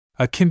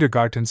A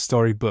Kindergarten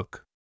Story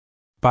Book.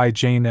 By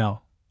Jane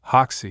L.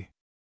 Hoxie.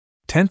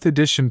 10th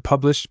edition,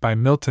 published by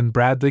Milton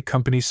Bradley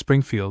Company,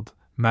 Springfield,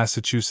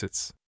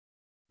 Massachusetts.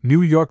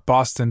 New York,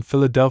 Boston,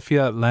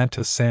 Philadelphia,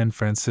 Atlanta, San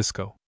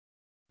Francisco.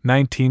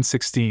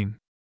 1916.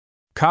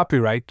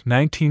 Copyright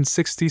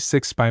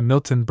 1966 by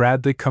Milton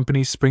Bradley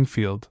Company,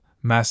 Springfield,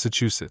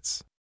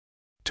 Massachusetts.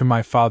 To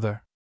my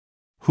father,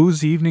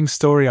 whose evening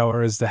story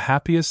hour is the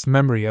happiest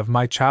memory of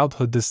my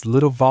childhood, this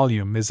little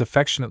volume is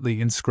affectionately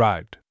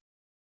inscribed.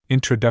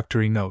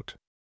 Introductory note.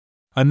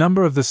 A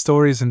number of the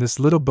stories in this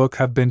little book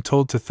have been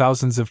told to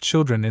thousands of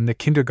children in the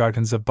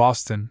kindergartens of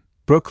Boston,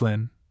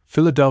 Brooklyn,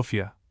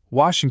 Philadelphia,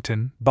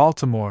 Washington,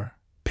 Baltimore,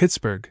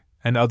 Pittsburgh,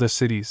 and other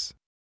cities.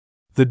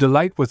 The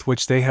delight with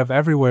which they have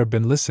everywhere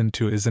been listened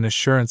to is an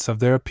assurance of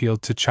their appeal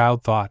to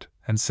child thought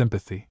and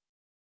sympathy.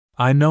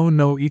 I know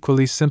no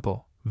equally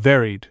simple,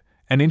 varied,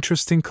 and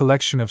interesting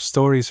collection of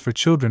stories for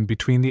children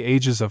between the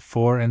ages of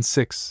 4 and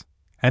 6,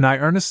 and I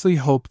earnestly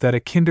hope that a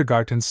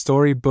kindergarten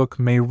story book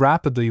may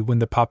rapidly win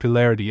the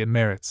popularity it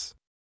merits.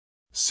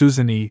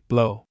 Susan E.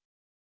 Blow.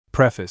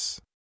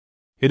 Preface.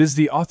 It is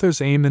the author's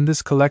aim in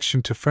this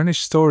collection to furnish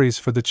stories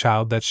for the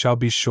child that shall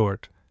be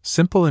short,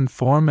 simple in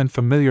form, and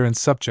familiar in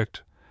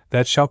subject,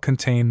 that shall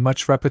contain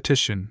much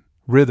repetition,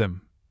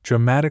 rhythm,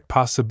 dramatic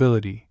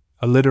possibility,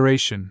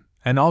 alliteration,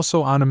 and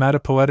also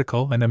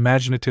onomatopoetical and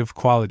imaginative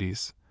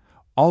qualities,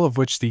 all of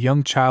which the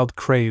young child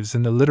craves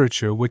in the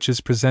literature which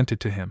is presented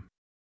to him.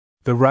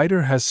 The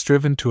writer has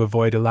striven to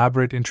avoid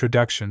elaborate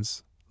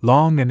introductions,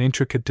 long and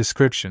intricate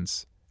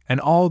descriptions, and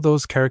all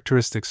those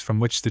characteristics from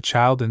which the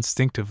child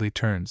instinctively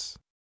turns.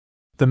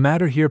 The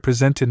matter here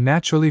presented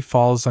naturally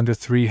falls under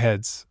 3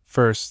 heads: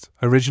 first,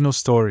 original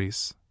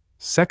stories;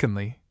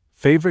 secondly,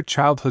 favorite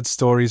childhood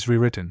stories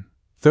rewritten;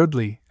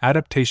 thirdly,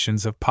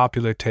 adaptations of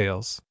popular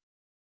tales.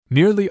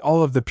 Nearly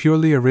all of the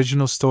purely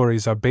original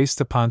stories are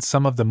based upon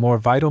some of the more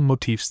vital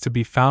motifs to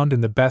be found in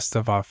the best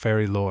of our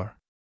fairy lore.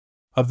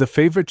 Of the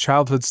favorite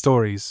childhood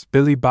stories,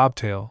 Billy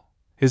Bobtail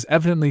is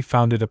evidently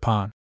founded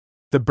upon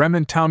the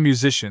Bremen Town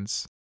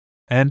Musicians,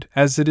 and,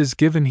 as it is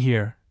given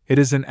here, it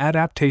is an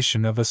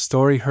adaptation of a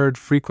story heard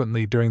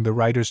frequently during the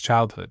writer's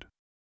childhood.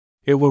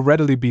 It will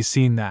readily be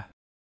seen that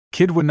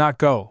Kid Would Not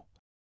Go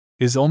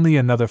is only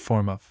another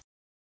form of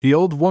The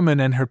Old Woman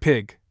and Her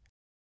Pig,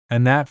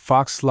 and that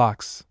Fox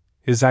Locks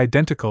is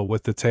identical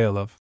with the tale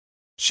of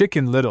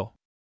Chicken Little.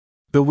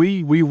 The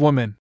Wee Wee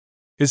Woman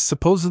is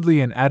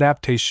supposedly an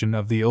adaptation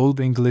of the Old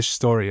English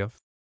story of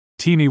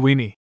Teeny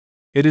Weeny.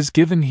 It is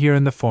given here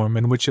in the form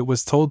in which it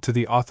was told to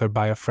the author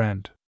by a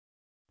friend.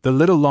 The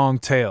Little Long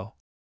Tale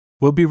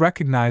will be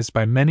recognized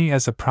by many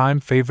as a prime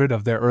favorite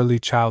of their early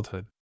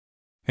childhood.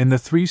 In the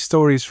 3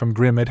 stories from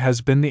Grimm, it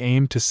has been the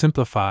aim to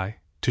simplify,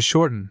 to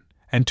shorten,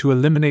 and to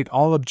eliminate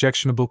all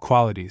objectionable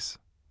qualities,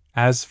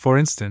 as, for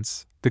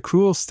instance, the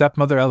cruel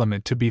stepmother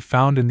element to be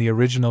found in the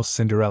original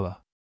Cinderella.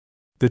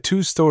 The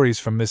 2 stories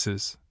from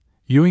Mrs.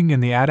 Ewing in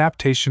the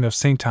adaptation of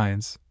St.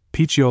 Tyne's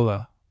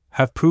Picciola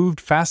have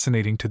proved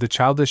fascinating to the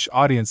childish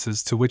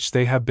audiences to which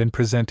they have been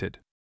presented.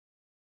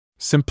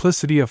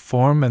 Simplicity of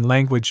form and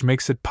language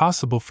makes it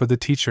possible for the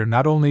teacher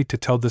not only to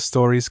tell the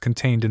stories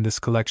contained in this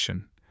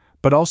collection,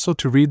 but also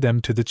to read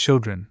them to the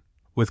children,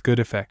 with good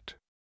effect.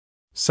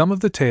 Some of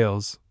the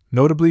tales,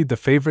 notably the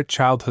favorite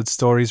childhood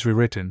stories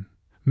rewritten,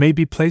 may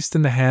be placed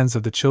in the hands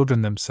of the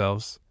children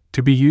themselves,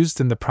 to be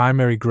used in the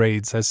primary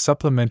grades as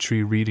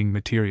supplementary reading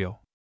material.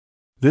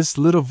 This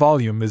little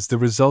volume is the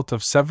result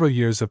of several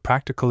years of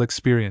practical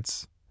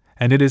experience,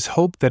 and it is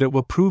hoped that it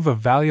will prove a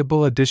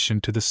valuable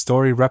addition to the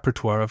story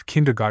repertoire of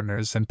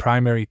kindergartners and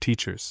primary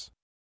teachers.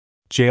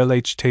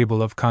 JLH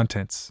Table of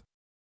Contents.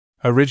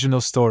 Original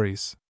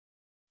Stories.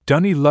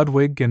 Dunny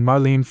Ludwig and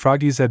Marlene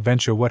Froggy's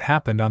Adventure. What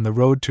Happened on the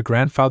Road to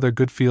Grandfather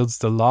Goodfield's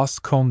The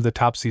Lost Comb. The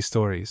Topsy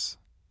Stories.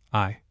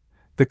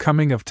 The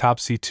Coming of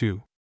Topsy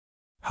 2.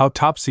 How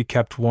Topsy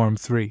Kept Warm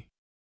 3.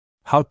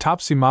 How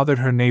Topsy Mothered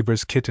Her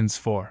Neighbor's Kittens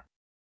 4.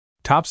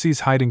 Topsy's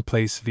Hiding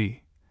Place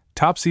v.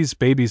 Topsy's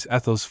Babies.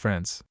 Ethel's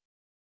Friends.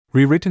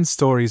 Rewritten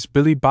stories: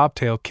 Billy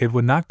Bobtail, Kid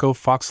Would Not Go,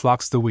 Fox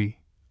Locks, The Wee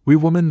Wee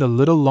Woman, The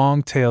Little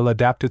Long Tale.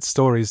 Adapted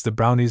stories: The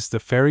Brownies,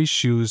 The Fairy's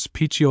Shoes,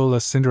 Picciola,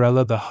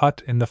 Cinderella, The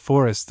Hut in the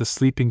Forest, The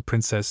Sleeping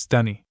Princess,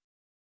 Dunny.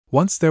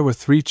 Once there were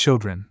 3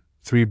 children,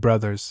 3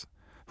 brothers,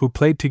 who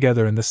played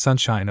together in the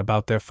sunshine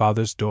about their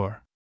father's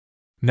door.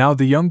 Now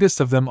the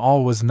youngest of them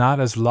all was not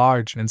as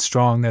large and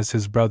strong as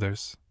his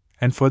brothers,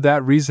 and for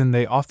that reason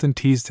they often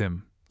teased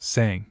him,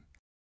 saying,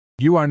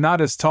 "You are not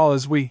as tall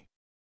as we.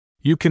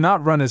 You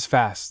cannot run as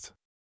fast.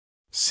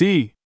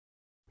 See,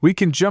 we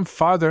can jump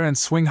farther and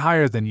swing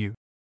higher than you."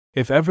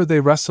 If ever they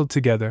wrestled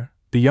together,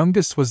 the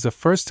youngest was the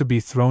first to be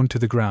thrown to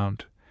the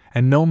ground,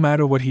 and no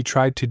matter what he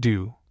tried to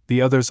do,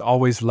 the others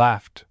always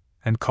laughed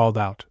and called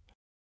out,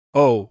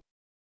 "Oh,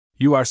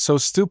 you are so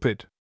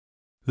stupid.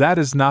 That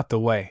is not the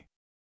way.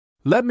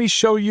 Let me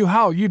show you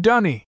how, you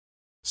dunny."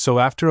 So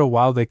after a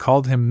while they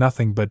called him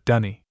nothing but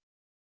Dunny.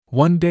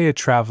 One day a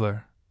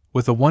traveler,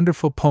 with a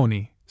wonderful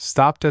pony,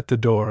 stopped at the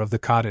door of the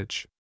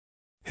cottage.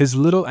 His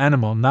little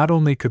animal not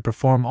only could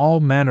perform all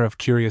manner of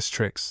curious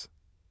tricks,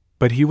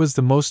 but he was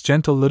the most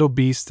gentle little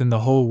beast in the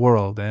whole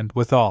world and,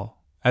 withal,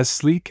 as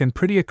sleek and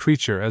pretty a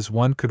creature as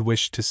one could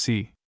wish to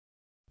see.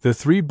 The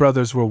three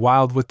brothers were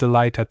wild with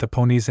delight at the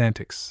pony's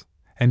antics,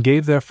 and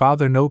gave their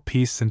father no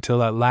peace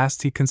until at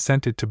last he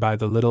consented to buy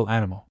the little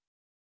animal.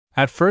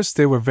 At first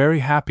they were very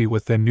happy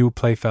with their new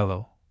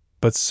playfellow,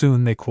 but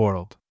soon they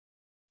quarreled.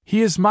 "He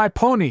is my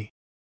pony,"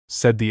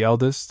 said the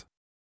eldest.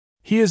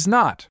 "He is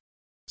not,"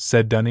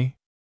 said Dunny.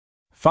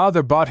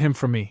 "Father bought him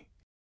for me,"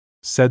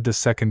 said the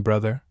second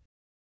brother.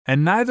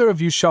 "And neither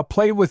of you shall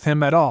play with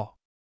him at all."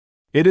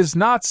 "It is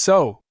not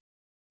so.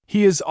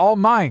 He is all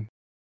mine,"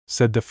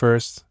 said the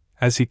first,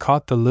 as he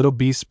caught the little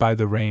beast by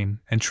the rein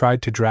and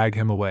tried to drag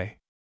him away.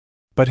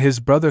 But his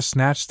brother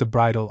snatched the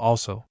bridle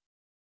also.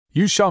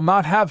 "You shall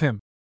not have him,"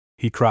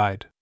 he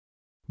cried.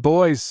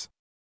 "Boys!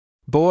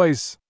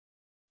 Boys!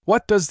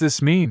 What does this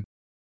mean?"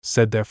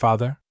 said their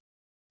father.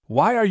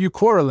 "Why are you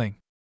quarreling?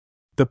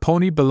 The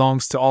pony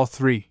belongs to all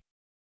three."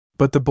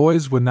 But the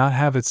boys would not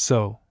have it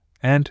so,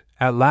 and,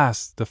 at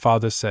last, the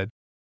father said,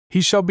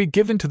 "He shall be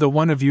given to the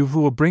one of you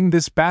who will bring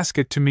this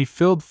basket to me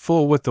filled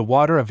full with the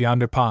water of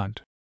yonder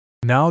pond."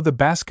 Now the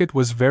basket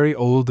was very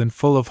old and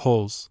full of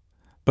holes,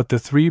 but the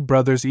three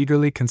brothers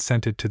eagerly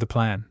consented to the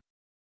plan.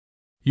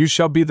 "You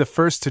shall be the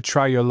first to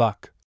try your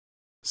luck,"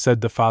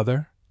 said the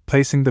father,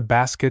 placing the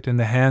basket in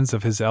the hands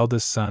of his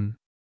eldest son.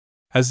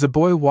 As the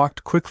boy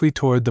walked quickly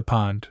toward the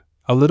pond,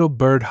 a little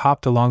bird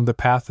hopped along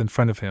the path in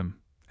front of him,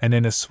 and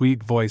in a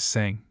sweet voice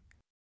sang,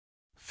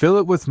 "Fill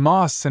it with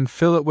moss and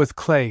fill it with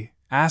clay,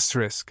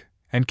 asterisk,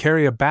 and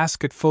carry a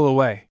basket full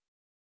away."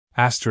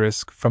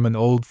 Asterisk from an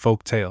old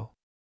folk tale.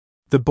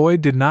 The boy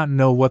did not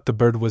know what the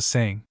bird was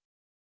saying.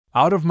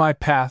 "Out of my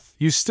path,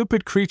 you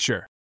stupid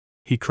creature!"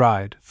 he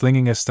cried,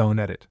 flinging a stone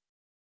at it.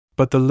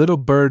 But the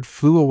little bird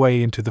flew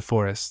away into the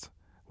forest,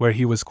 where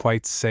he was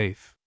quite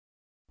safe.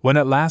 When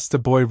at last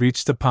the boy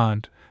reached the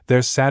pond,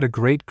 there sat a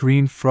great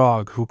green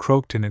frog who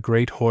croaked in a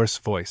great hoarse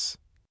voice,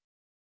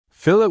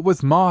 "Fill it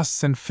with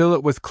moss and fill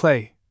it with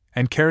clay,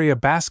 and carry a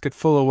basket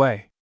full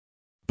away."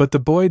 But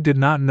the boy did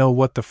not know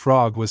what the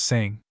frog was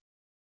saying.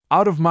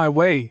 "Out of my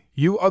way,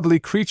 you ugly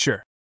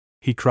creature!"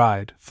 he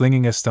cried,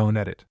 flinging a stone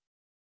at it.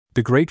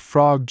 The great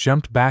frog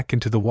jumped back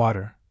into the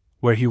water,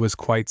 where he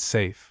was quite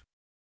safe.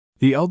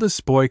 The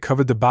eldest boy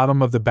covered the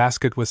bottom of the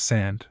basket with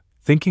sand,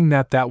 thinking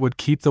that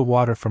would keep the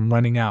water from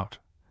running out.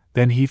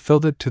 Then he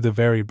filled it to the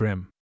very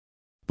brim.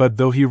 But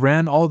though he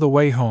ran all the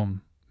way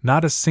home,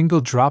 not a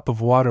single drop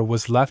of water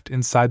was left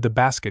inside the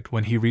basket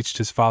when he reached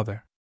his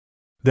father.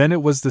 Then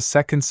it was the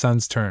second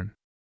son's turn.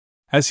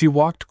 As he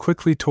walked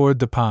quickly toward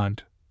the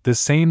pond, the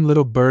same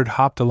little bird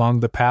hopped along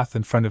the path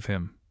in front of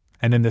him,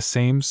 and in the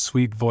same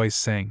sweet voice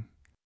sang,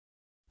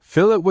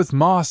 "Fill it with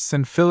moss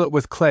and fill it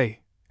with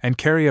clay, and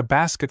carry a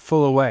basket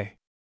full away."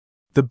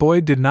 The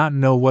boy did not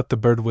know what the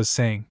bird was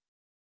saying.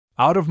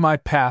 "Out of my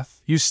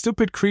path, you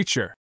stupid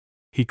creature!"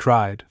 he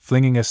cried,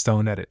 flinging a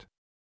stone at it.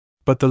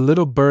 But the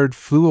little bird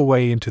flew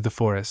away into the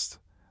forest,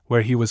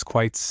 where he was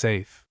quite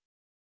safe.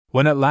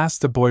 When at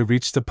last the boy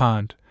reached the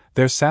pond,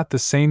 there sat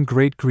the same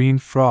great green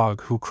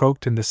frog who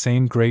croaked in the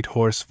same great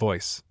hoarse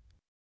voice,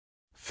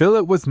 "Fill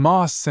it with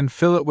moss and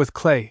fill it with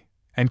clay,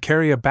 and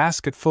carry a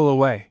basket full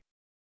away."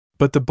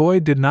 But the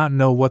boy did not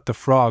know what the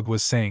frog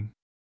was saying.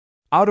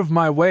 "Out of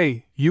my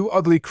way, you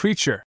ugly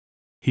creature!"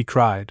 he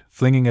cried,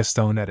 flinging a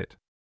stone at it.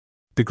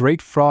 The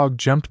great frog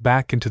jumped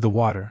back into the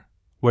water,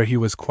 where he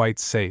was quite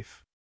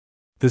safe.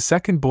 The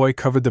second boy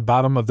covered the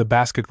bottom of the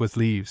basket with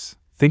leaves,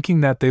 thinking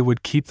that they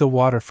would keep the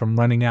water from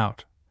running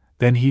out.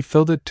 Then he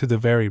filled it to the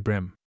very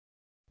brim.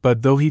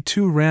 But though he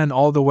too ran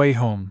all the way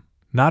home,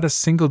 not a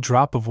single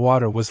drop of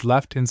water was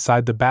left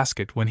inside the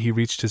basket when he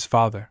reached his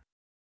father.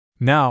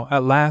 Now,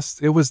 at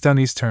last, it was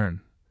Dunny's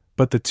turn,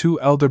 but the two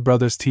elder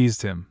brothers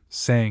teased him,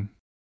 saying,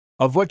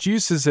 "Of what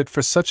use is it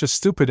for such a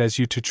stupid as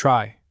you to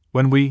try,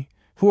 when we,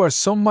 who are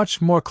so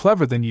much more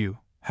clever than you,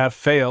 have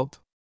failed?"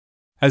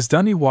 As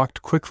Dunny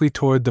walked quickly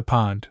toward the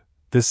pond,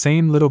 the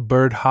same little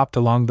bird hopped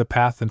along the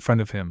path in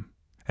front of him,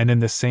 and in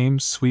the same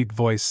sweet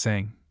voice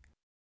sang,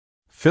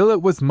 "Fill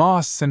it with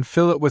moss and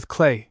fill it with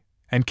clay,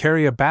 and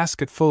carry a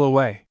basket full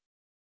away."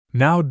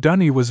 Now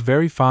Dunny was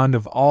very fond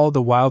of all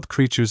the wild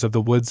creatures of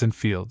the woods and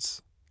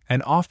fields,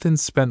 and often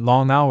spent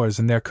long hours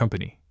in their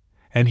company,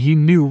 and he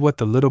knew what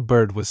the little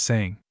bird was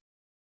saying.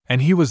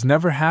 And he was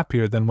never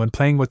happier than when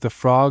playing with the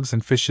frogs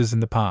and fishes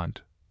in the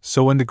pond.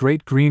 So when the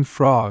great green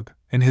frog,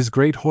 in his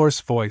great hoarse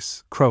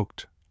voice,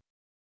 croaked,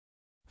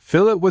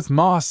 "Fill it with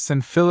moss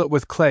and fill it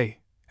with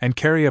clay, and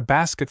carry a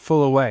basket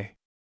full away,"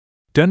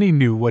 Dunny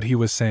knew what he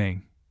was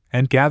saying,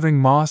 and gathering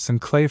moss and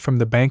clay from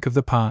the bank of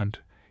the pond,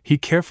 he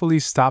carefully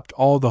stopped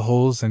all the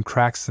holes and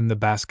cracks in the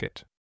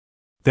basket.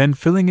 Then,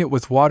 filling it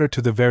with water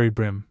to the very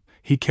brim,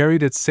 he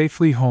carried it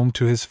safely home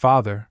to his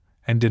father,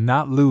 and did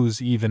not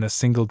lose even a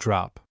single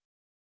drop.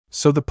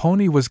 So the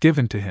pony was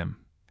given to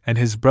him, and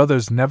his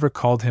brothers never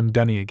called him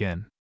Dunny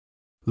again.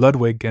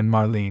 Ludwig and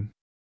Marlene.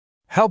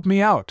 "Help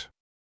me out!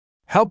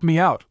 Help me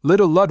out,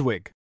 little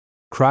Ludwig!"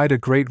 cried a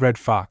great red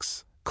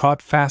fox,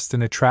 caught fast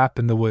in a trap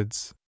in the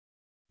woods.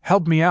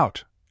 "Help me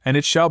out, and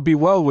it shall be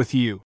well with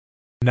you!"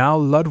 Now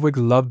Ludwig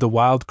loved the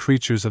wild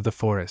creatures of the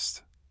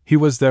forest. He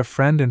was their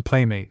friend and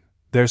playmate,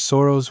 their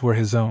sorrows were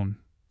his own.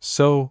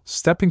 So,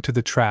 stepping to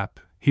the trap,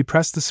 he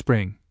pressed the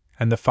spring,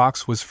 and the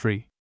fox was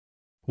free.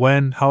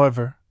 When,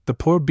 however, the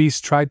poor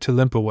beast tried to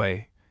limp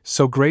away,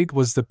 so great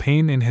was the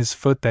pain in his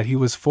foot that he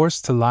was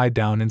forced to lie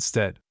down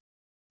instead.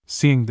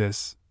 Seeing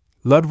this,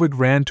 Ludwig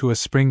ran to a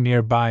spring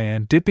nearby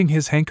and, dipping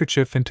his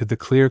handkerchief into the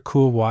clear,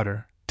 cool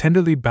water,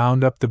 tenderly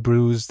bound up the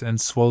bruised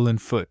and swollen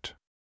foot.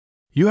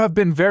 "You have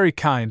been very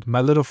kind,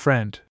 my little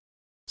friend,"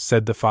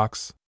 said the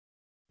fox.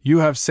 "You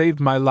have saved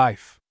my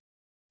life.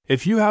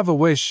 If you have a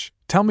wish,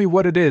 tell me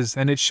what it is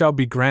and it shall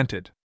be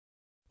granted."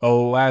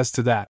 "Oh, as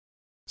to that,"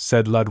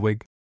 said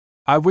Ludwig,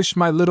 "I wish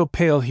my little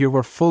pail here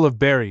were full of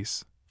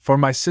berries, for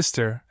my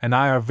sister and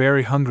I are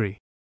very hungry."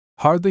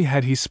 Hardly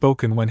had he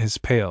spoken when his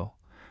pail,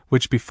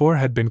 which before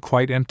had been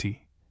quite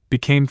empty,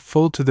 became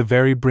full to the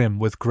very brim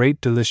with great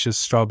delicious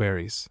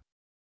strawberries.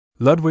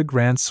 Ludwig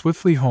ran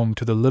swiftly home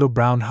to the little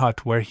brown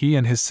hut where he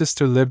and his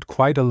sister lived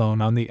quite alone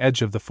on the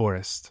edge of the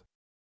forest.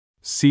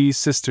 "See,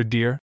 sister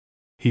dear,"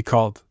 he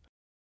called,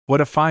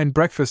 "what a fine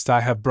breakfast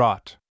I have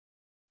brought."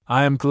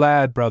 "I am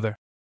glad, brother,"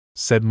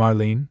 said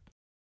Marlene,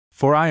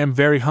 "for I am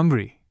very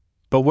hungry.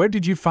 But where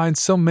did you find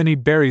so many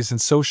berries in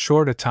so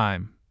short a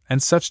time,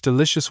 and such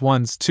delicious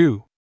ones,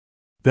 too?"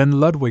 Then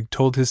Ludwig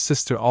told his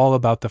sister all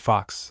about the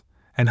fox,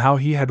 and how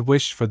he had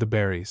wished for the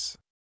berries.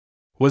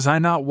 "Was I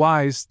not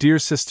wise, dear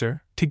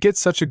sister, to get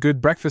such a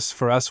good breakfast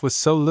for us with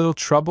so little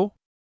trouble?"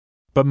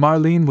 But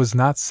Marlene was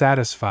not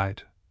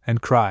satisfied,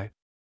 and cried,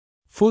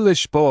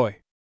 "Foolish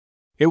boy!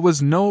 It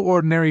was no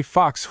ordinary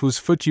fox whose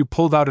foot you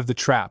pulled out of the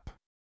trap.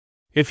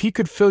 If he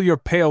could fill your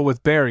pail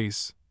with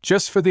berries,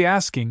 just for the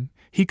asking,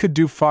 he could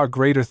do far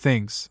greater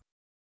things.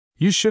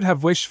 You should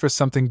have wished for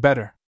something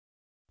better.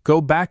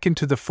 Go back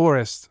into the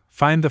forest,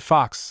 find the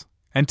fox,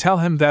 and tell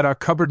him that our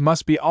cupboard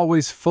must be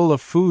always full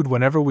of food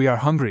whenever we are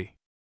hungry."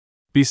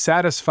 "Be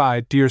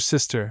satisfied, dear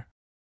sister,"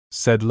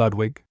 said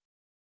Ludwig.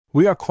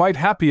 "We are quite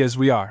happy as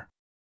we are.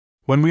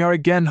 When we are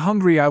again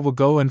hungry I will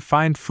go and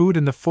find food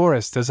in the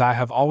forest as I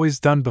have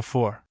always done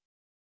before."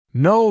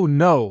 "No,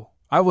 no,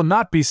 I will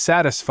not be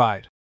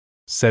satisfied,"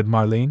 said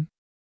Marlene.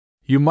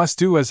 "You must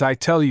do as I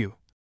tell you."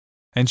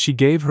 And she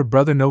gave her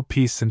brother no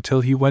peace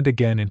until he went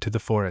again into the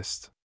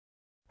forest.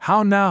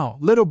 "How now,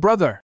 little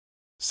brother?"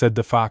 said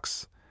the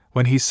fox,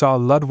 when he saw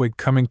Ludwig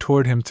coming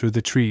toward him through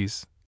the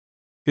trees.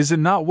 "Is it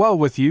not well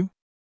with you?"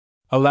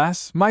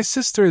 "Alas, my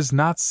sister is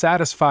not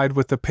satisfied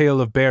with the pail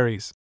of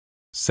berries,"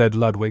 said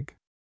Ludwig.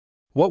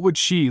 "What would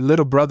she,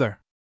 little brother?"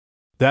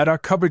 "That our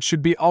cupboard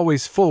should be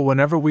always full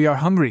whenever we are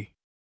hungry."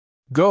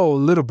 "Go,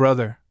 little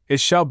brother, it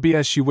shall be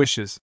as she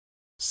wishes,"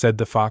 said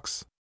the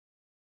fox.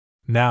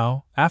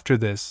 Now, after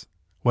this,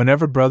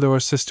 whenever brother or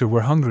sister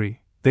were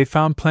hungry, they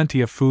found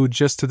plenty of food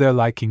just to their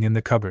liking in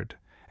the cupboard,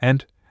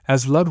 and,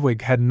 as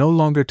Ludwig had no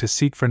longer to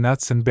seek for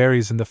nuts and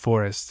berries in the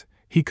forest,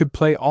 he could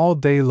play all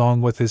day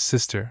long with his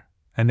sister,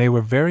 and they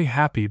were very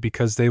happy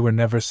because they were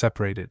never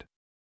separated.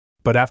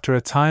 But after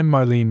a time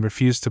Marlene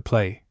refused to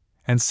play,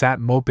 and sat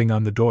moping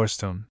on the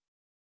doorstone.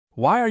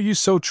 "Why are you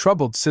so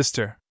troubled,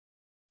 sister?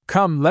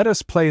 Come, let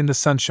us play in the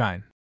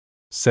sunshine,"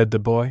 said the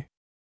boy.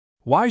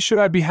 "Why should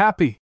I be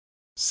happy?"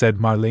 said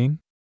Marlene.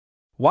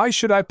 "Why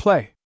should I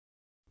play?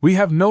 We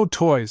have no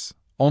toys,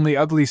 only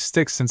ugly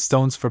sticks and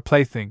stones for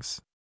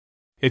playthings.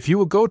 If you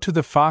will go to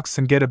the fox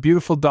and get a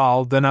beautiful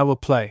doll, then I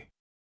will play."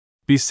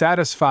 "Be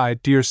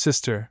satisfied, dear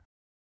sister,"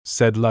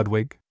 said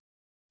Ludwig.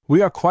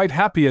 "We are quite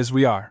happy as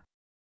we are."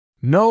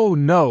 "No,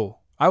 no,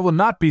 I will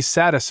not be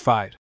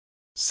satisfied,"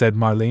 said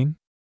Marlene.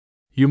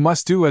 "You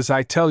must do as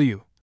I tell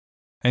you."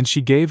 And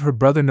she gave her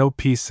brother no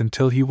peace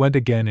until he went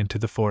again into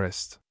the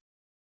forest.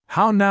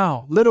 "How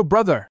now, little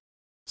brother?"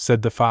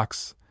 said the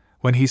fox,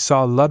 when he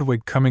saw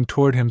Ludwig coming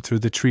toward him through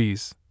the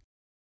trees.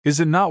 "Is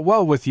it not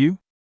well with you?"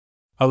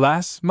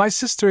 "Alas, my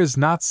sister is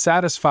not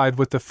satisfied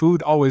with the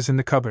food always in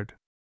the cupboard."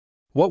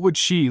 "What would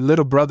she,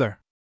 little brother?"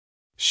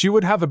 "She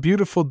would have a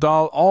beautiful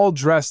doll all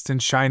dressed in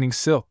shining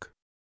silk."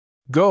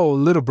 "Go,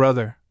 little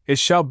brother, it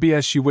shall be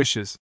as she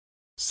wishes,"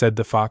 said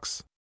the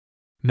fox.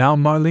 Now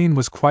Marlene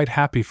was quite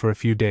happy for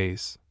a few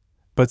days,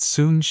 but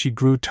soon she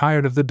grew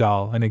tired of the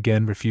doll and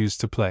again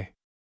refused to play.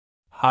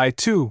 "I,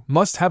 too,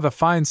 must have a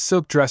fine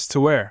silk dress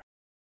to wear,"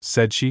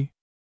 said she.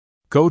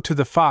 "Go to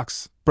the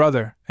fox,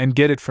 brother, and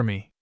get it for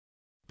me."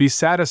 "Be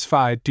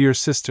satisfied, dear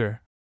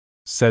sister,"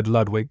 said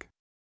Ludwig.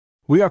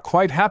 "We are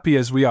quite happy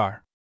as we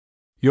are.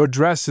 Your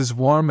dress is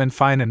warm and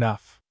fine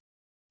enough."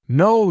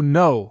 "No,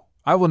 no,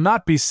 I will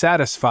not be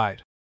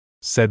satisfied,"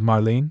 said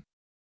Marlene.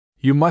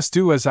 "You must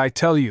do as I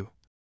tell you."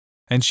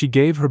 And she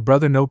gave her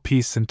brother no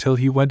peace until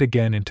he went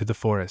again into the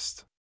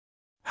forest.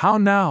 "How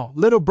now,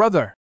 little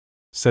brother?"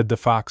 said the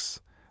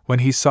fox, when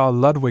he saw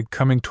Ludwig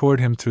coming toward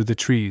him through the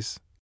trees.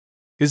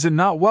 "Is it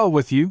not well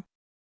with you?"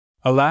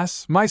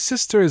 "Alas, my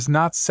sister is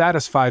not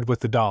satisfied with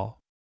the doll."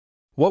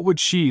 "What would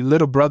she,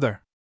 little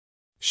brother?"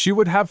 "She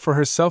would have for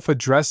herself a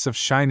dress of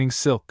shining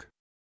silk."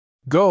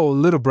 "Go,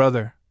 little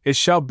brother, it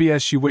shall be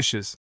as she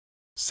wishes,"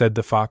 said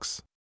the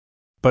fox.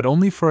 But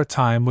only for a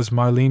time was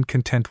Marlene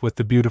content with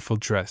the beautiful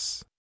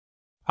dress.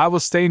 I will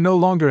stay no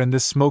longer in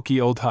this smoky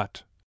old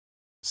hut,"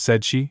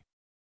 said she.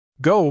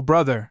 "Go,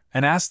 brother,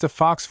 and ask the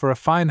fox for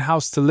a fine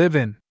house to live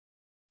in.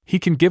 He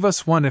can give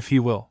us one if he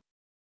will."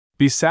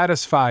 "Be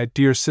satisfied,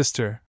 dear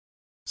sister,"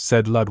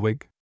 said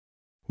Ludwig.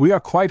 "We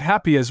are quite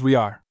happy as we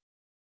are."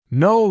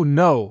 "No,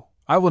 no,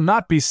 I will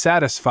not be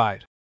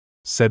satisfied,"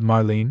 said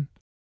Marlene.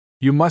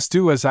 "You must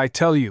do as I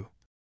tell you."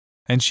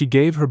 And she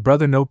gave her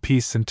brother no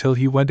peace until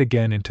he went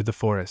again into the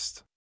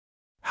forest.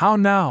 "How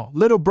now,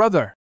 little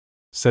brother?"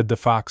 said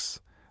the fox,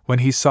 when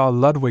he saw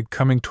Ludwig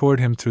coming toward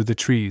him through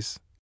the trees.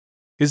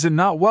 "Is it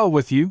not well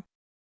with you?"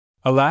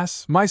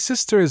 "Alas, my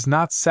sister is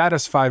not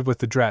satisfied with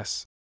the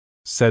dress,"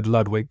 said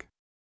Ludwig.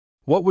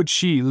 "What would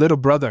she,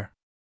 little brother?"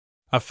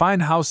 "A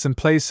fine house in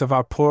place of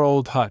our poor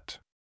old hut."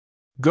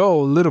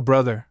 "Go, little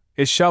brother,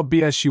 it shall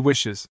be as she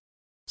wishes,"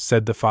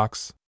 said the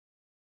fox.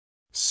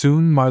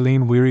 Soon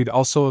Marlene wearied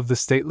also of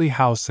the stately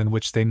house in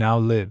which they now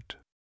lived.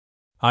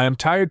 "I am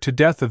tired to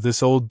death of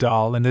this old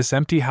doll and this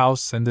empty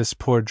house and this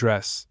poor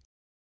dress,"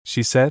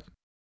 she said.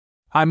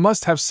 "I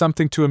must have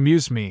something to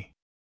amuse me.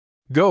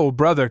 Go,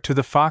 brother, to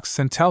the fox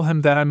and tell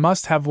him that I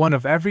must have one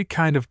of every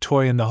kind of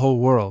toy in the whole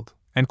world,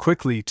 and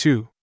quickly,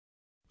 too."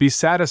 "Be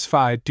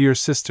satisfied, dear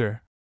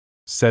sister,"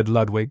 said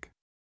Ludwig.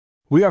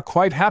 "We are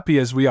quite happy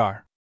as we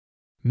are."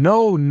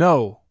 "No,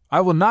 no, I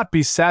will not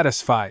be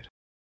satisfied,"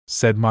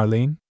 said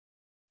Marlene.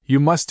 "You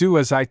must do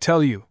as I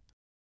tell you."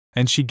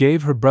 And she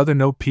gave her brother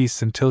no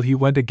peace until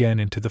he went again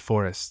into the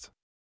forest.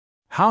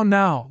 "How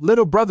now,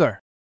 little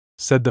brother?"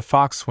 said the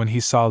fox when he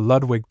saw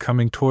Ludwig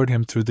coming toward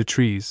him through the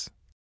trees.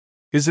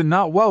 "Is it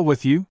not well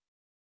with you?"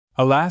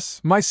 "Alas,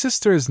 my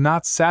sister is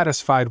not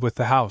satisfied with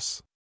the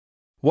house."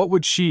 "What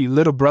would she,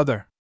 little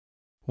brother?"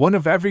 "One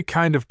of every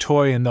kind of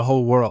toy in the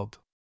whole world."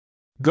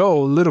 "Go,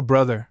 little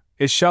brother,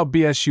 it shall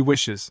be as she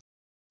wishes,"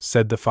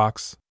 said the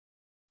fox.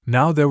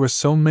 Now there were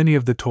so many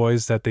of the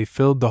toys that they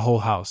filled the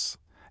whole house,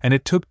 and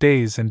it took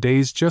days and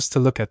days just to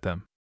look at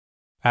them.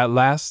 At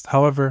last,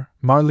 however,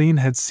 Marlene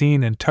had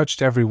seen and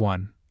touched every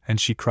one, and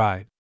she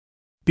cried,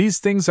 "These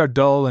things are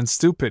dull and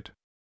stupid.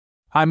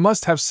 I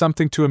must have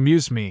something to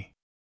amuse me.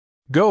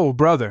 Go,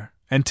 brother,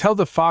 and tell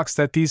the fox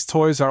that these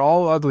toys are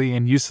all ugly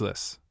and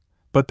useless,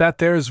 but that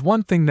there is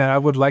one thing that I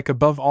would like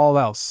above all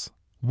else,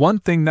 one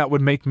thing that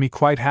would make me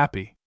quite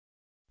happy.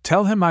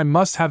 Tell him I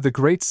must have the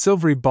great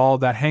silvery ball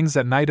that hangs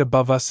at night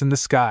above us in the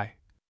sky."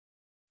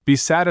 "Be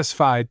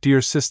satisfied,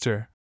 dear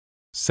sister,"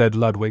 said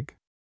Ludwig.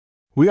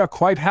 "We are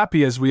quite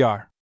happy as we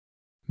are."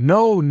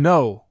 "No,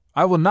 no,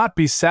 I will not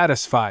be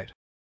satisfied,"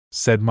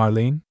 said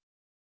Marlene.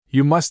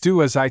 "You must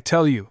do as I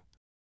tell you."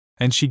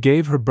 And she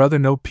gave her brother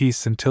no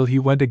peace until he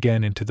went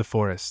again into the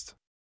forest.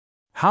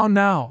 "How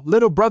now,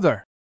 little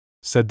brother?"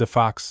 said the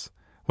fox,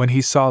 when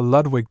he saw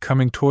Ludwig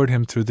coming toward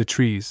him through the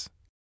trees.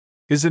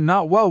 "Is it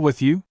not well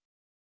with you?"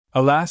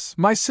 "Alas,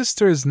 my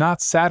sister is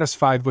not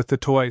satisfied with the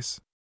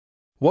toys."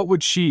 "What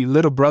would she,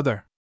 little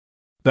brother?"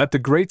 "That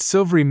the great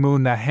silvery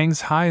moon that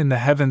hangs high in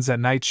the heavens at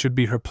night should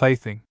be her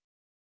plaything."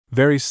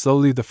 Very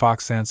slowly the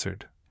fox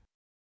answered,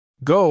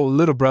 "Go,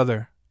 little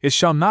brother, it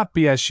shall not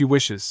be as she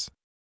wishes."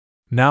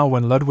 Now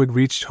when Ludwig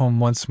reached home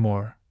once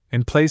more,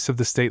 in place of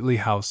the stately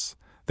house,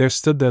 there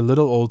stood their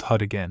little old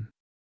hut again.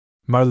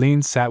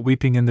 Marlene sat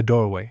weeping in the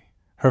doorway.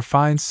 Her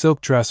fine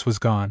silk dress was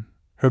gone,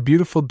 her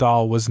beautiful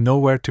doll was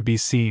nowhere to be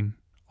seen,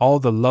 all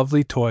the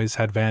lovely toys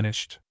had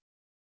vanished.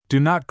 "Do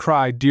not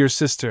cry, dear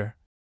sister,"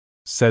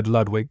 said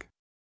Ludwig.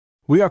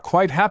 "We are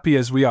quite happy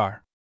as we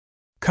are.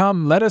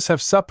 Come, let us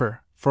have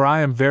supper, for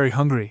I am very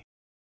hungry."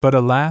 But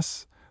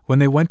alas, when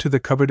they went to the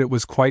cupboard it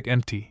was quite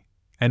empty,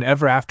 and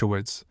ever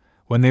afterwards,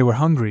 when they were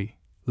hungry,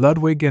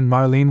 Ludwig and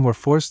Marlene were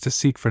forced to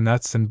seek for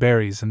nuts and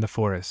berries in the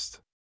forest.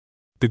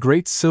 The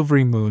great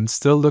silvery moon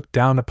still looked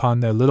down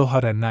upon their little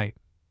hut at night,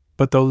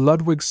 but though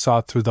Ludwig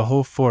saw through the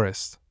whole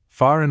forest,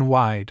 far and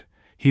wide,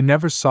 he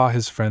never saw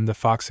his friend the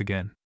fox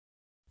again.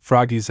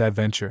 Froggy's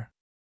Adventure.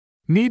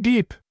 "Knee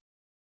deep!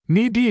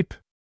 Knee deep!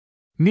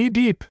 Knee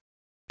deep!"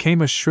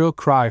 came a shrill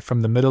cry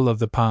from the middle of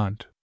the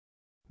pond.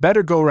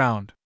 "Better go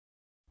round!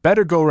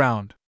 Better go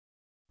round!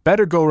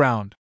 Better go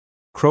round!"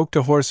 croaked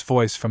a hoarse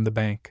voice from the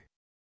bank.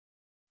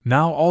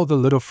 Now all the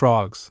little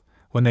frogs,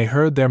 when they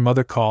heard their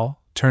mother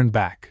call, turned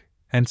back,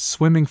 and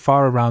swimming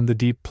far around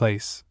the deep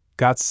place,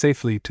 got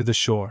safely to the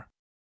shore.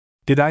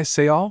 Did I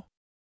say all?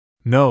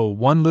 No,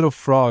 one little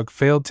frog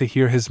failed to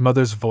hear his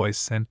mother's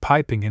voice and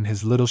piping in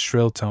his little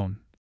shrill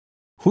tone.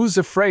 "Who's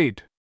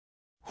afraid?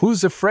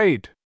 Who's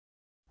afraid?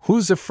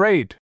 Who's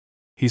afraid?"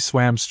 He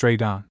swam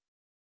straight on.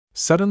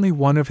 Suddenly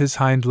one of his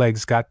hind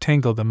legs got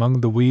tangled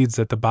among the weeds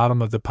at the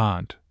bottom of the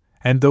pond,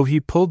 and though he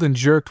pulled and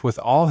jerked with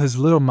all his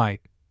little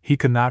might, he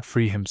could not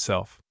free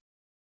himself.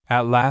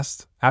 At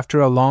last, after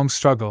a long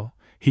struggle,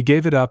 he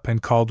gave it up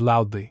and called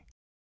loudly,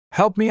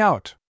 "Help me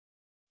out!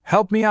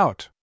 Help me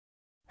out!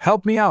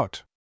 Help me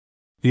out!"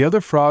 The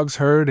other frogs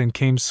heard and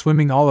came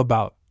swimming all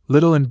about,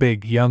 little and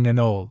big, young and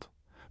old.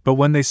 But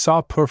when they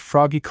saw poor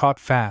Froggy caught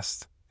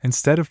fast,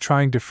 instead of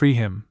trying to free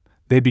him,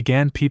 they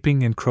began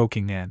peeping and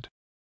croaking and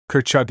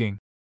kerchugging,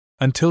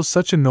 until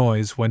such a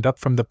noise went up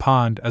from the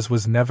pond as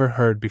was never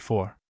heard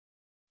before.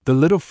 The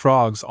little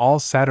frogs all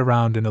sat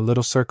around in a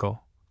little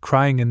circle,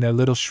 crying in their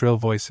little shrill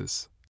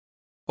voices.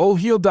 "Oh,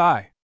 he'll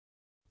die!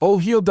 Oh,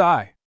 he'll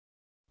die!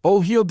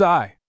 Oh, he'll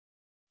die!"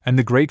 And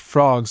the great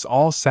frogs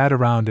all sat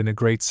around in a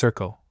great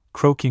circle,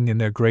 croaking in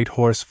their great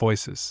hoarse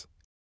voices.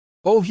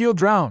 "Oh, he'll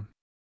drown!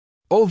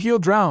 Oh, he'll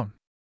drown!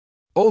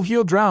 Oh,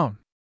 he'll drown!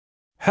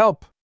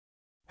 Help!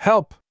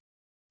 Help!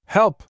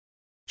 Help!"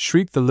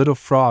 shrieked the little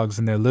frogs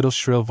in their little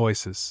shrill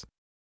voices.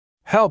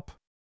 "Help!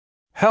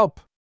 Help!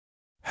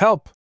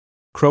 Help!"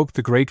 croaked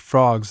the great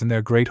frogs in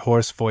their great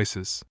hoarse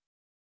voices.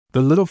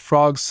 The little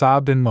frogs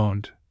sobbed and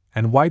moaned,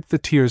 and wiped the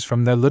tears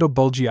from their little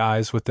bulgy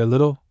eyes with their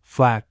little,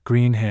 flat,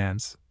 green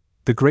hands.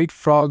 The great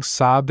frogs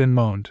sobbed and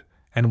moaned,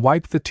 and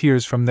wiped the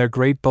tears from their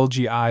great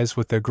bulgy eyes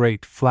with their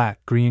great, flat,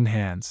 green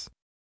hands.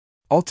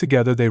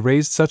 Altogether they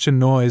raised such a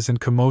noise and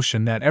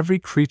commotion that every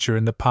creature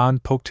in the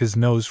pond poked his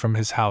nose from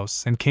his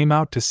house and came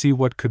out to see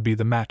what could be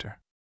the matter.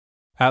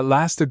 At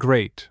last a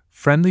great,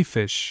 friendly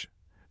fish,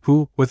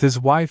 who, with his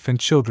wife and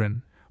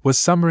children, was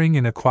summering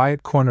in a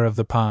quiet corner of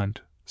the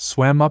pond,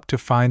 swam up to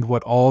find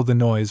what all the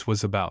noise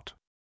was about.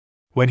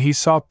 When he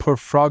saw poor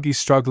Froggy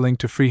struggling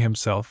to free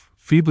himself,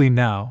 feebly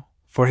now,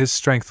 for his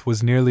strength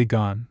was nearly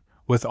gone,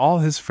 with all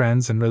his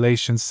friends and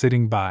relations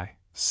sitting by,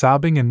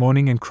 sobbing and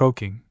moaning and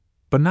croaking,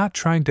 but not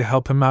trying to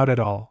help him out at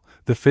all,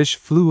 the fish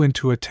flew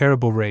into a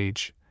terrible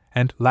rage,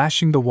 and,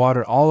 lashing the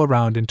water all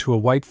around into a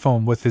white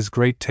foam with his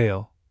great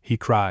tail, he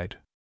cried,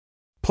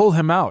 "Pull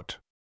him out!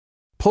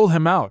 Pull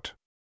him out!"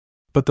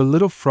 But the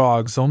little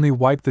frogs only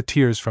wiped the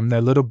tears from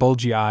their little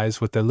bulgy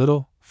eyes with their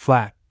little,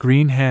 flat,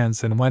 green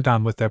hands and went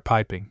on with their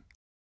piping.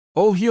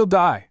 "Oh, he'll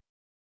die!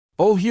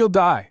 Oh, he'll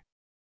die!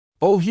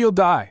 Oh, he'll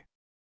die!"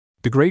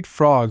 The great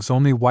frogs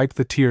only wiped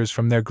the tears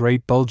from their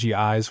great bulgy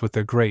eyes with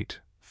their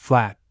great,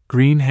 flat,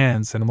 green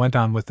hands and went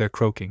on with their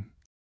croaking.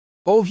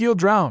 "Oh, he'll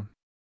drown!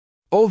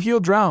 Oh, he'll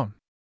drown!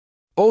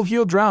 Oh,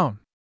 he'll drown!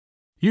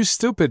 You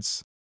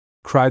stupids!"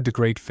 cried the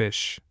great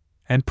fish,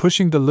 and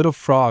pushing the little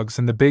frogs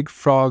and the big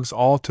frogs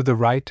all to the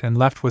right and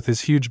left with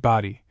his huge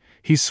body,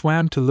 he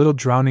swam to little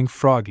drowning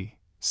Froggy,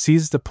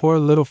 seized the poor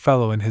little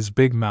fellow in his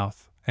big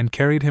mouth, and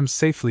carried him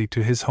safely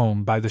to his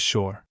home by the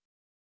shore.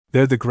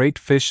 There the great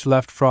fish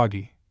left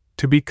Froggy,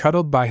 to be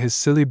cuddled by his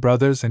silly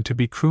brothers and to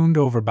be crooned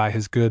over by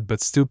his good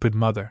but stupid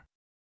mother.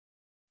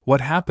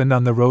 What happened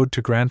on the road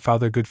to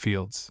Grandfather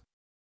Goodfield's?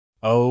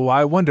 "Oh,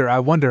 I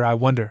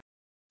wonder,"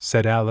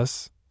 said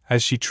Alice,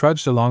 as she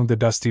trudged along the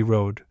dusty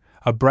road,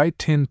 a bright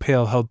tin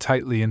pail held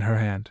tightly in her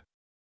hand.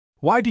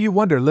 "Why do you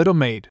wonder, little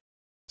maid?"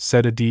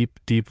 said a deep,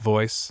 deep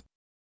voice.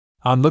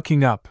 On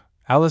looking up,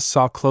 Alice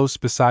saw close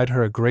beside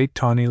her a great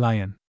tawny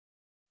lion.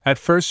 At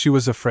first she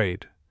was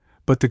afraid,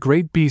 but the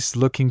great beast,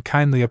 looking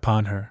kindly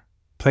upon her,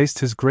 placed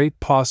his great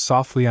paw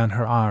softly on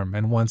her arm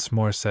and once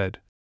more said,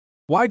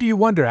 "Why do you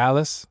wonder,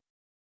 Alice?"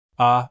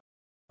 "Ah!"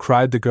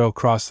 cried the girl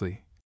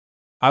crossly.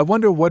 "I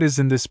wonder what is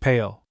in this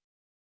pail.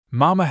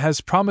 Mamma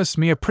has promised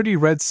me a pretty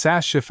red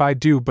sash if I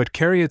do but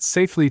carry it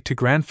safely to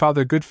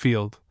Grandfather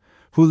Goodfield,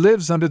 who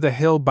lives under the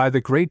hill by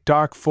the great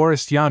dark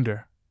forest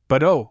yonder,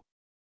 but oh!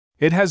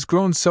 It has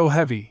grown so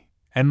heavy,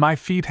 and my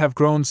feet have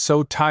grown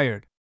so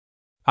tired.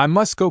 I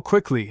must go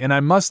quickly and I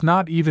must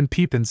not even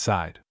peep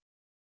inside.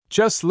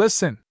 Just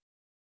listen!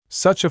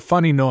 Such a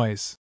funny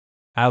noise!"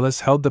 Alice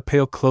held the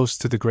pail close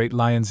to the great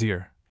lion's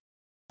ear.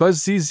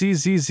 "Buzz zee zee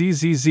zee zee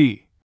zee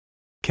zee,"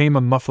 came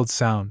a muffled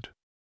sound.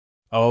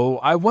 "Oh,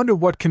 I wonder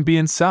what can be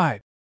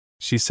inside,"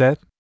 she said.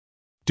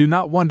 "Do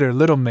not wonder,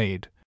 little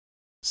maid,"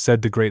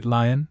 said the great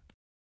lion,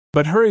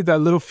 "but hurry thy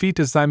little feet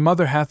as thy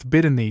mother hath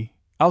bidden thee,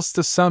 else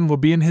the sun will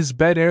be in his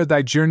bed ere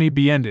thy journey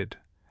be ended,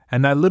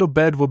 and thy little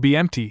bed will be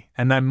empty,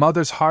 and thy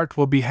mother's heart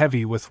will be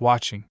heavy with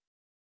watching."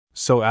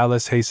 So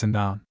Alice hastened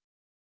on.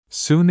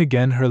 Soon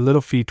again her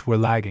little feet were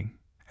lagging,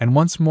 and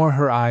once more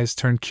her eyes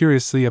turned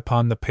curiously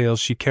upon the pail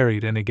she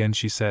carried, and again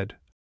she said,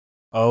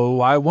 "Oh,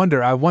 I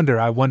wonder."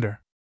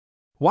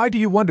 "Why do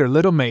you wonder,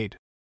 little maid?"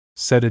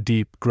 said a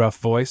deep, gruff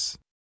voice.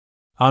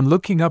 On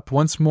looking up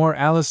once more,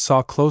 Alice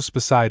saw close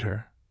beside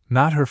her,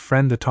 not her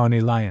friend the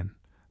tawny lion,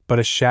 but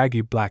a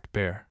shaggy black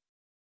bear.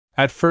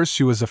 At first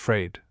she was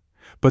afraid,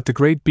 but the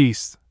great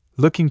beast,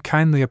 looking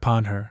kindly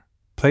upon her,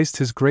 placed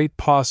his great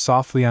paw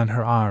softly on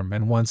her arm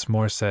and once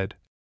more said,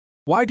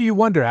 "Why do you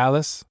wonder,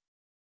 Alice?"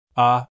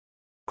 "Ah!"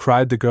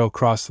 cried the girl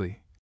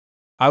crossly.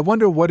 "I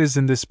wonder what is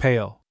in this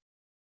pail.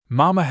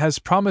 Mamma has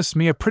promised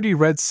me a pretty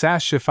red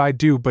sash if I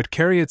do but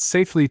carry it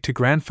safely to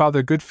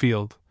Grandfather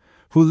Goodfield,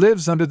 who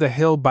lives under the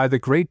hill by the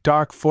great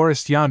dark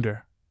forest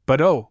yonder,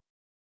 but oh!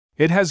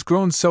 It has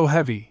grown so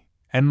heavy,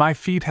 and my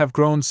feet have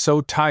grown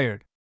so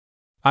tired.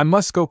 I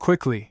must go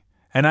quickly,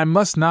 and I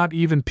must not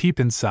even peep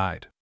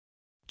inside.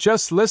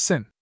 Just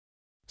listen!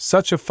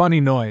 Such a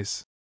funny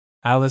noise!"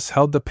 Alice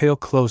held the pail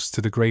close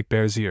to the great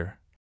bear's ear.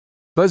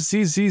 "Buzz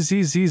zee zee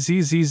zee zee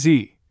zee zee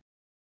zee,"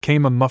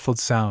 came a muffled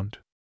sound.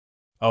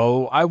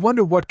 "Oh, I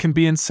wonder what can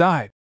be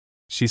inside,"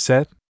 she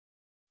said.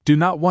 "Do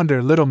not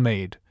wonder, little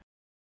maid,"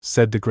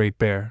 said the great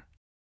bear,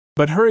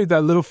 "but hurry thy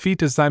little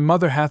feet as thy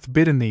mother hath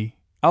bidden thee,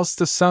 else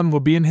the sun will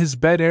be in his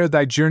bed ere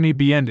thy journey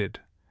be ended,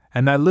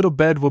 and thy little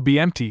bed will be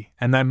empty,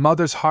 and thy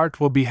mother's heart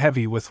will be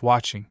heavy with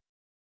watching.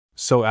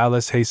 So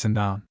Alice hastened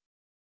on.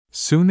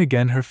 Soon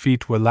again her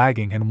feet were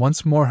lagging, and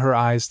once more her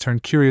eyes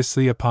turned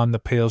curiously upon the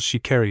pail she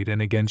carried,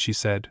 and again she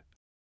said,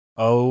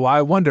 "Oh,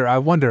 I wonder, I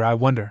wonder, I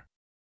wonder."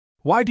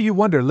 "Why do you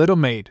wonder, little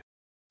maid?"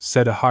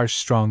 said a harsh,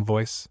 strong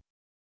voice.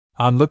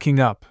 On looking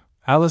up,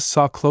 Alice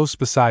saw close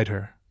beside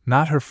her,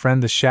 not her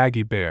friend the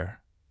shaggy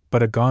bear,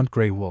 but a gaunt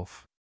gray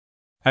wolf.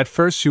 At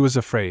first she was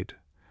afraid,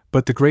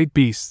 but the great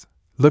beast,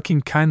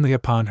 looking kindly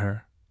upon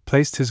her,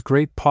 placed his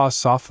great paw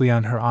softly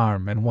on her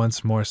arm and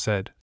once more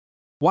said,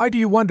 "Why do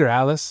you wonder,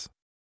 Alice?"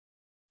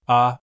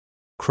 "Ah,"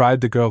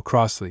 cried the girl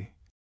crossly,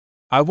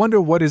 "I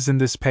wonder what is in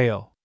this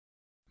pail.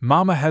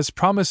 Mamma has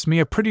promised me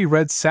a pretty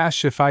red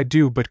sash if I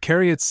do but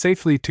carry it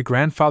safely to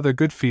Grandfather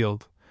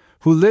Goodfield,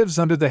 who lives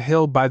under the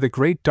hill by the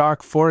great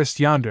dark forest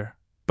yonder,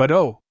 but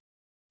oh!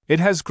 It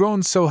has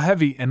grown so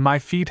heavy and my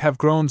feet have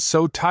grown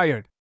so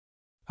tired.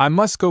 I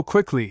must go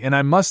quickly and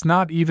I must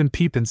not even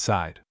peep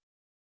inside.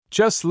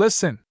 Just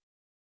listen!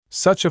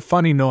 Such a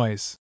funny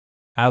noise!"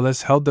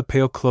 Alice held the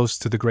pail close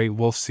to the great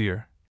wolf's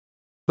ear.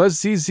 "Buzz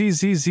zee zee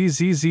zee zee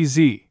zee zee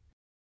zee,"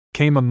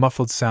 came a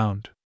muffled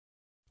sound.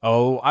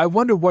 "Oh, I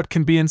wonder what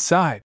can be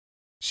inside,"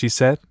 she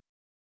said.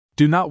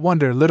 "Do not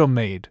wonder, little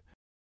maid,"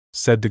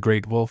 said the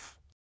great wolf.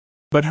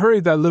 "But hurry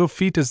thy little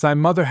feet as thy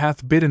mother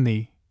hath bidden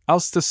thee,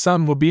 else the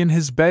sun will be in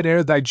his bed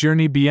ere thy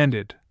journey be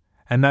ended,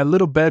 and thy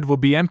little bed will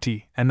be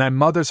empty, and thy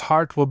mother's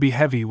heart will be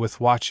heavy with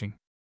watching."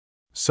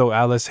 So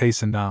Alice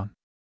hastened on.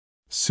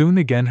 Soon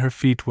again her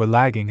feet were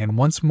lagging, and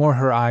once more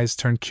her eyes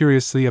turned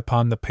curiously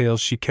upon the pail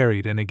she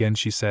carried, and again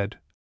she said,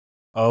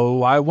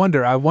 "Oh, I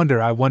wonder, I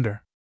wonder, I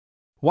wonder."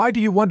 "Why do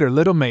you wonder,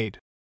 little maid?"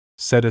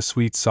 said a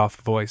sweet,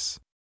 soft voice.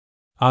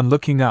 On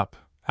looking up,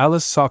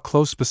 Alice saw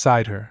close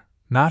beside her,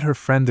 not her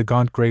friend the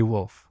gaunt gray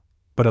wolf,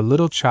 but a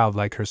little child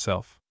like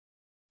herself.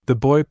 The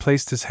boy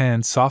placed his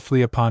hand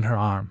softly upon her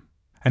arm,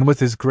 and with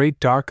his great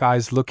dark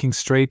eyes looking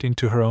straight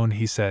into her own,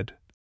 he said,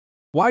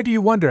 "Why do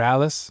you wonder,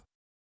 Alice?"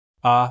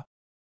 "Ah,"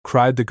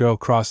 cried the girl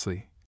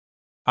crossly,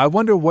 "I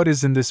wonder what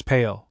is in this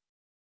pail.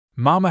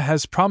 Mamma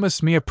has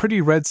promised me a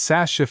pretty red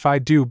sash if I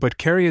do but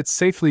carry it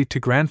safely to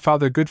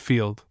Grandfather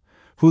Goodfield,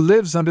 who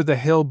lives under the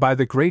hill by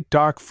the great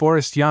dark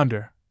forest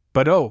yonder,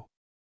 but oh!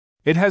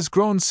 It has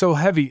grown so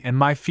heavy and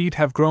my feet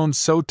have grown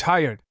so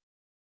tired.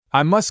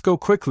 I must go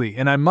quickly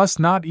and I must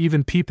not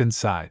even peep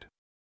inside.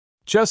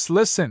 Just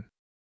listen!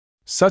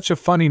 Such a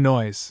funny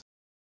noise!"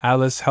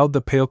 Alice held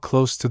the pail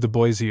close to the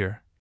boy's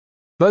ear.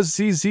 "Buzz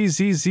zee zee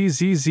zee zee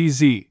zee zee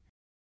zee,"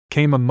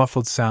 came a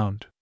muffled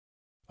sound.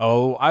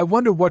 "Oh, I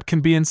wonder what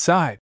can be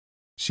inside,"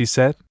 she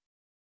said.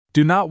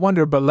 "Do not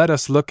wonder, but let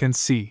us look and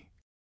see,"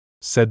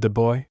 said the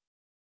boy.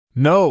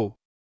 "No!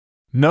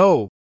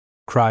 No!"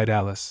 cried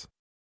Alice.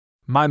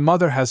 "My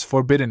mother has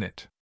forbidden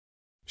it.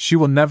 She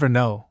will never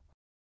know,"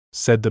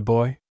 said the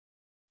boy.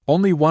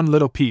 "Only one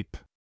little peep.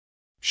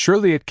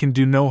 Surely it can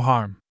do no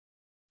harm.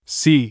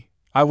 See,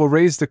 I will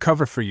raise the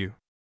cover for you."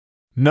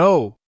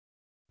 "No!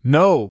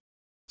 No!"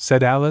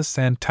 said Alice,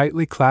 and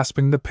tightly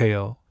clasping the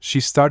pail, she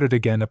started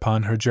again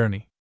upon her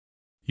journey.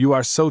 "You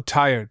are so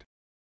tired,"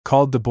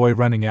 called the boy,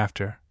 running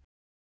after.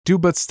 "Do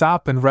but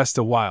stop and rest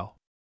a while.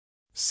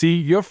 See,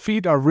 your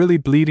feet are really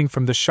bleeding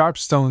from the sharp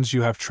stones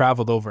you have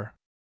traveled over.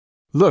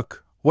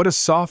 Look, what a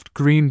soft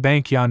green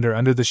bank yonder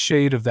under the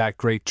shade of that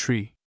great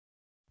tree.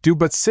 Do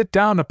but sit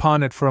down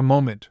upon it for a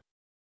moment.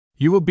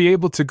 You will be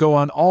able to go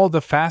on all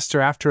the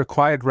faster after a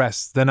quiet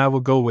rest, then I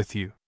will go with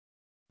you."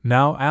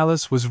 Now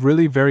Alice was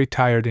really very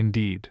tired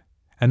indeed,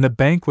 and the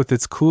bank with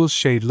its cool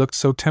shade looked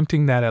so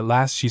tempting that at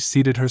last she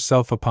seated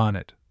herself upon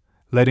it,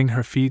 letting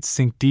her feet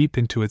sink deep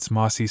into its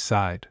mossy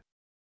side.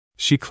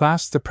 She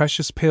clasped the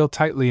precious pail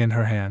tightly in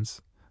her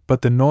hands,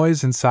 but the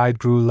noise inside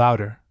grew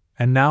louder,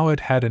 and now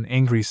it had an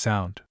angry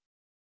sound.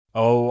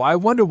 "Oh, I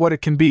wonder what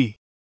it can be,"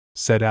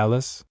 said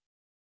Alice.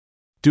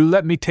 "Do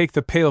let me take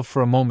the pail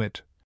for a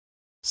moment,"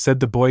 said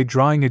the boy,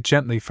 drawing it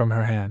gently from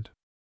her hand.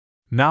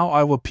 "Now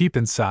I will peep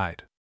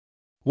inside.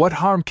 What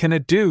harm can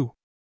it do?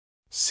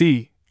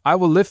 See, I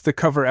will lift the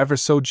cover ever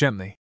so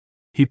gently."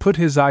 He put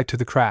his eye to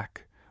the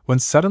crack, when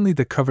suddenly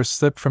the cover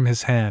slipped from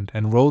his hand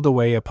and rolled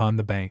away upon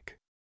the bank.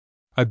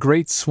 A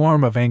great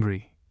swarm of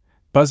angry,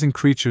 buzzing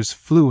creatures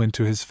flew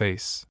into his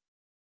face.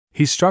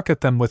 He struck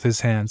at them with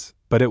his hands,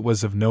 but it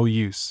was of no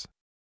use.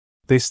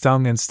 They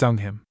stung and stung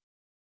him.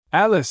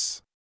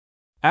 "Alice!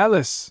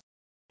 Alice!"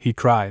 he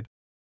cried.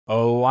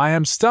 "Oh, I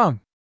am stung!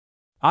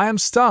 I am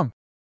stung!"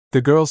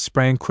 The girl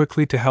sprang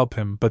quickly to help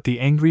him, but the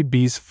angry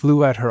bees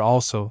flew at her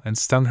also and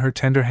stung her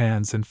tender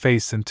hands and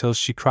face until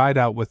she cried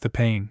out with the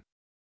pain.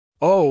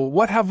 "Oh,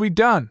 what have we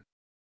done?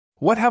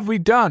 What have we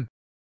done?"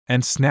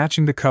 And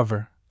snatching the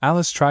cover,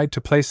 Alice tried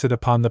to place it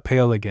upon the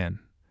pail again,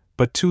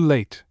 but too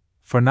late,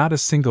 for not a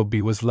single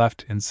bee was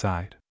left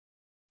inside.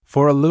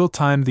 For a little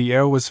time the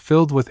air was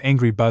filled with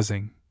angry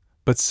buzzing,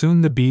 but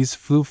soon the bees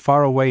flew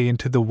far away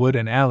into the wood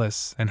and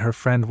Alice and her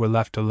friend were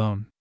left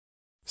alone.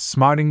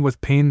 Smarting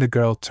with pain, the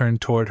girl turned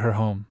toward her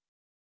home.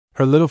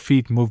 Her little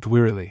feet moved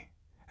wearily,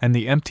 and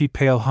the empty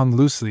pail hung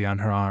loosely on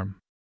her arm.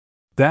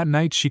 That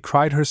night she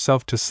cried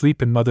herself to sleep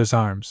in Mother's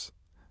arms,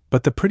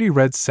 but the pretty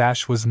red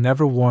sash was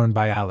never worn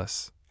by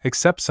Alice,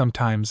 except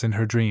sometimes in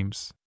her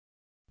dreams.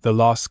 The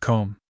lost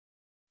comb.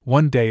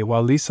 One day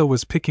while Lisa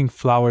was picking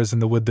flowers in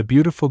the wood, the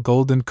beautiful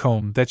golden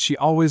comb that she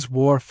always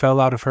wore fell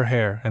out of her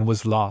hair and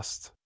was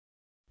lost.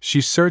 She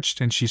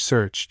searched and she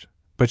searched,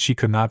 but she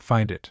could not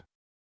find it.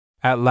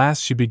 At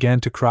last she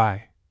began to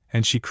cry,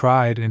 and she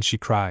cried and she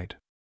cried.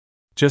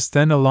 Just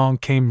then along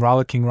came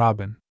Rollicking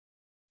Robin.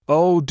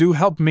 "Oh, do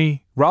help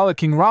me,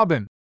 Rollicking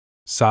Robin!"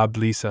 sobbed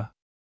Lisa.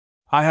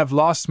 "I have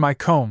lost my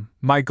comb,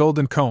 my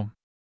golden comb.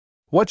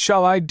 What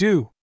shall I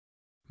do?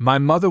 My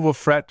mother will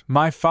fret,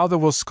 my father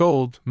will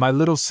scold, my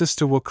little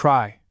sister will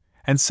cry,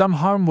 and some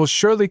harm will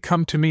surely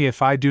come to me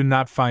if I do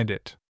not find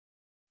it."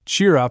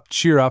 "Cheer up,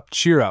 cheer up,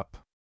 cheer up!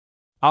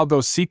 I'll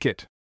go seek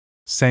it,"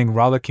 sang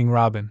Rollicking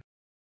Robin.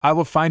 "I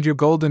will find your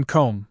golden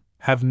comb,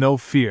 have no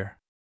fear."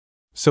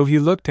 So he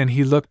looked and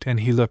he looked and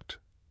he looked,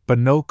 but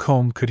no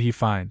comb could he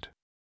find.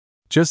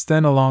 Just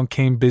then along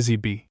came Busy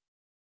Bee.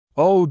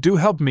 "Oh, do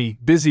help me,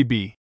 Busy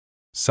Bee!"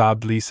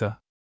 sobbed Lisa.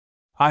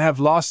 "I have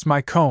lost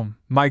my comb,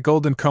 my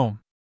golden comb.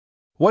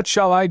 What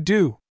shall I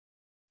do?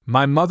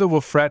 My mother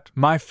will fret,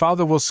 my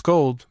father will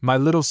scold, my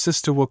little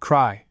sister will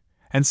cry,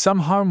 and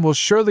some harm will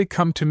surely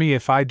come to me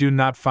if I do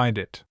not find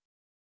it."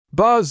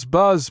 "Buzz,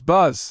 buzz,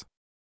 buzz!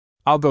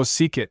 I'll go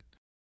seek it,"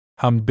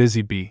 hummed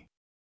Busy Bee.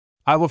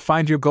 "I will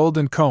find your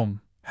golden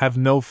comb, have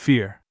no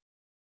fear."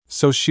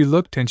 So she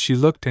looked and she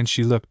looked and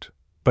she looked,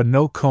 but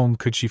no comb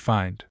could she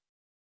find.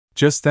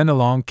 Just then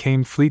along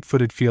came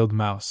Fleet-footed Field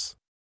Mouse.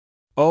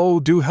 "Oh,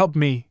 do help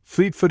me,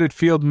 Fleet-footed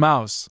Field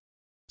Mouse!"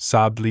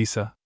 sobbed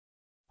Lisa.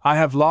 "I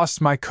have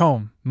lost my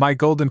comb, my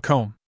golden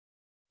comb.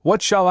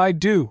 What shall I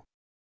do?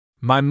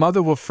 My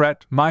mother will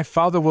fret, my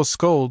father will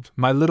scold,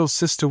 my little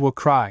sister will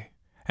cry,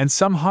 and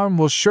some harm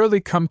will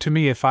surely come to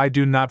me if I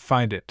do not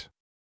find it."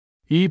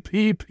 "Eep,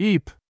 eep,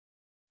 eep!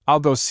 I'll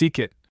go seek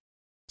it,"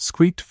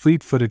 squeaked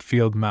Fleet-footed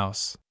Field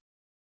Mouse.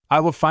 "I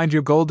will find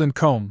your golden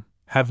comb,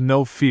 have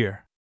no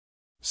fear."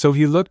 So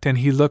he looked and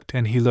he looked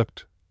and he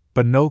looked,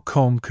 but no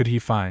comb could he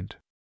find.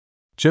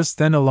 Just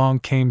then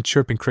along came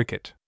Chirping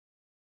Cricket.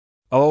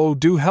 "Oh,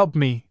 do help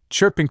me,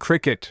 Chirping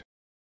Cricket!"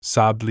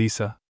 sobbed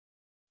Lisa.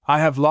 "I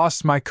have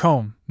lost my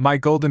comb, my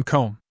golden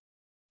comb.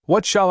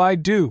 What shall I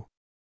do?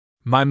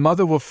 My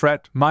mother will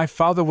fret, my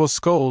father will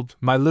scold,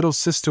 my little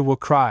sister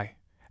will cry,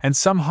 and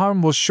some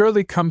harm will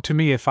surely come to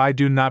me if I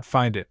do not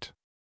find it."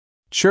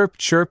 "Chirp,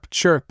 chirp,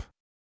 chirp!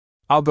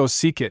 I'll go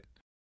seek it,"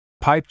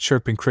 piped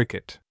Chirping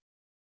Cricket.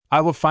 "I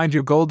will find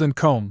your golden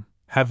comb,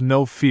 have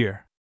no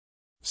fear."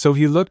 So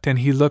he looked and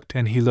he looked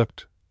and he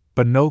looked,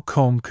 but no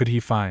comb could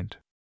he find.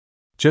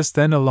 Just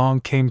then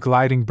along came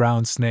Gliding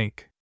Brown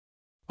Snake.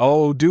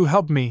 "Oh, do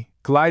help me,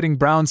 Gliding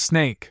Brown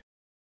Snake!"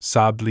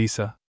 sobbed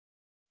Lisa.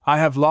 "I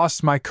have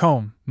lost my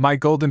comb, my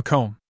golden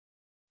comb.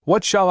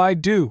 What shall I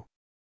do?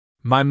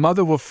 My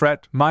mother will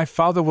fret, my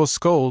father will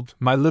scold,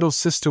 my little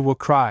sister will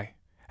cry,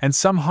 and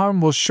some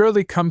harm will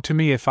surely come to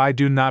me if I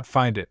do not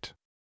find it."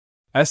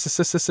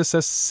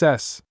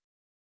 "SSSSSS!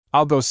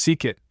 I'll go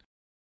seek it,"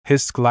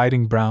 hissed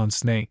Gliding Brown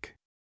Snake.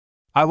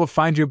 "I will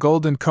find your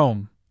golden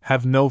comb,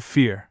 have no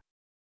fear."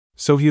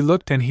 So he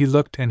looked and he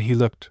looked and he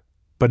looked,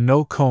 but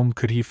no comb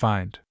could he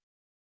find.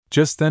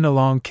 Just then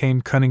along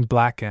came Cunning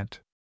Black Ant.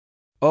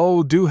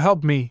 "Oh, do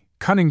help me,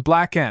 Cunning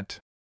Black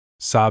Ant!"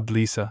 sobbed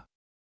Lisa.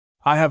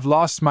 "I have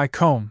lost my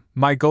comb,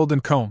 my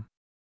golden comb.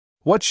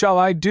 What shall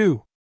I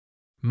do?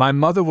 My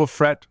mother will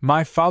fret,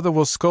 my father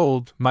will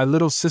scold, my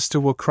little sister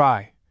will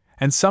cry,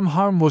 and some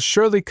harm will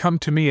surely come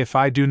to me if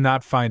I do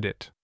not find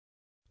it."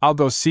 "I'll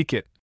go seek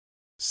it,"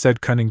 said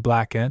Cunning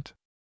Black Ant.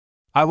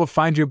 "I will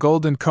find your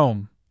golden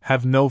comb,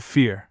 have no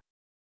fear."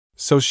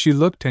 So she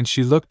looked and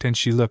she looked and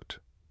she looked,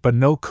 but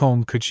no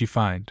comb could she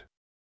find.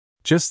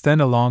 Just then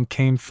along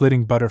came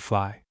Flitting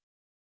Butterfly.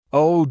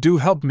 "Oh, do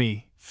help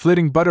me,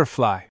 Flitting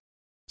Butterfly!"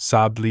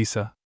 sobbed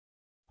Lisa.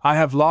 "I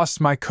have lost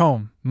my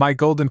comb, my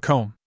golden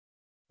comb.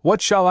 What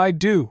shall I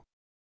do?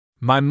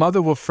 My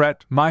mother will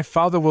fret, my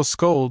father will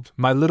scold,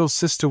 my little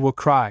sister will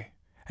cry,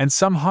 and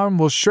some harm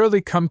will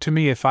surely come to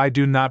me if I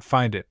do not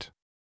find it."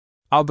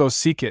 "I'll go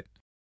seek it,"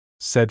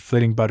 said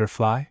Flitting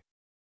Butterfly.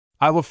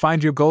 "I will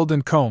find your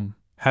golden comb,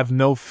 have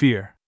no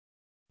fear."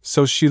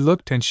 So she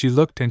looked and she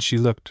looked and she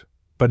looked,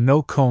 but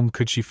no comb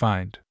could she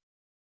find.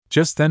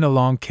 Just then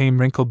along came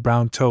Wrinkled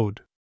Brown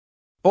Toad.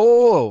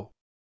 "Oh,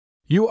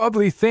 you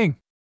ugly thing!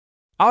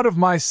 Out of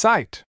my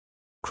sight!"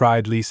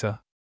 cried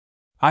Lisa.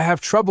 "I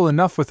have trouble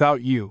enough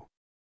without you.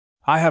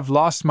 I have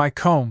lost my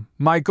comb,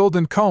 my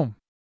golden comb.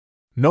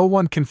 No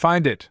one can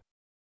find it.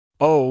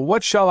 Oh,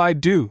 what shall I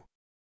do?"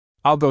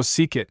 "I'll go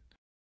seek it,"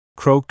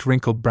 croaked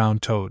Wrinkled Brown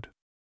Toad.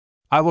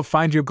 "I will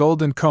find your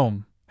golden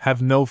comb,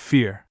 have no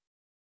fear."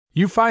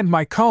 "You find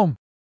my comb!"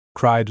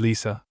 cried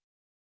Lisa.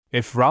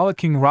 "If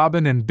Rollicking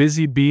Robin and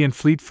Busy Bee and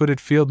Fleet-footed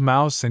Field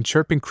Mouse and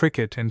Chirping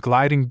Cricket and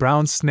Gliding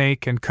Brown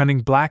Snake and Cunning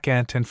Black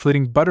Ant and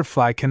Flitting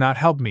Butterfly cannot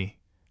help me,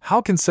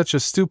 how can such a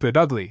stupid,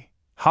 ugly,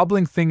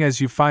 hobbling thing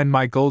as you find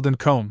my golden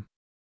comb?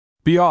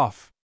 Be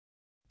off!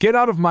 Get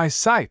out of my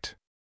sight!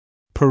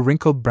 Poor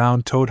wrinkled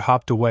brown toad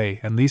hopped away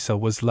and Lisa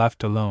was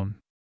left alone.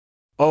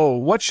 "Oh,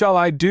 what shall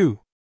I do?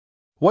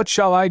 What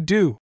shall I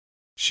do?"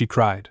 she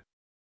cried.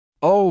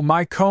 "Oh,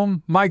 my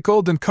comb, my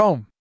golden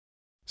comb!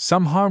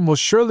 Some harm will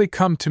surely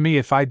come to me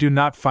if I do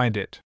not find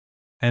it."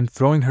 And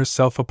throwing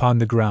herself upon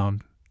the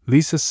ground,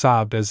 Lisa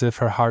sobbed as if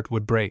her heart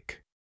would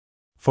break.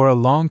 For a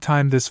long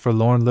time this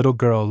forlorn little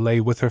girl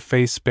lay with her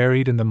face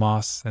buried in the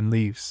moss and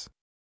leaves.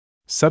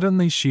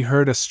 Suddenly she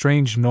heard a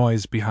strange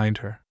noise behind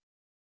her.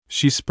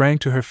 She sprang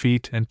to her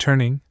feet and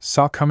turning,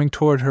 saw coming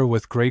toward her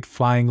with great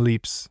flying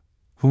leaps.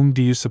 Whom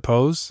do you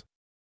suppose?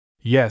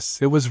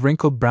 Yes, it was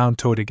wrinkled brown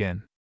toad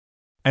again.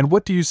 And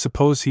what do you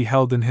suppose he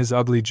held in his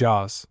ugly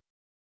jaws?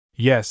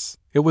 Yes,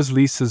 it was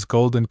Lisa's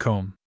golden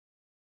comb.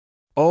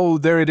 "Oh,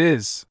 there it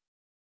is!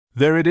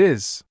 There it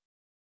is!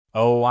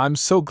 Oh, I'm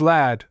so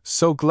glad,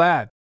 so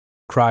glad!"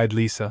 cried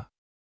Lisa.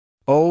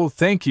 "Oh,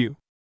 thank you!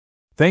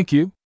 Thank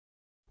you!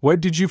 Where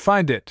did you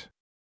find it?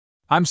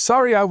 I'm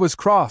sorry I was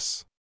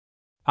cross.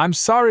 I'm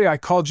sorry I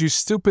called you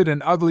stupid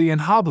and ugly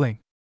and hobbling.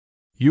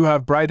 You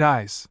have bright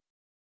eyes.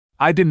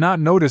 I did not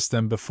notice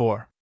them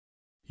before.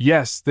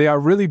 Yes, they are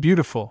really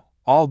beautiful,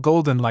 all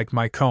golden like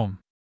my comb."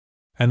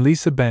 And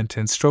Lisa bent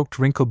and stroked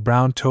wrinkled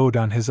brown toad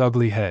on his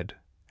ugly head,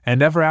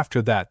 and ever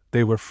after that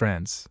they were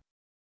friends.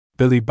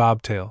 Billy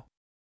Bobtail.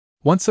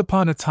 Once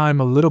upon a time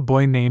a little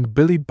boy named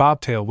Billy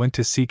Bobtail went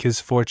to seek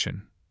his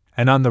fortune,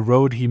 and on the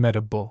road he met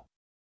a bull.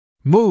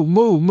 "Moo,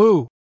 moo,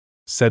 moo,"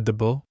 said the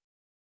bull.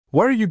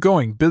 "Where are you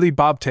going, Billy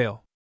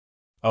Bobtail?"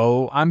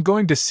 "Oh, I'm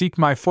going to seek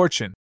my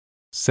fortune,"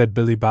 said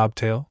Billy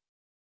Bobtail.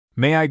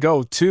 "May I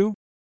go, too?"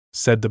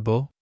 said the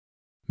bull.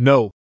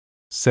 "No,"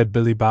 said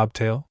Billy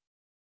Bobtail.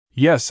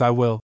 "Yes, I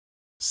will,"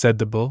 said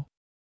the bull.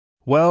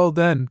 "Well,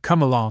 then,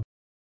 come along,"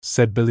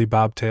 said Billy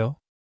Bobtail.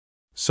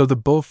 So the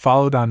bull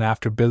followed on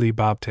after Billy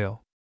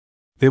Bobtail.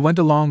 They went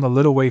along a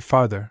little way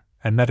farther,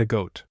 and met a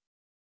goat.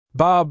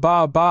 "Ba,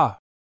 ba, ba,"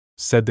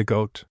 said the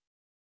goat.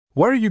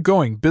 "Where are you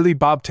going, Billy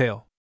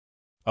Bobtail?"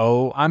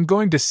 "Oh, I'm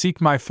going to seek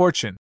my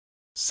fortune,"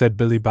 said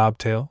Billy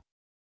Bobtail.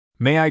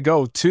 "May I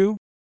go, too?"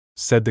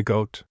 said the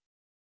goat.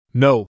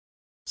 "No,"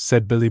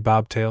 said Billy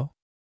Bobtail.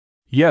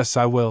 "Yes,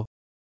 I will,"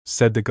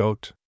 said the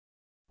goat.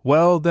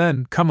 "Well,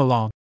 then, come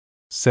along,"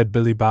 said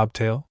Billy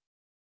Bobtail.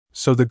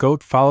 So the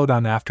goat followed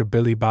on after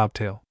Billy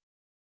Bobtail.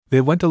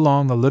 They went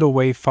along a little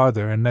way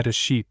farther and met a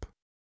sheep.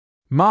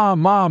 "Ma,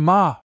 ma,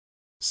 ma,"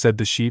 said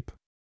the sheep.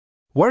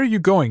 "Where are you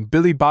going,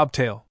 Billy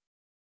Bobtail?"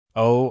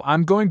 "Oh,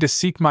 I'm going to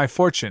seek my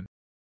fortune,"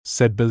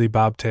 said Billy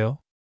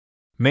Bobtail.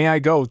 "May I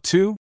go,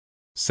 too?"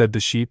 said the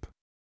sheep.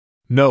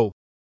 "No,"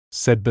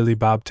 said Billy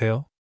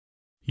Bobtail.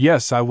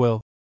 "Yes, I will,"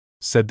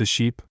 said the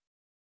sheep.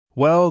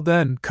 "Well,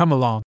 then, come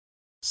along,"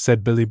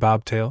 said Billy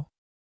Bobtail.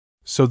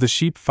 So the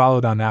sheep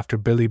followed on after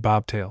Billy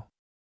Bobtail.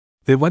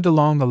 They went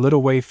along a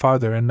little way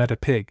farther and met a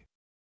pig.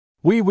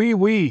 "Wee, wee,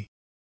 wee,"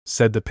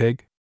 said the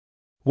pig.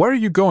 "Where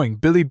are you going,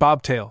 Billy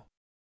Bobtail?"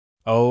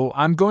 "Oh,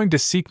 I'm going to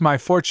seek my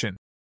fortune,"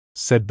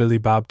 said Billy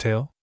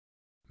Bobtail.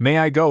 "May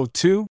I go,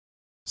 too?"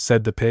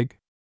 said the pig.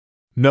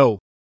 "No,"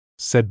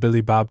 said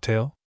Billy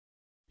Bobtail.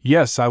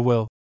 "Yes, I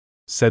will,"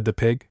 said the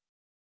pig.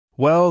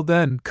 "Well,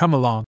 then, come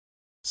along,"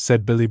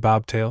 said Billy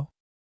Bobtail.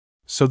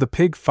 So the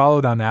pig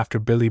followed on after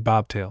Billy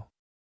Bobtail.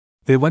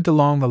 They went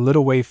along a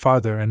little way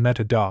farther and met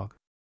a dog.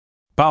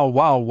 "Bow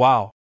wow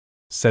wow,"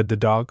 said the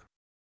dog.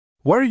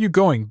 "Where are you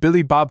going,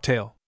 Billy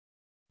Bobtail?"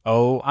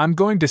 "Oh, I'm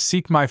going to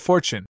seek my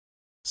fortune,"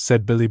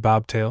 said Billy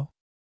Bobtail.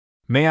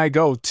 "May I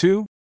go,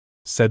 too?"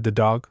 said the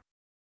dog.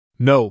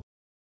 "No,"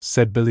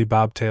 said Billy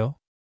Bobtail.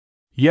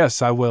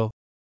 "Yes, I will,"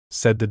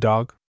 said the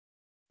dog.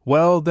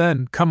 "Well,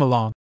 then, come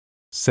along,"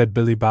 said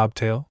Billy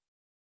Bobtail.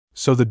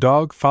 So the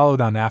dog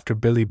followed on after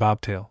Billy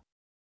Bobtail.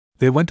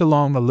 They went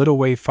along a little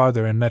way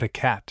farther and met a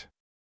cat.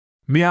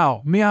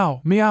 "Meow,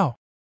 meow, meow,"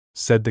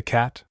 said the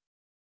cat.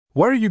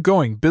 "Where are you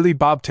going, Billy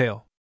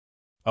Bobtail?"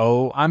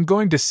 "Oh, I'm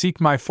going to seek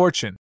my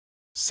fortune,"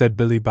 said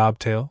Billy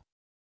Bobtail.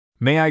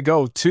 "May I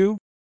go, too?"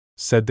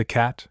 said the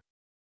cat.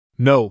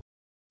 "No,"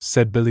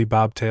 said Billy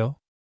Bobtail.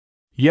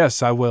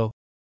 "Yes, I will,"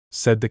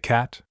 said the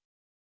cat.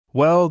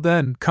 "Well,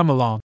 then, come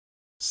along,"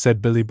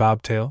 said Billy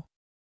Bobtail.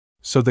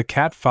 So the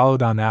cat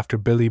followed on after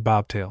Billy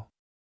Bobtail.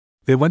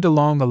 They went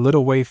along a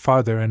little way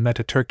farther and met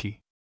a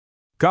turkey.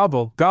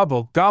 "Gobble,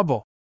 gobble,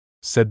 gobble,"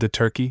 said the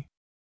turkey.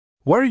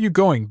 "Where are you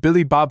going,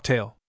 Billy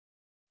Bobtail?"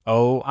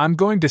 "Oh, I'm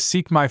going to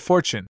seek my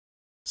fortune,"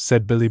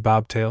 said Billy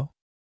Bobtail.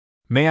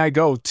 "May I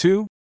go,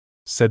 too?"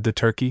 said the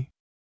turkey.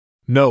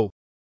 "No,"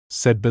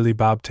 said Billy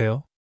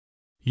Bobtail.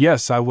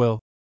 "Yes, I will,"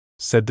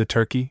 said the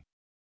turkey.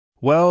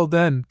 "Well,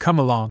 then, come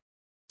along,"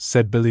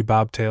 said Billy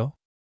Bobtail.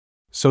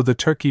 So the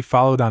turkey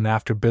followed on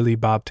after Billy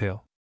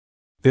Bobtail.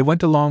 They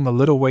went along a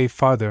little way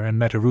farther and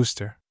met a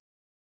rooster.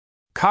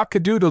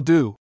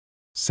 "Cock-a-doodle-doo,"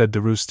 said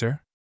the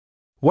rooster.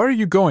 "Where are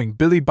you going,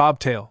 Billy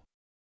Bobtail?"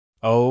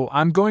 "Oh,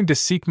 I'm going to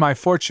seek my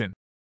fortune,"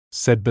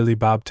 said Billy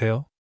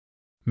Bobtail.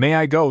 "May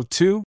I go,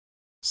 too?"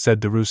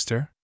 said the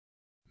rooster.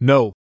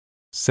 "No,"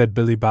 said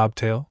Billy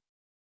Bobtail.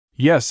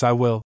 "Yes, I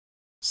will,"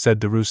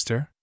 said the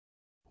rooster.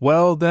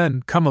 "Well,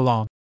 then, come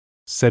along,"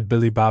 said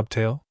Billy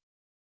Bobtail.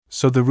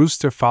 So the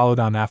rooster followed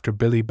on after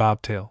Billy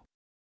Bobtail.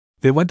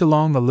 They went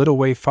along a little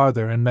way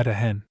farther and met a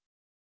hen.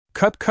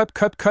 Cut, cut,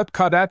 cut, cut,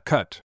 cut, at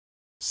cut,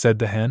 said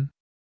the hen.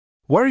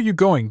 Where are you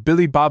going,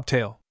 Billy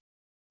Bobtail?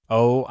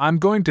 Oh, I'm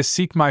going to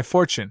seek my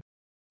fortune,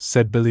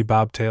 said Billy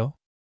Bobtail.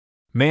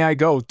 May I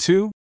go,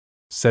 too?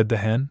 Said the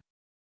hen.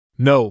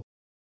 No,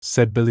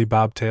 said Billy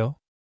Bobtail.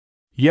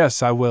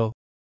 Yes, I will,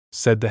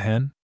 said the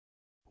hen.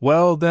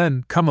 Well,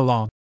 then, come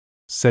along,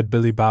 said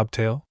Billy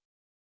Bobtail.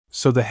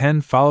 So the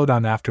hen followed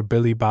on after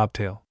Billy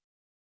Bobtail.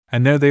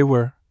 And there they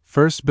were,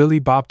 first Billy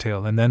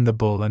Bobtail, and then the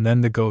bull, and then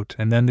the goat,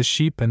 and then the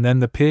sheep, and then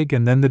the pig,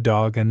 and then the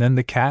dog, and then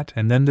the cat,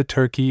 and then the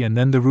turkey, and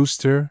then the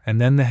rooster,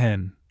 and then the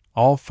hen,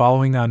 all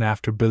following on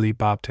after Billy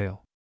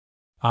Bobtail.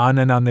 On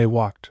and on they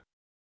walked.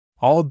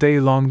 All day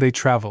long they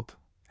traveled,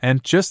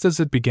 and just as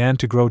it began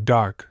to grow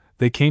dark,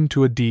 they came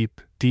to a deep,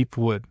 deep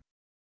wood.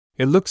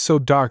 It looked so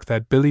dark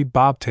that Billy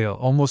Bobtail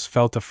almost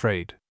felt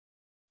afraid.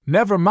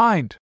 Never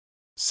mind,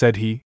 said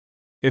he.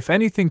 If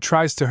anything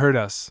tries to hurt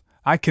us,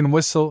 I can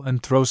whistle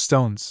and throw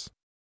stones.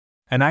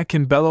 And I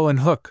can bellow and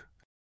hook,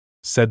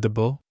 said the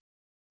bull.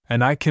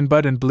 And I can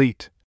butt and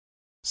bleat,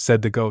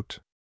 said the goat.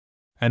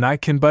 And I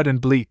can butt and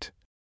bleat,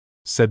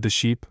 said the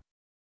sheep.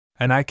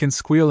 And I can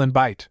squeal and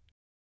bite,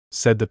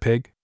 said the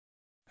pig.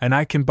 And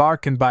I can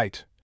bark and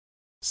bite,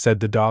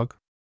 said the dog.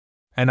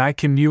 And I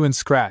can mew and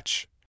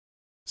scratch,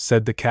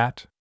 said the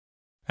cat.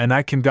 And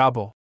I can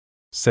gobble,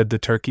 said the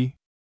turkey.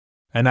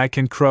 And I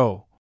can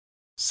crow,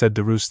 said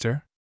the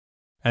rooster.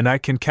 And I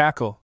can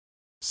cackle,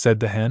 said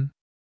the hen.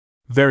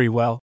 Very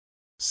well,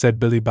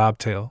 said Billy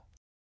Bobtail.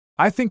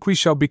 I think we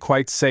shall be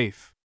quite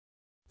safe.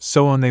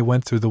 So on they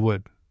went through the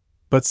wood.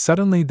 But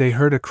suddenly they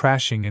heard a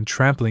crashing and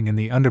trampling in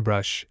the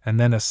underbrush, and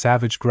then a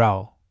savage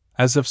growl,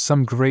 as of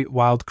some great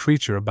wild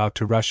creature about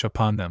to rush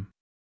upon them.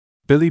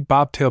 Billy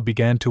Bobtail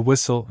began to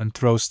whistle and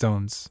throw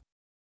stones.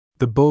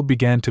 The bull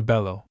began to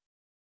bellow.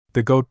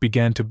 The goat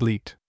began to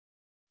bleat.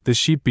 The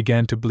sheep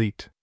began to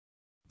bleat.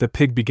 The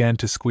pig began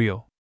to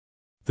squeal.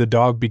 The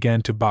dog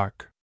began to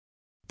bark.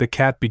 The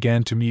cat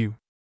began to mew.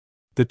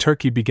 The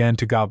turkey began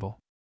to gobble.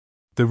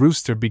 The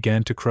rooster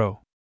began to crow.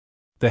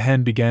 The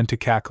hen began to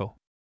cackle.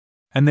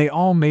 And they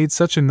all made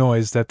such a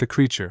noise that the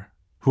creature,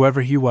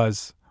 whoever he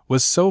was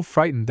so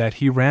frightened that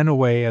he ran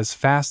away as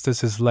fast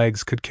as his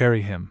legs could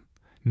carry him,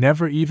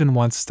 never even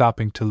once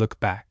stopping to look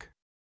back.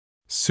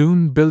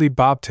 Soon Billy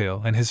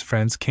Bobtail and his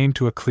friends came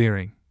to a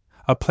clearing,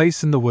 a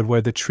place in the wood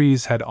where the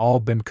trees had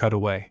all been cut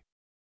away.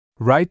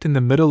 Right in the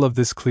middle of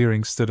this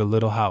clearing stood a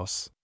little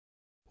house.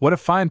 What a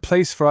fine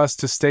place for us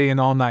to stay in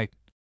all night,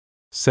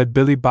 said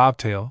Billy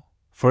Bobtail,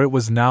 for it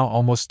was now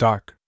almost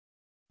dark.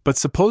 But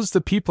suppose the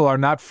people are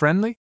not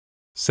friendly?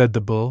 Said the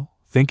bull,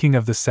 thinking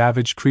of the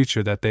savage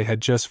creature that they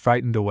had just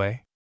frightened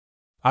away.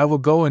 I will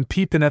go and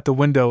peep in at the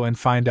window and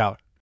find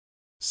out,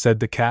 said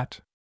the cat.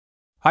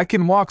 I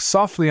can walk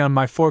softly on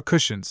my 4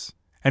 cushions,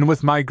 and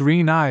with my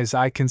green eyes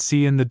I can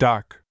see in the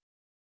dark.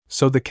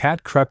 So the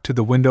cat crept to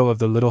the window of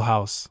the little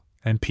house,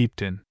 and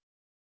peeped in.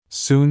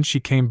 Soon she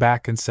came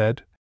back and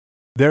said,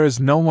 There is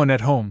no one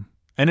at home,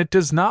 and it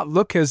does not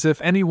look as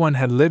if anyone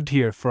had lived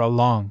here for a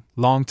long,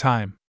 long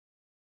time.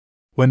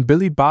 When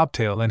Billy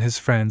Bobtail and his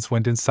friends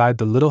went inside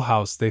the little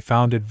house, they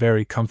found it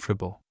very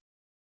comfortable.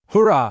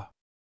 Hurrah!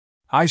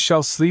 I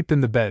shall sleep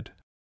in the bed,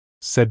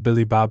 said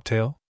Billy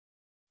Bobtail.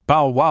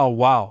 Bow wow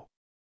wow!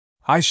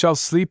 I shall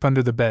sleep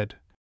under the bed,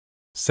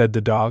 said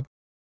the dog,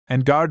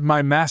 and guard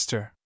my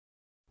master.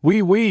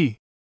 Wee wee,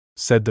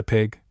 said the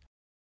pig.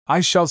 I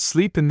shall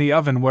sleep in the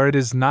oven where it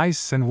is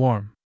nice and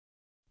warm.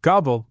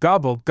 Gobble,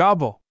 gobble,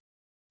 gobble!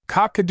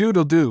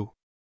 Cock-a-doodle-doo!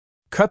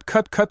 Cut,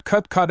 cut, cut,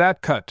 cut, cut,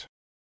 at cut!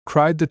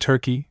 Cried the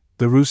turkey,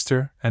 the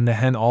rooster, and the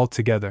hen all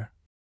together.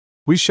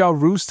 We shall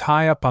roost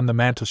high up on the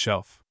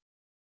mantel-shelf.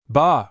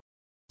 Bah!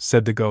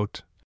 said the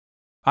goat.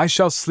 I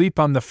shall sleep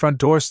on the front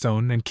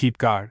door-stone and keep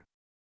guard.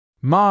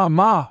 Ma,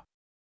 ma!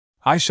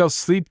 I shall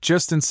sleep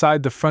just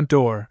inside the front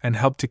door and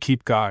help to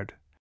keep guard,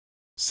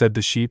 said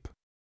the sheep.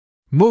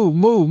 Moo,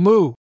 moo,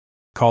 moo!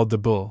 Called the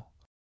bull.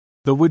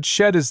 The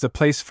woodshed is the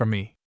place for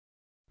me.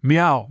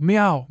 Meow,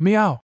 meow,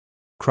 meow!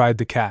 Cried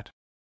the cat.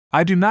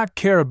 I do not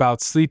care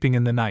about sleeping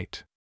in the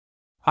night.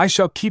 I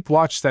shall keep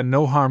watch that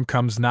no harm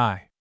comes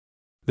nigh.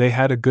 They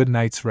had a good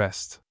night's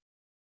rest.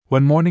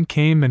 When morning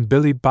came and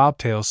Billy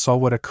Bobtail saw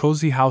what a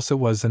cozy house it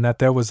was and that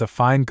there was a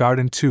fine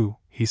garden too,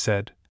 he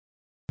said,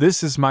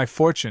 This is my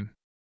fortune.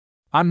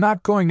 I'm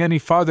not going any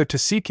farther to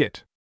seek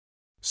it.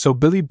 So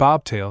Billy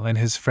Bobtail and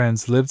his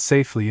friends lived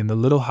safely in the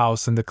little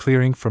house in the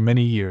clearing for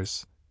many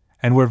years,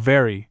 and were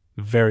very,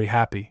 very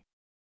happy.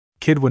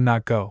 Kid would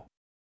not go.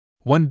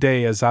 One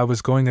day as I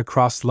was going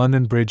across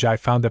London Bridge I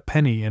found a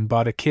penny and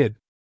bought a kid.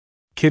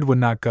 Kid would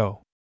not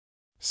go.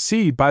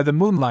 See, by the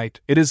moonlight,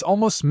 it is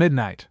almost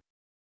midnight.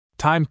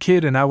 Time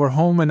Kid and I were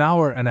home an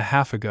hour and a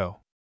half ago.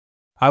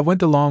 I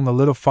went along a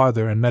little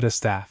farther and met a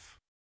staff.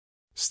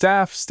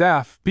 Staff,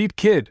 staff, beat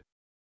Kid.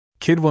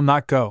 Kid will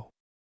not go.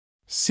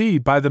 See,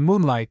 by the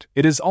moonlight,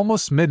 it is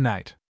almost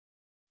midnight.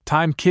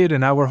 Time Kid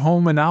and I were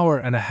home an hour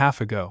and a half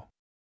ago.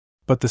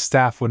 But the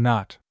staff would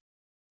not.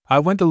 I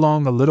went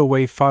along a little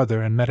way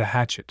farther and met a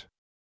hatchet.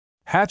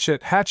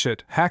 Hatchet,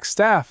 hatchet, hack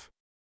staff!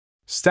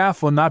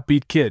 Staff will not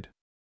beat kid.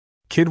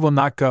 Kid will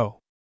not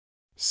go.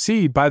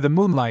 See, by the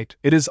moonlight,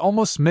 it is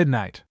almost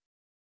midnight.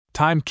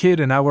 Time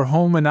kid and I were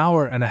home an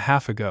hour and a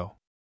half ago.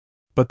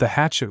 But the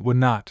hatchet would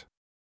not.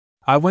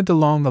 I went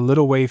along a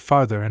little way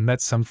farther and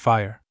met some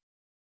fire.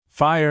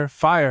 Fire,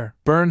 fire,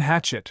 burn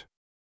hatchet.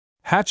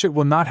 Hatchet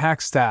will not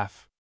hack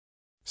staff.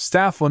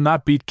 Staff will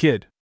not beat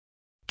kid.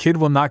 Kid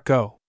will not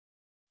go.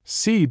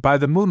 See, by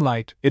the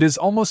moonlight, it is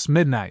almost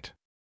midnight.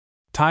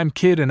 Time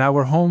kid and I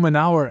were home an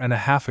hour and a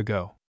half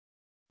ago.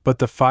 But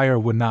the fire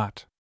would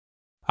not.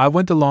 I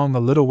went along a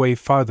little way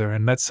farther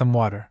and met some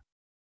water.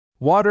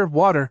 Water,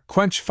 water,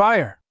 quench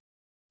fire!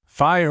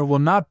 Fire will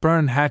not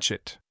burn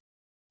hatchet.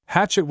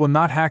 Hatchet will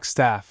not hack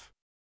staff.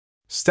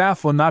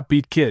 Staff will not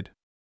beat kid.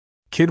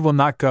 Kid will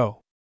not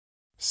go.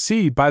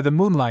 See, by the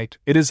moonlight,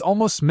 it is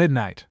almost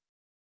midnight.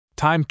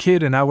 Time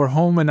kid and I were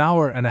home an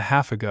hour and a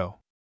half ago.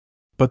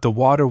 But the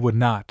water would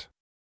not.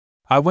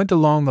 I went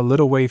along a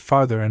little way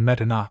farther and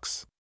met an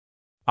ox.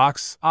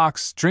 Ox,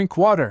 ox, drink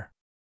water!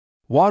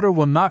 Water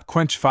will not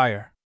quench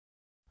fire.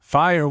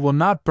 Fire will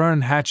not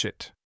burn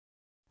hatchet.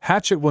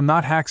 Hatchet will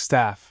not hack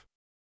staff.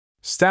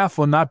 Staff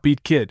will not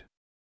beat kid.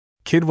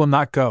 Kid will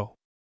not go.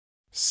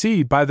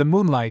 See, by the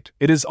moonlight,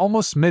 it is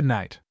almost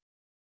midnight.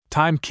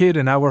 Time kid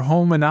and I were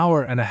home an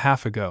hour and a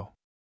half ago.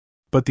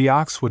 But the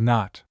ox would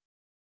not.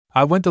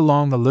 I went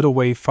along a little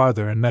way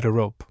farther and met a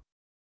rope.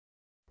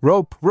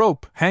 Rope,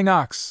 rope, hang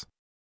ox!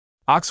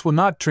 Ox will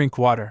not drink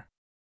water.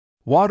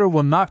 Water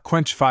will not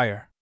quench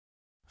fire.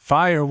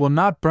 Fire will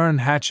not burn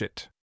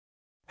hatchet.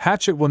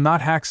 Hatchet will not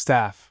hack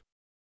staff.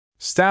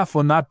 Staff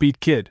will not beat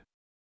kid.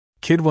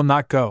 Kid will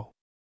not go.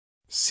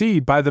 See,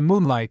 by the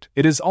moonlight,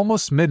 it is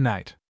almost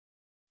midnight.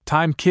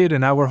 Time kid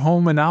and I were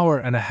home an hour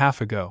and a half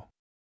ago.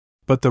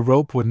 But the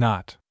rope would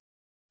not.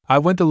 I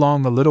went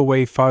along a little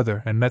way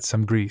farther and met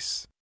some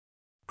grease.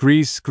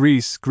 Grease,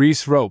 grease,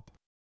 grease rope.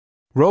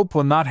 Rope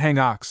will not hang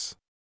ox.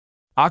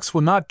 Ox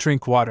will not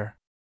drink water.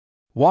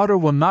 Water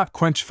will not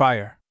quench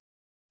fire.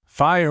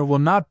 Fire will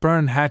not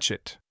burn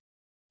hatchet.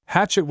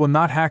 Hatchet will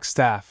not hack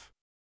staff.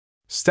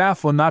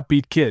 Staff will not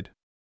beat kid.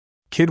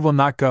 Kid will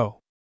not go.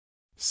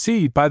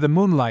 See, by the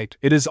moonlight,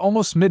 it is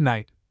almost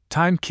midnight.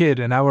 Time kid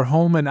and I were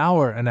home an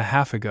hour and a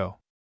half ago.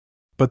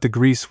 But the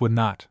grease would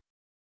not.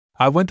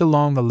 I went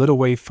along a little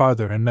way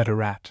farther and met a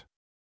rat.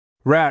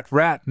 Rat,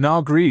 rat,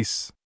 gnaw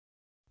grease.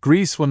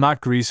 Grease will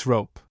not grease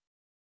rope.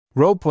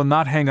 Rope will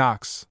not hang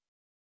ox.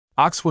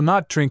 Ox will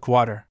not drink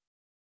water.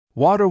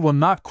 Water will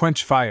not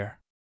quench fire.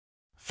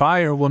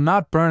 Fire will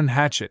not burn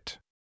hatchet.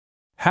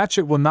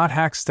 Hatchet will not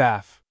hack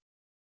staff.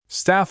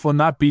 Staff will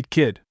not beat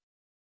kid.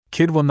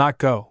 Kid will not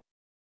go.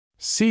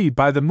 See,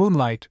 by the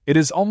moonlight, it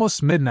is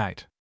almost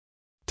midnight.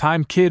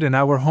 Time kid and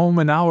I were home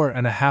an hour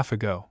and a half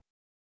ago.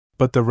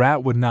 But the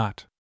rat would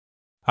not.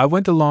 I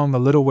went along a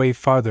little way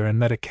farther and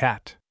met a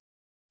cat.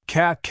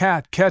 Cat,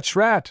 cat, catch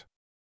rat!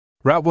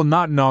 Rat will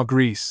not gnaw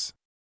grease.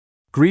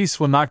 Grease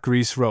will not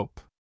grease rope.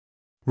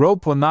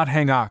 Rope will not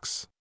hang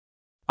ox.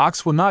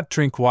 Ox will not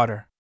drink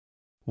water.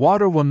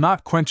 Water will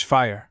not quench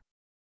fire.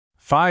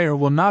 Fire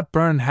will not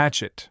burn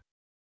hatchet.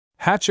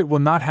 Hatchet will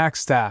not hack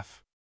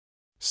staff.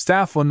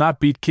 Staff will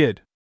not beat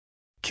kid.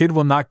 Kid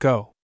will not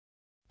go.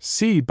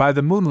 See, by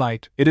the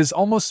moonlight, it is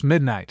almost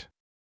midnight.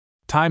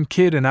 Time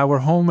kid and I were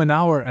home an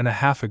hour and a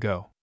half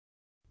ago.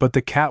 But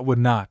the cat would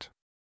not.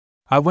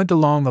 I went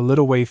along a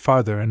little way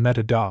farther and met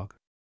a dog.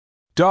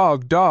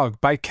 Dog, dog,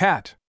 bite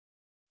cat.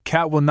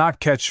 Cat will not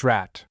catch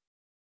rat.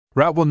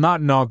 Rat will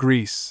not gnaw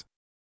grease.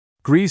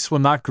 Grease will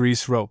not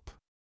grease rope.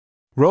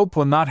 Rope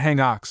will not hang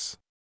ox.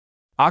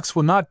 Ox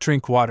will not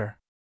drink water.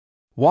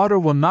 Water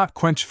will not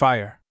quench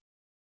fire.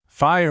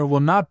 Fire will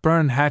not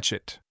burn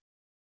hatchet.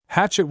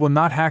 Hatchet will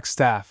not hack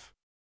staff.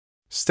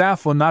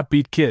 Staff will not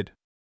beat kid.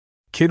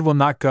 Kid will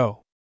not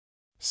go.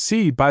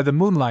 See, by the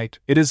moonlight,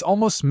 it is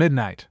almost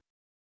midnight.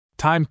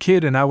 Time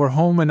kid and I were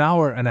home an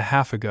hour and a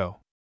half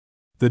ago.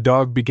 The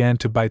dog began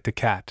to bite the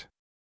cat.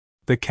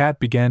 The cat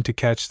began to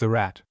catch the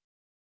rat.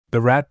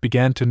 The rat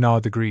began to gnaw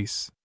the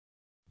grease.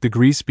 The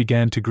grease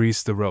began to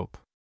grease the rope.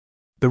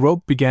 The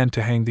rope began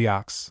to hang the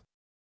ox.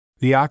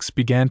 The ox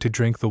began to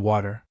drink the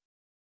water.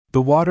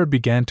 The water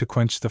began to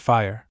quench the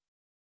fire.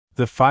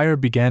 The fire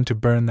began to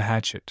burn the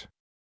hatchet.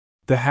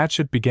 The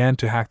hatchet began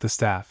to hack the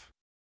staff.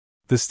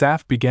 The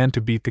staff began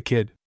to beat the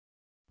kid.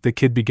 The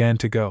kid began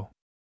to go.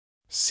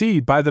 See,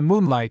 by the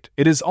moonlight,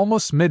 it is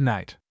almost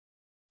midnight.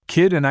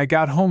 Kid and I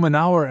got home an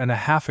hour and a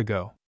half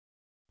ago.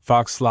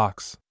 Fox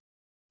Lox.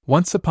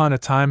 Once upon a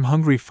time,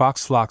 hungry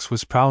Fox Lox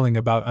was prowling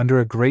about under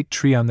a great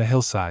tree on the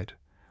hillside,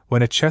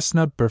 when a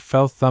chestnut burr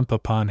fell thump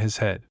upon his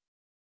head.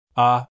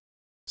 Ah,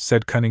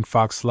 said cunning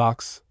Fox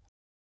Lox,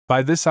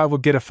 by this I will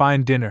get a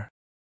fine dinner.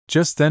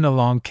 Just then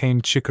along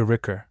came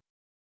Chick-a-Ricker.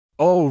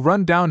 Oh,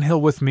 run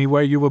downhill with me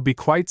where you will be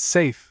quite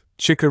safe,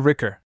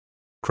 Chick-a-Ricker,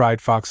 cried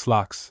Fox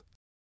Lox,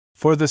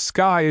 for the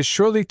sky is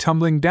surely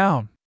tumbling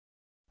down.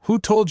 Who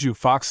told you,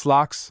 Fox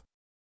Lox?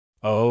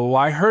 Oh,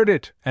 I heard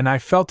it, and I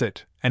felt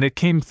it, and it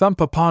came thump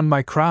upon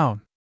my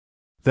crown.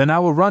 Then I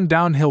will run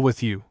downhill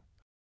with you,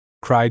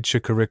 cried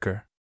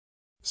Chickericker.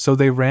 So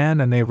they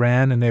ran and they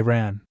ran and they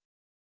ran.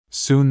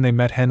 Soon they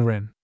met Hen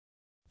Wren.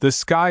 The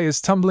sky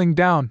is tumbling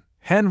down,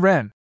 Hen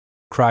Wren,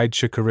 cried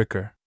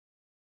Chickericker.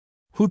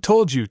 Who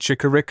told you,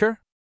 Chickericker?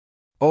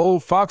 Oh,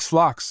 Fox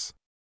Lox.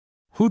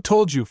 Who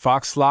told you,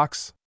 Fox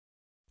Lox?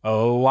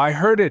 Oh, I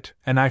heard it,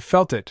 and I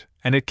felt it,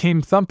 and it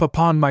came thump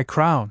upon my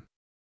crown.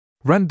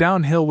 Run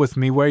downhill with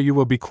me where you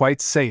will be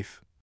quite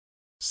safe,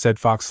 said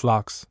Fox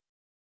Lox.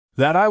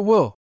 That I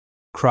will,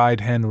 cried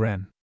Hen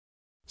Wren.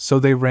 So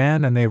they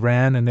ran and they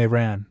ran and they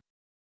ran.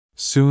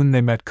 Soon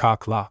they met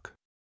Cock Lock.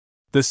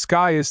 The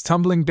sky is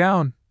tumbling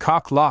down,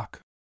 Cock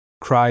Lock,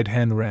 cried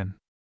Hen Wren.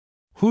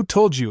 Who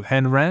told you,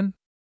 Hen Wren?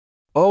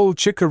 Oh,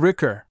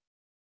 Chickericker.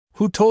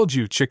 Who told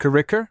you,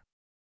 Chickericker?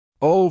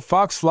 Oh,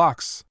 Fox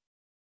Lox.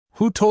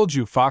 Who told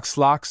you, Fox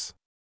Lox?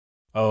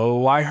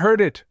 Oh, I heard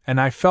it,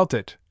 and I felt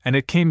it, and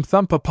it came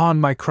thump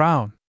upon my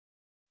crown.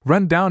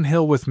 Run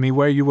downhill with me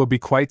where you will be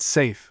quite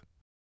safe,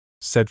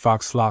 said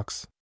Fox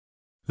Lox.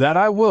 That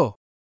I will,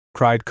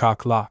 cried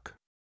Cock Lock.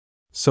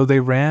 So they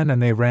ran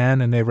and they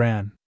ran and they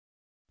ran.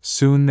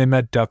 Soon they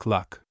met Duck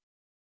Luck.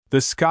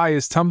 The sky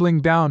is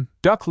tumbling down,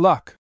 Duck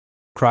Luck,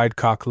 cried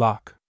Cock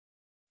Lock.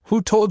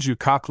 Who told you,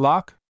 Cock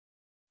Lock?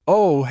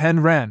 Oh,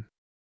 Hen Wren.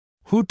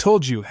 Who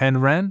told you, Hen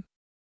Wren?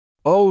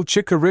 Oh,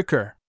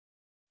 Chickericker.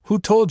 Who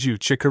told you,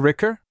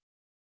 Chickericker?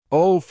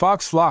 Oh,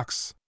 Fox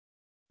Lox.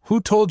 Who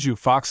told you,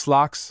 Fox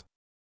Lox?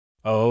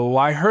 Oh,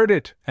 I heard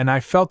it, and I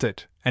felt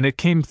it, and it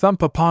came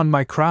thump upon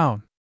my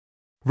crown.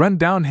 Run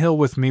downhill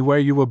with me where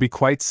you will be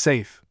quite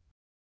safe,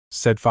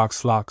 said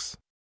Fox Lox.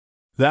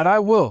 That I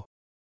will,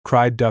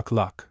 cried Duck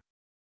Luck.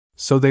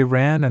 So they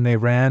ran and they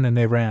ran and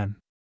they ran.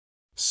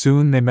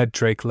 Soon they met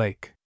Drake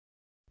Lake.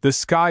 The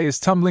sky is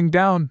tumbling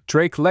down,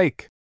 Drake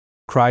Lake,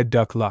 cried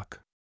Duck Luck.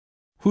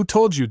 Who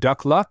told you,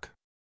 Duck Luck?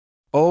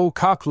 Oh,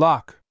 Cock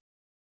Lock.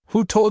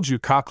 Who told you,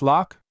 Cock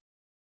Lock?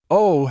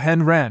 Oh,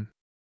 Hen Wren.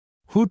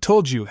 Who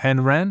told you,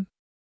 Hen Wren?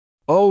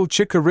 Oh,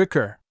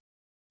 Chickericker.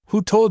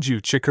 Who told you,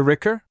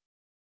 Chickericker?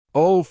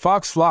 Oh,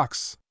 Fox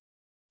Lox.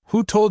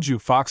 Who told you,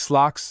 Fox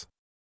Lox?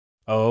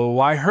 Oh,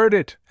 I heard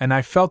it, and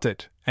I felt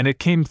it, and it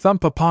came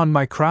thump upon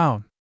my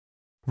crown.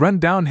 Run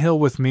downhill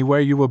with me where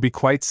you will be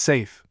quite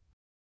safe,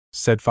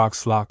 said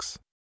Fox Lox.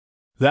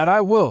 That I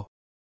will,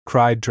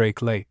 cried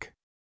Drake Lake.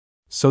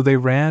 So they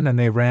ran and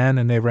they ran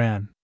and they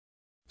ran.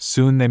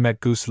 Soon they met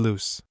Goose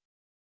Loose.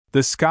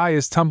 The sky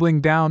is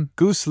tumbling down,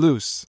 Goose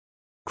Loose,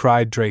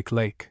 cried Drake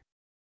Lake.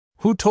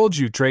 Who told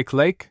you, Drake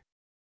Lake?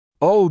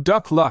 Oh,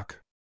 Duck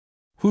Luck.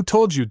 Who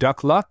told you,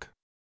 Duck Luck?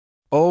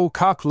 Oh,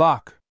 Cock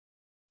Lock.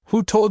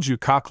 Who told you,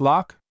 Cock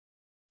Lock?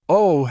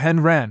 Oh,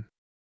 Hen Wren.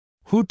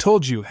 Who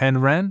told you, Hen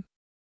Wren?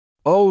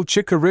 Oh,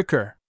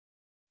 Chickericker.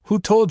 Who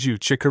told you,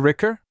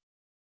 Chickericker?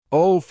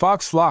 Oh,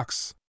 Fox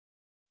Lox.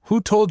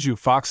 Who told you,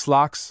 Fox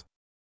Lox?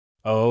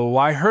 Oh,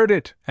 I heard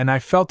it, and I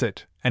felt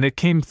it, and it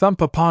came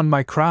thump upon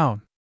my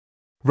crown.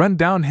 Run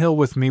downhill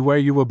with me where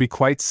you will be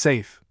quite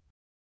safe,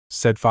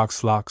 said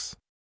Fox Lox.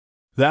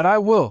 That I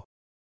will,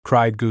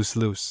 cried Goose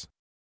Loose.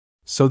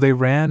 So they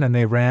ran and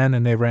they ran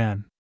and they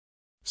ran.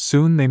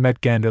 Soon they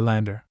met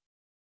Ganderlander.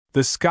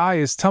 The sky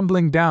is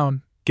tumbling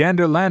down,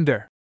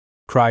 Ganderlander,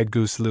 cried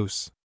Goose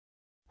Loose.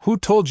 Who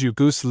told you,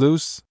 Goose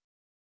Loose?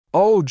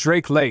 Oh,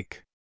 Drake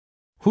Lake.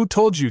 Who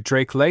told you,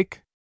 Drake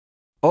Lake?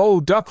 Oh,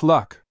 Duck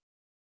Luck.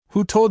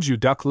 Who told you,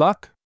 Duck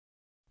Luck?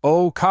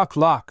 Oh, Cock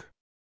Lock.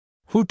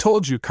 Who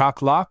told you,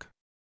 Cock Lock?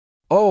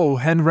 Oh,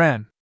 Hen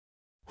Wren.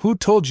 Who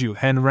told you,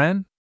 Hen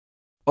Wren?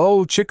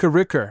 Oh,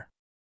 Chickericker.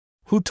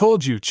 Who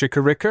told you,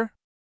 Chickericker?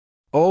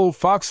 Oh,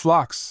 Fox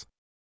Lox.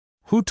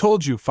 Who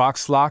told you,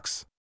 Fox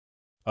Lox?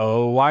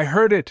 Oh, I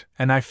heard it,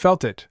 and I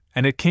felt it,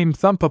 and it came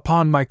thump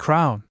upon my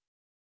crown.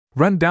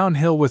 Run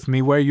downhill with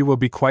me where you will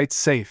be quite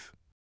safe,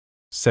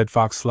 said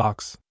Fox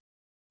Lox.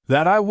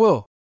 That I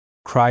will,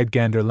 cried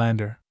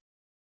Ganderlander.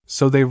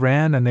 So they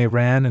ran and they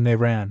ran and they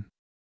ran.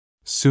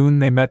 Soon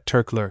they met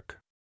Turk Lurk.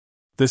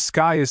 The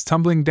sky is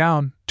tumbling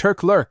down,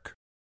 Turk Lurk,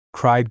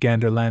 cried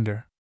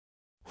Ganderlander.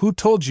 Who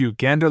told you,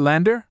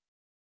 Ganderlander?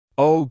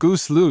 Oh,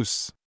 Goose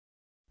Loose.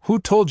 Who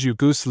told you,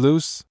 Goose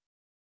Loose?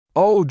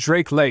 Oh,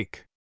 Drake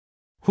Lake.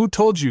 Who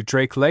told you,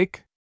 Drake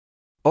Lake?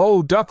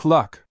 Oh, Duck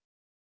Luck.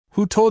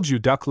 Who told you,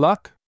 Duck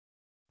Luck?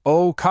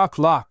 Oh, Cock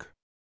Lock.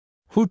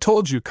 Who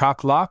told you,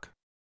 Cock Lock?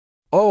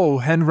 Oh,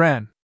 Hen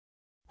Wren.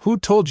 Who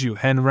told you,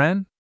 Hen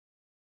Wren?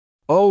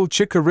 Oh,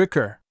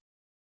 Chickericker.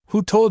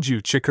 Who told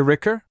you,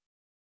 Chickericker?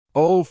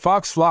 Oh,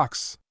 Fox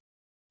Lox.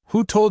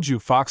 Who told you,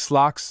 Fox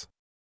Lox?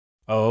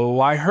 Oh,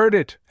 I heard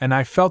it, and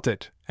I felt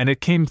it, and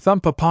it came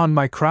thump upon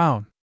my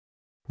crown.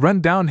 Run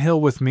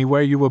downhill with me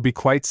where you will be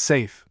quite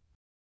safe,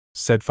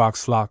 said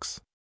Fox Lox.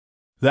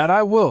 That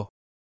I will,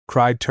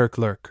 cried Turk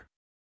Lurk.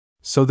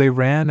 So they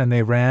ran and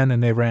they ran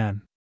and they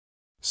ran.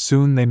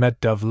 Soon they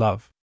met Dove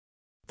Love.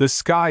 The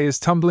sky is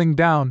tumbling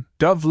down,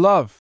 Dove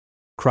Love,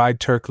 cried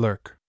Turk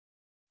Lurk.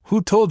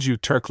 Who told you,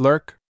 Turk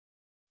Lurk?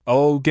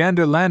 Oh,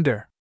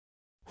 Ganderlander.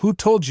 Who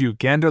told you,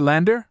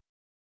 Ganderlander?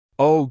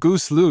 Oh,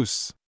 Goose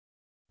Loose.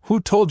 Who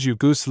told you,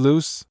 Goose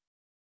Loose?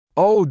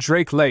 Oh,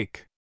 Drake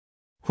Lake!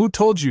 Who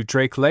told you,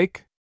 Drake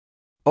Lake?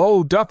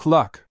 Oh, Duck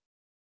Luck!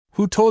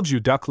 Who told you,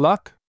 Duck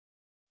Luck?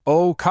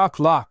 Oh, Cock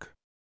Lock!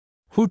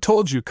 Who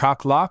told you,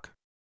 Cock Lock?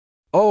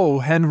 Oh,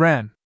 Hen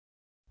Wren!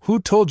 Who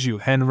told you,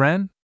 Hen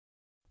Wren?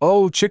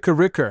 Oh,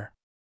 Chickericker!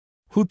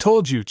 Who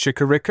told you,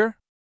 Chickericker?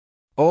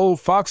 Oh,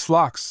 Fox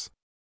Locks!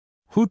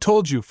 Who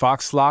told you,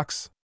 Fox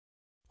Locks?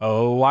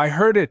 Oh, I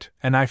heard it,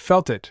 and I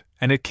felt it,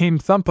 and it came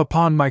thump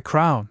upon my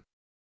crown.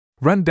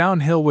 Run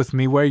downhill with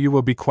me where you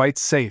will be quite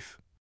safe,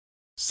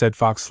 said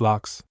Fox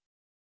Locks.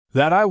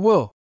 That I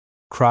will,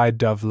 cried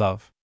Dove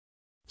Love.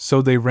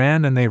 So they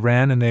ran and they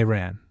ran and they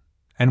ran.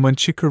 And when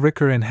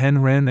Chickericker and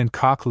Hen Wren and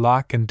Cock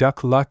Lock and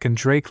Duck Luck and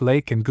Drake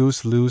Lake and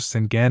Goose Loose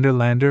and Gander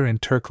Lander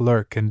and Turk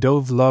Lurk and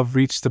Dove Love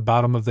reached the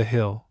bottom of the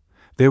hill,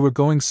 they were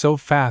going so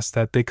fast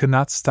that they could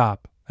not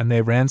stop, and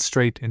they ran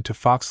straight into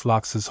Fox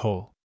Locks's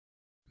hole.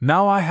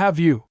 Now I have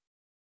you!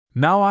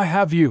 Now I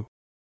have you!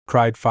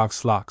 Cried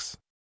Fox Locks.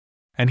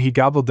 And he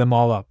gobbled them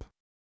all up.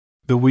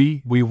 The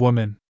wee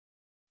woman.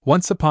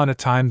 Once upon a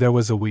time there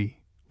was a wee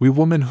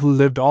woman who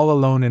lived all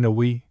alone in a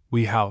wee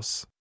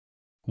house.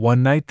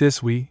 One night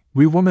this wee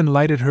woman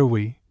lighted her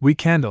wee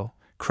candle,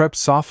 crept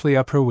softly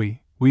up her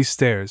wee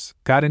stairs,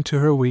 got into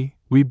her wee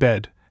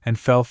bed, and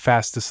fell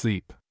fast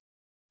asleep.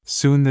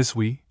 Soon this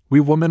wee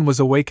woman was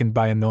awakened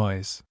by a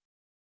noise.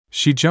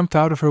 She jumped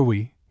out of her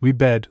wee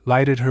bed,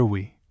 lighted her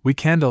wee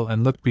candle,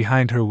 and looked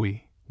behind her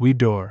wee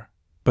door,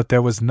 but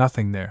there was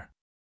nothing there.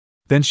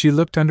 Then she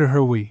looked under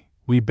her wee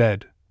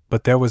bed,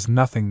 but there was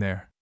nothing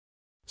there.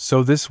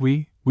 So this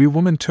wee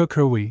woman took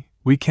her wee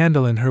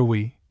candle in her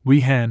wee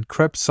hand,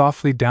 crept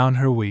softly down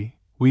her wee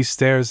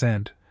stairs,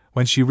 and,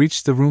 when she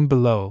reached the room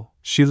below,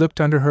 she looked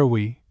under her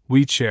wee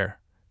chair,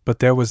 but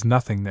there was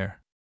nothing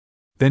there.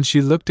 Then she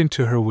looked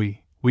into her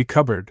wee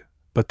cupboard,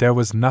 but there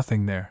was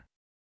nothing there.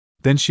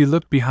 Then she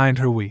looked behind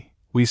her wee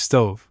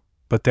stove,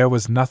 but there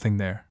was nothing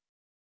there.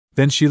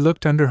 Then she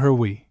looked under her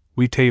wee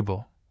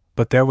table,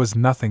 but there was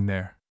nothing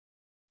there.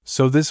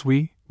 So this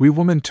wee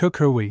woman took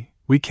her wee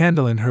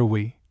candle in her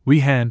wee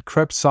hand,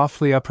 crept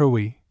softly up her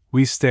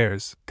wee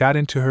stairs, got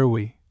into her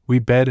wee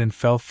bed, and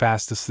fell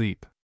fast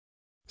asleep.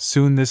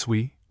 Soon this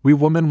wee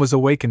woman was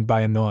awakened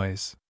by a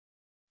noise.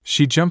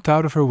 She jumped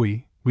out of her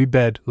wee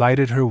bed,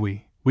 lighted her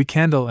wee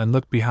candle, and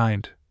looked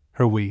behind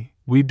her wee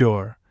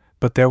door,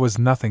 but there was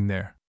nothing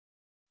there.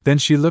 Then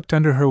she looked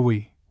under her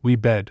wee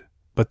bed,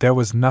 but there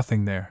was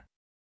nothing there.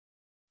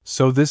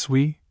 So this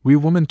wee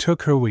woman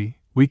took her wee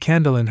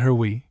candle in her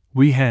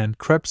wee hand,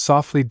 crept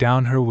softly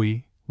down her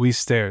wee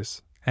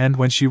stairs, and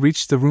when she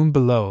reached the room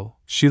below,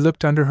 she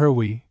looked under her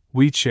wee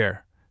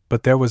chair,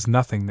 but there was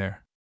nothing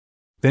there.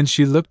 Then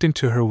she looked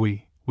into her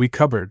wee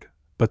cupboard,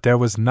 but there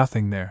was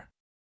nothing there.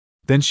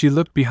 Then she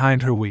looked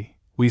behind her wee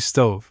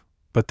stove,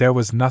 but there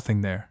was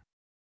nothing there.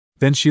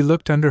 Then she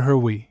looked under her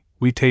wee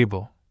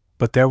table,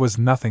 but there was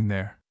nothing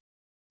there.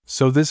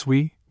 So this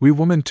wee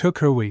woman took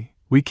her wee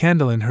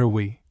candle in her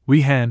wee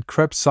hand,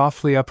 crept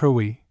softly up her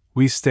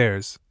wee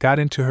stairs, got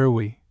into her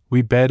wee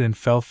bed, and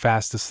fell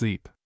fast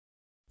asleep.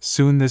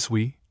 Soon this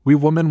wee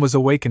woman was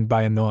awakened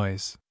by a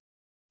noise.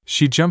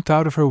 She jumped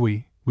out of her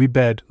wee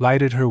bed,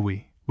 lighted her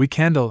wee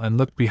candle, and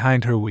looked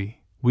behind her wee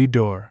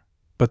door,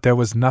 but there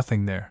was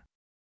nothing there.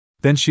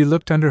 Then she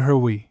looked under her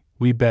wee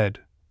bed,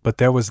 but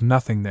there was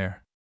nothing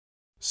there.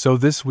 So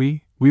this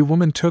wee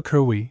woman took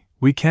her wee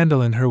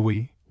candle in her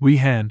wee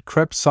hand,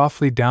 crept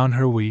softly down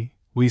her wee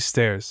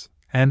stairs,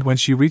 and when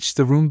she reached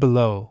the room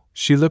below,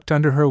 she looked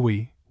under her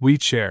wee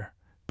chair,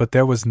 but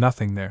there was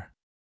nothing there.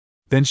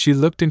 Then she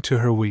looked into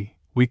her wee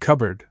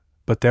cupboard,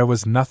 but there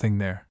was nothing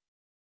there.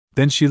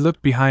 Then she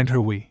looked behind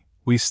her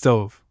wee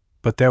stove,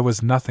 but there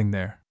was nothing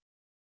there.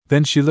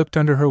 Then she looked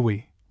under her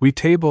wee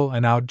table,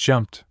 and out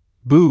jumped,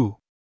 Boo!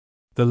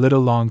 The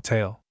little long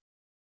tail.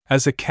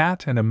 As a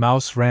cat and a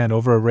mouse ran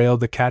over a rail,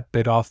 the cat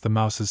bit off the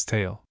mouse's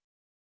tail.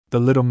 The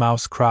little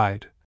mouse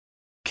cried,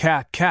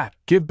 Cat, cat,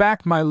 give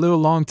back my little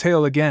long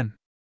tail again.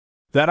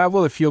 That I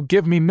will if you'll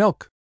give me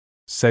milk,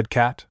 said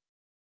Cat.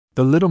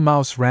 The little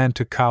mouse ran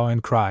to Cow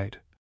and cried,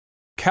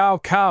 Cow,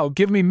 cow,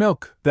 give me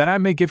milk, that I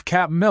may give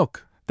Cat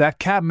milk, that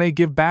Cat may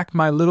give back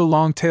my little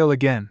long tail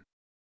again.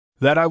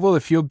 That I will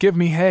if you'll give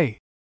me hay,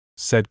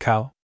 said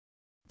Cow.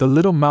 The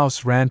little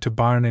mouse ran to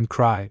Barn and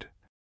cried,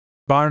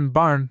 Barn,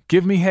 barn,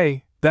 give me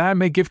hay, that I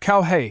may give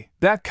Cow hay,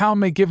 that Cow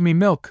may give me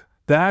milk,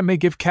 that I may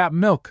give Cat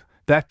milk,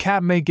 that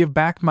Cat may give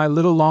back my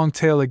little long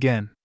tail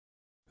again.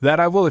 That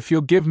I will if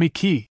you'll give me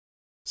key,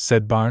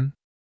 said Barn.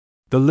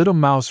 The little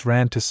mouse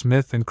ran to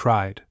Smith and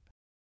cried,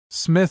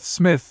 Smith,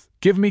 Smith,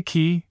 give me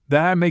key,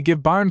 that I may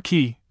give Barn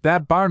key,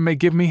 that Barn may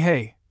give me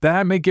hay, that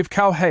I may give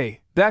Cow hay,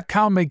 that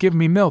Cow may give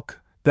me milk,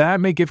 that I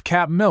may give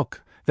Cat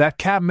milk, that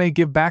Cat may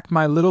give back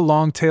my little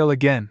long tail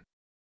again.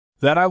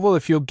 That I will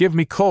if you'll give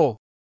me coal,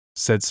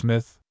 said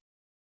Smith.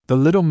 The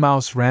little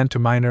mouse ran to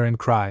Miner and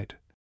cried,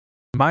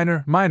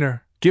 Miner,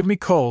 Miner, give me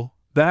coal,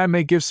 that I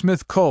may give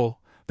Smith coal,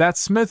 that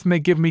Smith may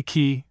give me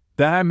key,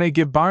 that I may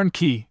give Barn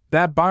key,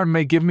 that Barn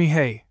may give me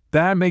hay,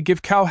 that I may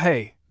give Cow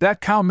hay,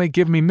 that Cow may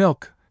give me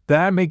milk,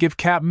 that I may give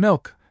Cat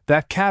milk,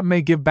 that Cat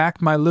may give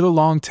back my little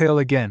long tail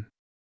again.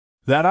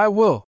 That I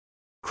will,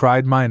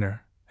 cried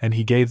Miner, and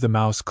he gave the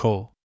mouse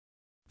coal.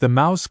 The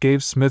mouse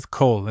gave Smith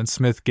coal, and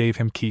Smith gave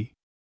him key.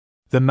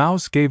 The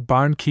mouse gave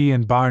Barn key,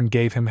 and Barn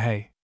gave him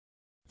hay.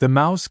 The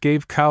mouse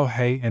gave Cow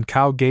hay, and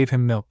Cow gave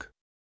him milk.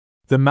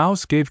 The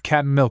mouse gave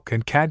Cat milk,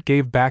 and Cat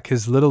gave back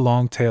his little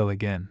long tail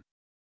again.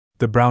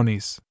 The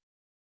Brownies.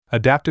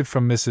 Adapted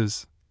from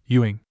Mrs.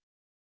 Ewing.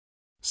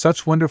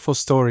 Such wonderful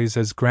stories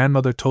as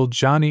grandmother told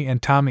Johnny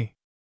and Tommy.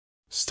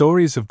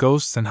 Stories of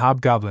ghosts and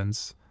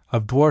hobgoblins,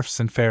 of dwarfs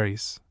and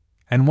fairies.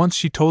 And once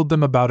she told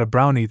them about a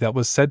brownie that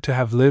was said to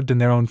have lived in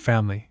their own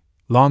family,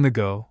 long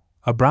ago,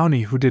 a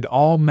brownie who did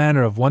all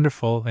manner of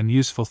wonderful and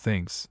useful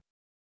things.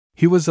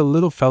 He was a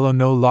little fellow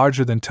no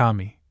larger than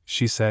Tommy,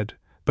 she said,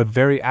 but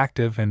very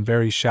active and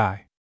very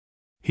shy.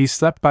 He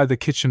slept by the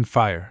kitchen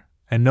fire,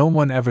 and no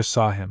one ever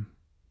saw him.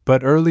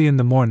 But early in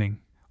the morning,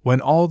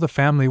 when all the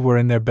family were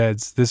in their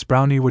beds, this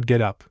brownie would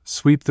get up,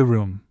 sweep the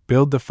room,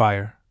 build the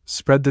fire,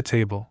 spread the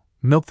table,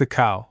 milk the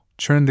cow,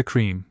 churn the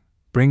cream,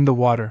 bring the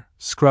water,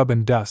 scrub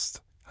and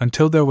dust,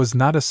 until there was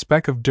not a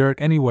speck of dirt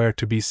anywhere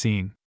to be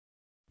seen.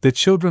 The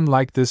children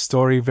liked this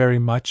story very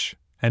much,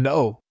 and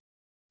oh,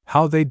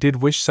 how they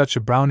did wish such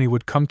a brownie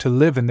would come to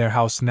live in their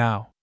house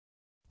now.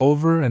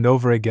 Over and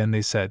over again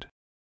they said,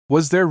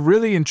 "Was there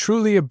really and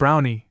truly a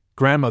brownie,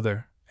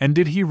 grandmother, and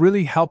did he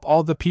really help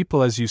all the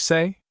people as you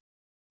say?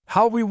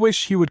 How we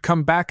wish he would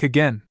come back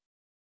again!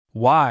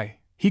 Why,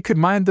 he could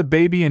mind the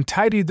baby and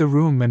tidy the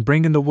room and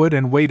bring in the wood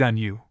and wait on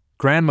you,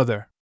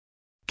 grandmother.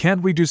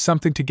 Can't we do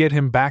something to get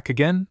him back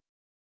again?"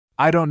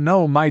 "I don't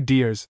know, my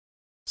dears,"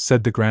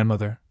 said the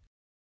grandmother.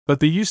 "But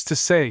they used to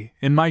say,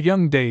 in my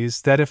young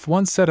days, that if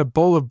one set a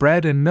bowl of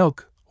bread and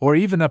milk, or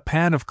even a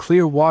pan of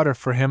clear water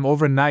for him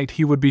overnight,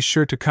 he would be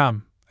sure to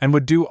come, and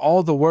would do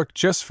all the work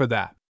just for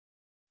that."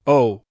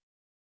 "Oh,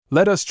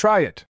 let us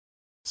try it,"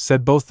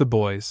 said both the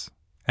boys,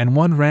 and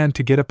one ran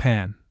to get a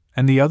pan,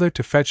 and the other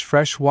to fetch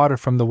fresh water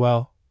from the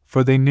well,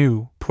 for they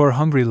knew, poor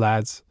hungry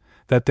lads,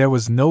 that there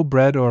was no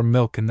bread or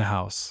milk in the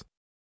house.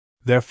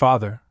 Their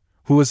father,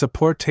 who was a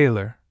poor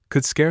tailor,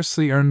 could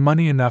scarcely earn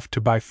money enough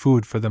to buy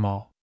food for them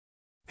all.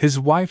 His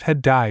wife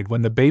had died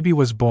when the baby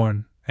was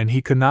born, and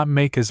he could not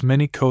make as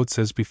many coats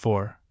as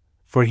before,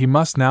 for he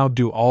must now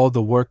do all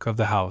the work of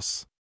the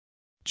house.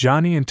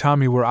 Johnny and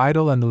Tommy were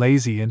idle and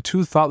lazy and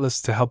too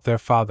thoughtless to help their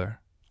father,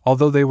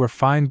 although they were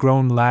fine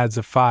grown lads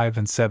of 5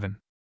 and 7.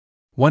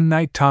 One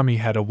night Tommy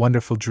had a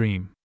wonderful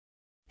dream.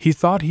 He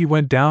thought he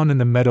went down in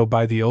the meadow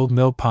by the old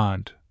mill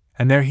pond,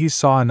 and there he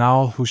saw an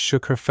owl who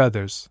shook her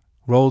feathers,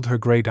 rolled her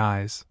great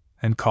eyes,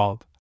 and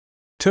called,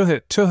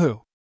 "Tuhu,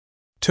 tuhu!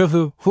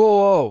 Tuhu,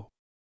 hoo-oh!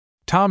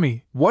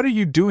 Tommy, what are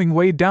you doing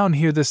way down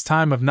here this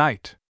time of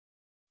night?"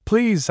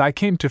 "Please, I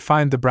came to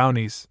find the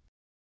brownies,"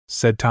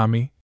 said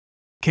Tommy.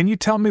 "Can you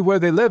tell me where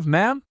they live,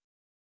 ma'am?"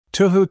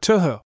 "Tuhu,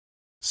 tuhu!"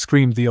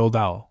 screamed the old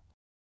owl.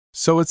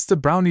 "So it's the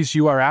brownies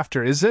you are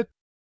after, is it?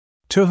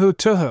 Tuhu,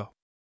 tuhu!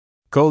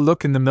 Go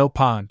look in the mill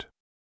pond.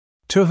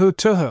 Tuhu,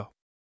 tuhu!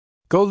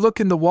 Go look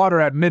in the water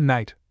at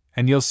midnight,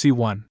 and you'll see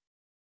one.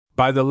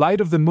 By the light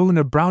of the moon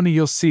a brownie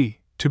you'll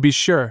see, to be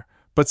sure,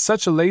 but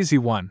such a lazy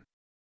one.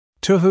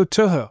 Tuhu,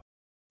 tuhu!"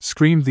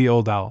 screamed the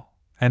old owl,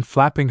 and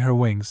flapping her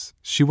wings,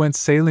 she went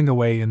sailing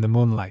away in the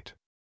moonlight.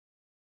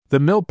 The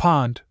mill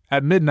pond,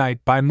 at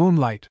midnight by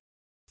moonlight,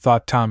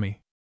 thought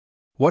Tommy.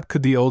 What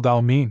could the old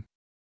owl mean?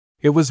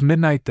 It was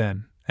midnight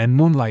then, and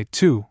moonlight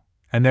too,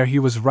 and there he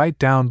was right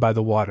down by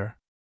the water.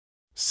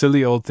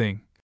 "Silly old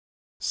thing,"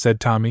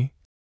 said Tommy.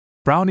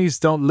 "Brownies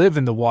don't live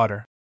in the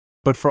water."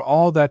 But for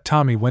all that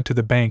Tommy went to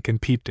the bank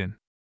and peeped in.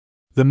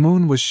 The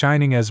moon was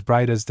shining as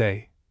bright as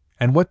day,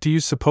 and what do you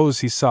suppose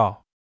he saw?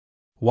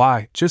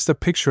 Why, just a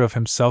picture of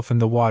himself in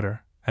the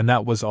water, and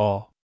that was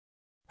all.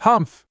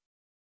 "Humph!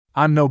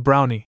 I'm no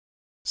brownie,"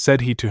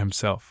 said he to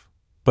himself,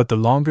 but the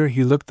longer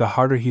he looked the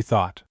harder he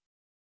thought.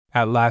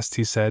 At last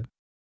he said,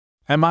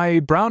 "Am I a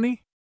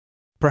brownie?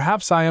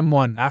 Perhaps I am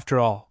one, after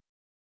all.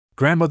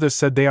 Grandmother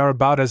said they are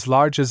about as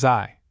large as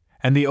I,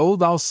 and the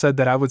old owl said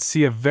that I would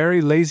see a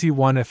very lazy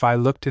one if I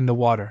looked in the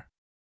water.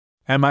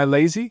 Am I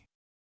lazy?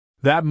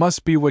 That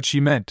must be what she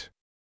meant.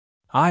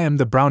 I am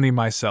the brownie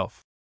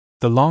myself."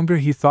 The longer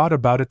he thought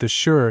about it, the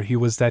surer he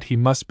was that he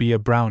must be a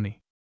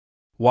brownie.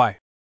 "Why,"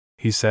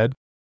 he said,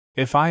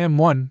 "if I am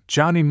one,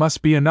 Johnny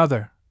must be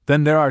another,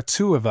 then there are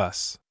 2 of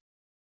us.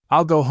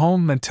 I'll go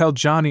home and tell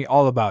Johnny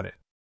all about it."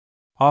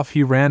 Off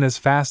he ran as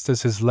fast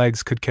as his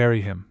legs could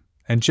carry him,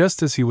 and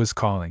just as he was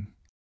calling,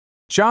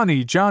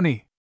 "Johnny,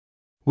 Johnny!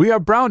 We are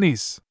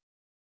brownies!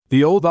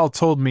 The old owl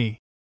told me,"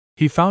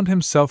 he found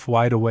himself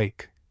wide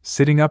awake,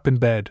 sitting up in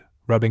bed,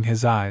 rubbing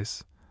his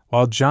eyes,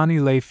 while Johnny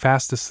lay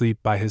fast asleep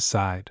by his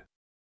side.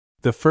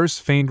 The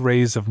first faint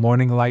rays of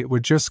morning light were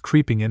just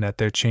creeping in at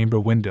their chamber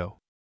window.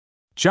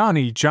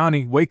 "Johnny,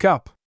 Johnny, wake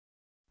up!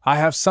 I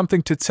have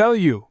something to tell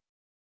you!"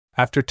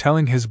 After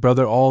telling his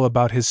brother all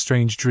about his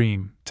strange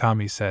dream,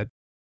 Tommy said,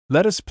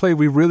 "Let us play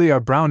we really are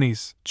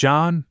brownies,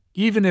 John,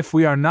 even if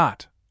we are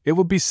not. It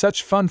will be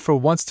such fun for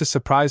once to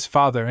surprise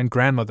father and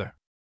grandmother.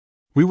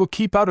 We will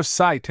keep out of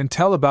sight and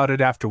tell about it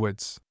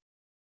afterwards.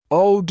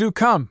 Oh, do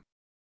come!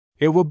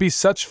 It will be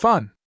such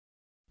fun!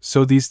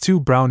 So these two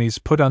brownies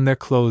put on their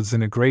clothes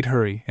in a great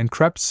hurry and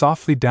crept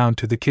softly down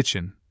to the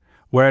kitchen,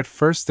 where at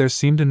first there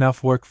seemed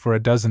enough work for a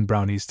dozen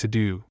brownies to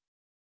do.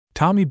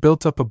 Tommy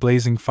built up a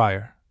blazing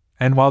fire,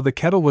 and while the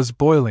kettle was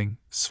boiling,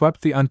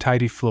 swept the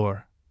untidy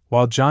floor,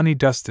 while Johnny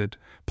dusted,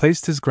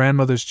 placed his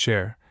grandmother's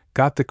chair,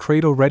 got the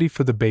cradle ready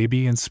for the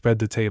baby, and spread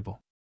the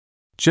table.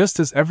 Just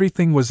as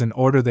everything was in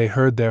order, they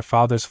heard their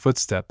father's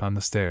footstep on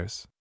the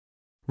stairs.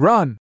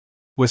 "Run!"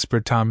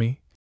 whispered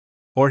Tommy,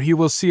 "or he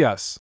will see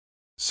us."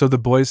 So the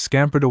boys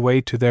scampered away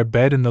to their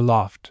bed in the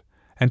loft,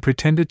 and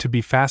pretended to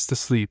be fast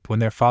asleep when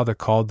their father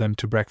called them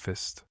to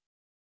breakfast.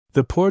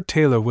 The poor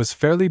tailor was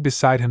fairly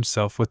beside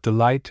himself with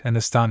delight and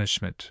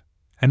astonishment,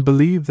 and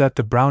believed that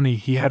the brownie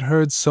he had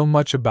heard so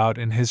much about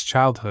in his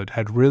childhood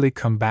had really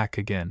come back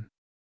again.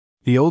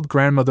 The old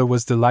grandmother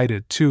was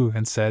delighted too,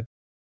 and said,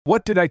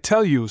 "What did I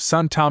tell you,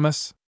 son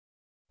Thomas?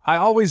 I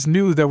always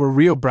knew there were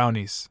real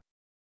brownies."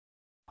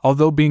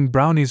 Although being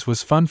brownies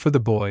was fun for the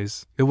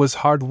boys, it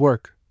was hard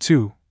work,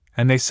 too,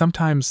 and they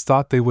sometimes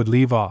thought they would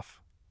leave off,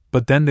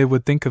 but then they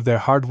would think of their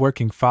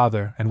hard-working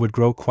father and would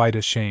grow quite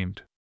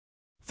ashamed.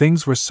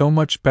 Things were so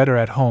much better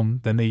at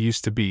home than they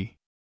used to be.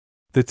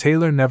 The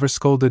tailor never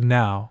scolded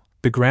now,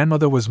 the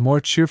grandmother was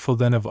more cheerful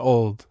than of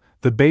old,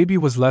 the baby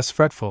was less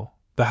fretful,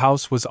 the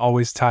house was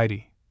always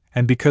tidy,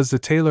 and because the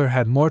tailor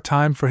had more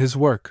time for his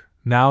work,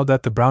 now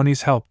that the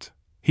brownies helped,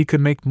 he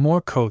could make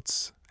more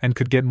coats and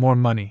could get more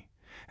money,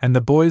 and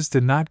the boys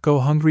did not go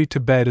hungry to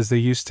bed as they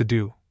used to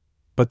do.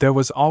 But there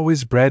was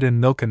always bread and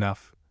milk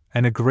enough,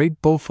 and a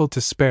great bowlful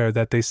to spare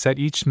that they set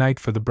each night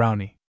for the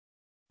brownie.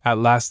 At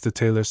last the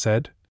tailor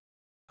said,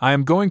 "I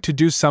am going to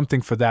do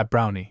something for that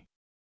brownie.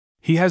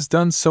 He has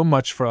done so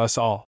much for us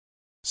all."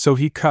 So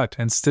he cut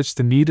and stitched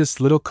the neatest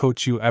little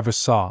coat you ever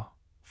saw,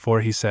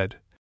 for he said,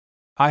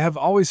 "I have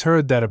always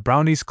heard that a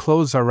brownie's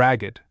clothes are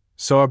ragged,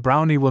 so a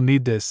brownie will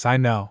need this, I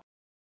know."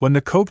 When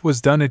the coat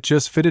was done, it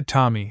just fitted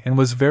Tommy and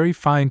was very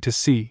fine to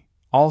see,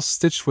 all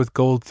stitched with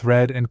gold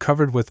thread and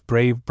covered with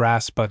brave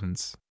brass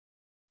buttons.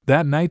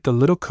 That night the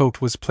little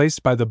coat was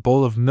placed by the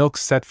bowl of milk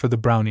set for the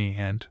brownie,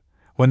 and,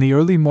 when the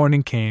early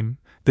morning came,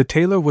 the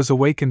tailor was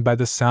awakened by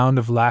the sound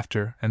of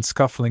laughter and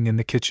scuffling in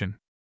the kitchen.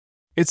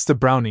 "It's the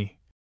brownie,"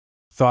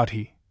 thought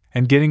he,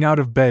 and getting out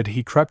of bed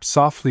he crept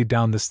softly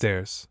down the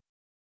stairs.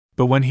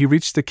 But when he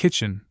reached the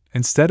kitchen,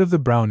 instead of the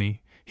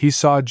brownie, he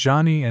saw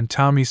Johnny and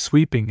Tommy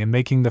sweeping and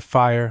making the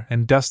fire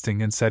and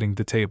dusting and setting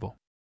the table.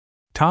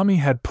 Tommy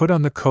had put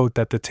on the coat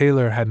that the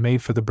tailor had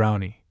made for the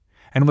brownie,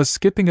 and was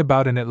skipping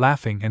about in it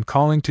laughing and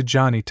calling to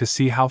Johnny to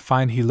see how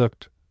fine he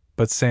looked,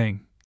 but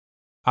saying,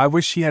 "I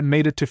wish he had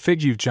made it to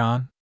fit you,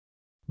 John."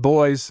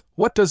 "Boys,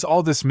 what does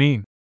all this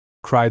mean?"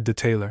 cried the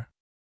tailor.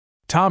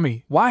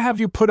 "Tommy, why have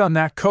you put on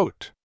that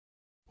coat?"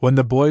 When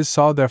the boys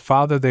saw their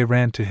father they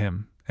ran to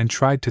him, and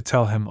tried to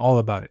tell him all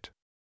about it.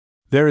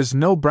 "There is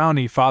no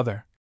brownie,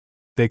 father,"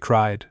 they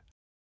cried.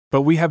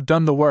 "But we have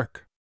done the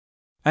work.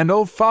 And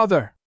oh,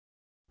 father!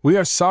 We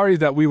are sorry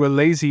that we were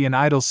lazy and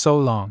idle so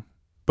long,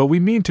 but we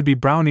mean to be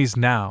brownies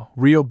now,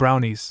 real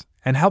brownies,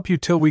 and help you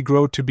till we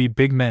grow to be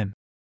big men."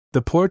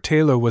 The poor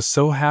tailor was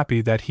so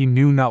happy that he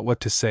knew not what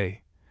to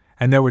say,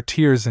 and there were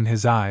tears in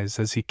his eyes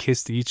as he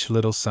kissed each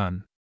little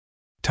son.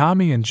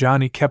 Tommy and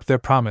Johnny kept their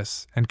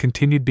promise and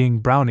continued being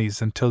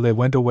brownies until they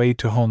went away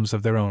to homes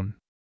of their own.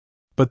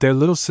 But their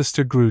little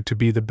sister grew to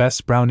be the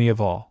best brownie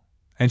of all,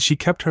 and she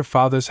kept her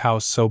father's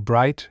house so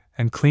bright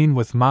and clean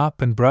with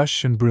mop and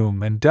brush and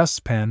broom and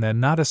dustpan that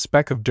not a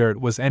speck of dirt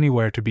was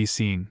anywhere to be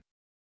seen.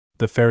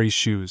 The Fairy's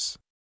Shoes.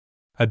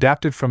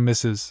 Adapted from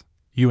Mrs.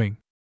 Ewing.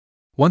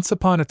 Once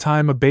upon a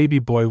time a baby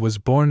boy was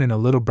born in a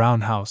little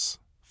brown house,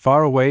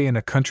 far away in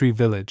a country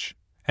village,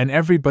 and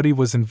everybody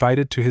was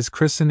invited to his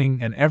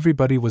christening and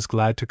everybody was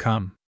glad to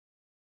come.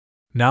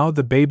 Now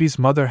the baby's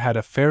mother had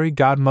a fairy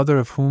godmother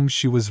of whom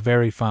she was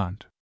very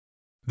fond.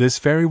 This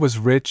fairy was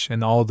rich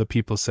and all the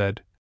people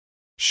said,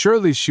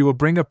 "Surely she will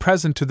bring a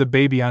present to the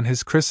baby on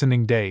his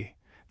christening day,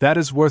 that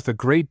is worth a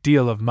great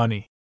deal of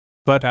money."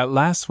 But at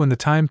last when the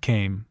time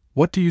came,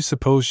 what do you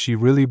suppose she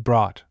really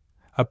brought?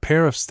 A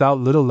pair of stout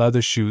little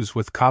leather shoes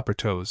with copper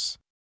toes.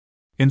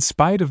 In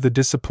spite of the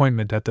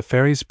disappointment at the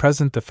fairy's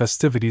present, the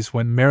festivities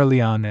went merrily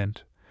on,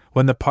 and,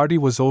 when the party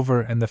was over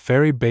and the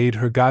fairy bade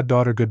her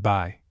goddaughter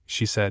goodbye,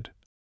 she said,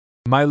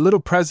 "My little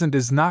present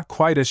is not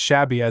quite as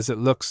shabby as it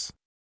looks.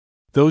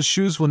 Those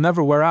shoes will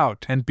never wear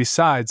out, and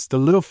besides, the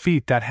little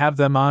feet that have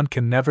them on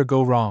can never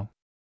go wrong.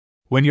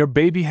 When your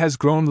baby has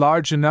grown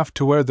large enough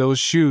to wear those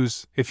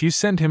shoes, if you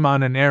send him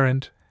on an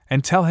errand,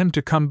 and tell him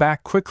to come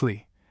back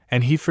quickly,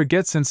 and he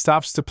forgets and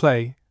stops to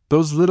play,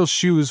 those little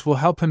shoes will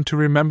help him to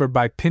remember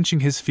by pinching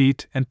his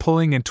feet and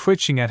pulling and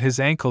twitching at his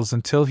ankles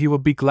until he will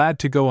be glad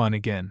to go on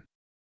again.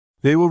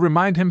 They will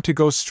remind him to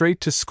go straight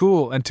to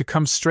school and to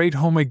come straight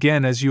home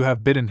again as you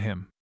have bidden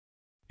him.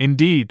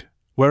 Indeed,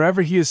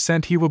 wherever he is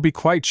sent he will be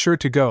quite sure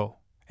to go,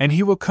 and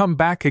he will come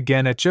back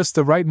again at just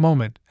the right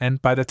moment,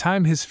 and by the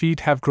time his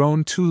feet have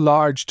grown too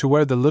large to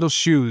wear the little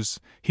shoes,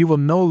 he will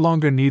no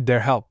longer need their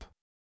help."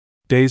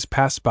 Days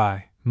passed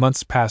by,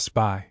 months passed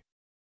by.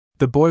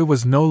 The boy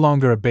was no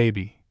longer a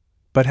baby,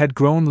 but had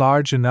grown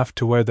large enough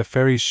to wear the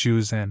fairy's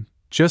shoes, and,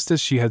 just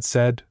as she had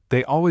said,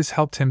 they always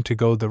helped him to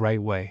go the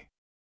right way.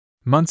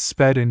 Months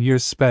sped and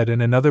years sped,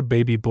 and another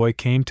baby boy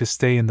came to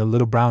stay in the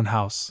little brown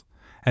house,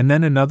 and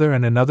then another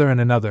and another and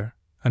another,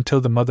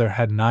 until the mother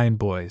had 9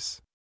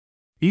 boys.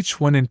 Each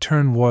one in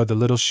turn wore the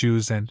little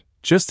shoes, and,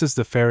 just as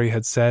the fairy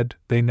had said,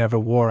 they never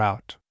wore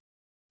out.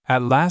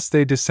 At last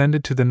they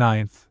descended to the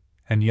 9th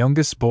and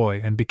youngest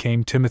boy and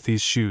became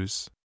Timothy's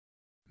shoes.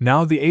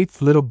 Now the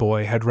 8th little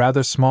boy had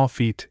rather small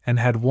feet and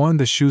had worn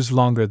the shoes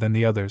longer than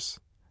the others.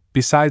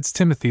 Besides,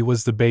 Timothy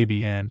was the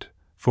baby and,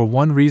 for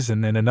one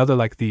reason and another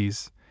like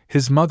these,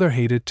 his mother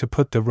hated to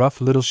put the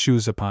rough little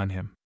shoes upon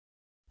him.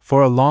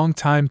 For a long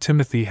time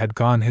Timothy had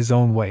gone his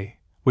own way,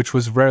 which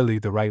was rarely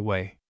the right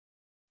way.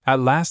 At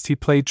last he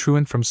played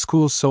truant from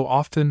school so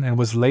often and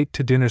was late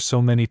to dinner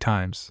so many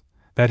times,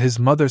 that his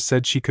mother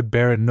said she could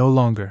bear it no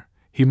longer.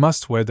 He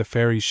must wear the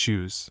fairy's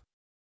shoes.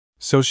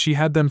 So she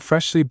had them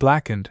freshly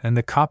blackened and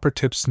the copper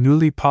tips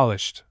newly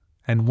polished,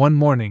 and one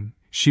morning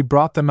she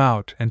brought them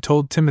out and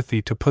told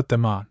Timothy to put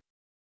them on.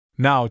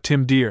 "Now,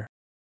 Tim dear,"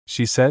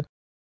 she said,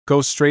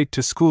 "go straight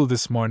to school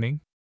this morning.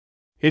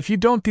 If you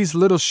don't, these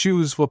little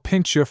shoes will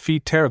pinch your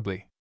feet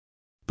terribly."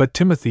 But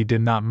Timothy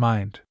did not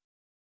mind.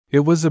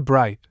 It was a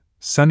bright,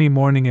 sunny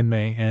morning in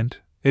May, and,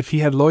 if he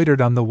had loitered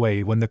on the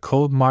way when the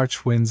cold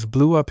March winds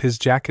blew up his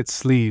jacket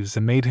sleeves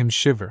and made him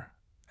shiver,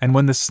 and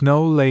when the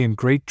snow lay in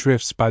great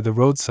drifts by the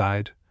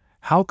roadside,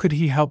 how could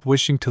he help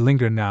wishing to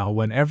linger now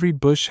when every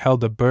bush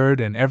held a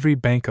bird and every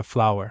bank a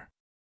flower?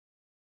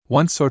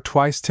 Once or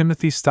twice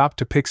Timothy stopped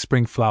to pick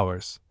spring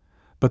flowers,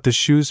 but the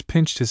shoes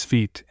pinched his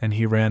feet and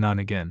he ran on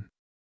again.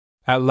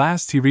 At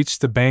last he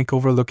reached the bank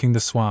overlooking the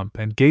swamp,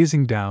 and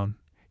gazing down,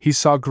 he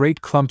saw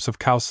great clumps of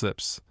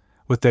cowslips,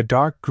 with their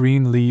dark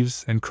green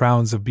leaves and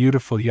crowns of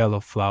beautiful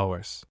yellow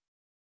flowers.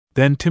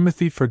 Then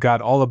Timothy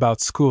forgot all about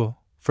school,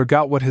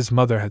 forgot what his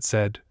mother had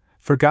said,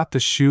 forgot the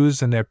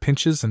shoes and their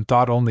pinches, and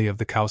thought only of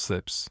the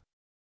cowslips.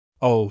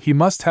 Oh, he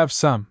must have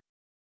some!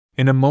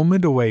 In a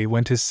moment away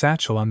went his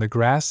satchel on the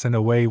grass, and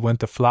away went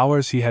the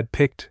flowers he had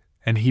picked,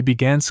 and he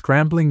began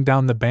scrambling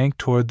down the bank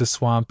toward the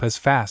swamp as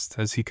fast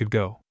as he could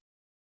go.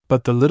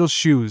 But the little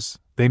shoes,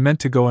 they meant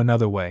to go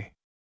another way.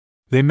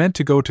 They meant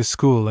to go to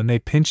school, and they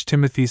pinched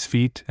Timothy's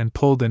feet and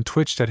pulled and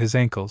twitched at his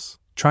ankles,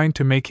 trying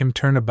to make him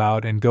turn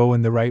about and go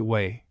in the right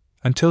way,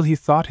 until he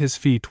thought his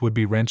feet would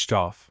be wrenched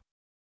off.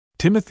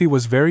 Timothy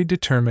was very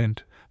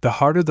determined. The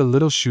harder the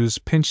little shoes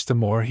pinched, the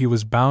more he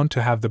was bound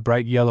to have the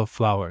bright yellow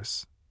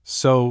flowers.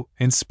 So,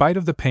 in spite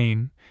of the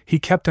pain, he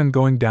kept on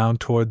going down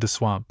toward the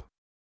swamp.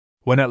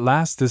 When at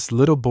last this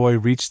little boy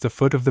reached the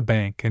foot of the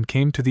bank and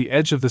came to the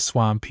edge of the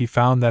swamp, he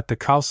found that the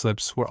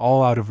cowslips were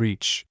all out of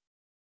reach.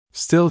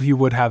 Still he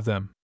would have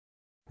them.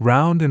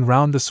 Round and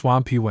round the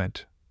swamp he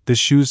went, the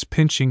shoes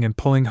pinching and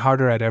pulling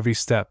harder at every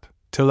step,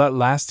 till at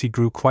last he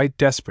grew quite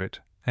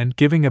desperate, and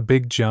giving a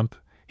big jump,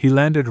 he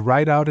landed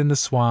right out in the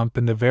swamp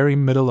in the very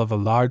middle of a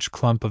large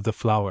clump of the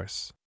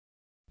flowers.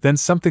 Then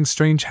something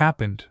strange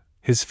happened.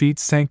 His feet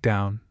sank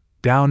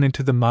down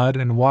into the mud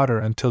and water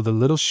until the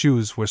little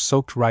shoes were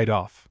soaked right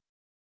off.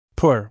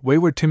 Poor,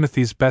 wayward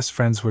Timothy's best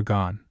friends were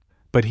gone,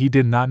 but he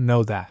did not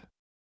know that.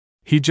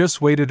 He just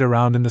waded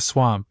around in the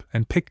swamp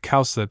and picked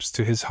cowslips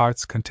to his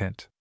heart's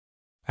content.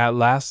 At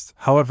last,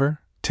 however,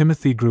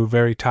 Timothy grew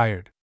very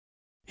tired.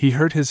 He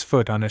hurt his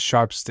foot on a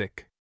sharp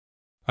stick.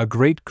 A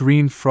great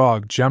green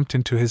frog jumped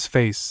into his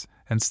face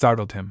and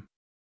startled him.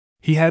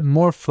 He had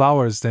more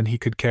flowers than he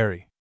could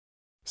carry.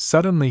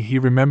 Suddenly he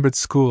remembered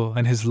school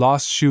and his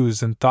lost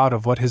shoes and thought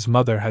of what his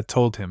mother had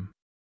told him.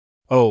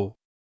 Oh,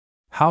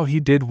 how he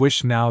did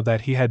wish now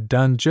that he had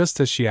done just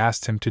as she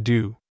asked him to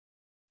do.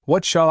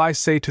 "What shall I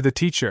say to the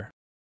teacher?"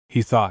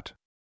 he thought.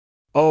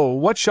 "Oh,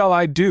 what shall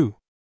I do?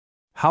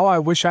 How I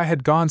wish I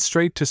had gone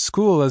straight to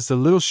school as the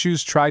little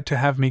shoes tried to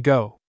have me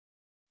go."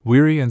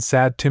 Weary and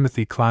sad,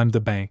 Timothy climbed the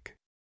bank.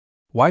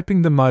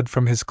 Wiping the mud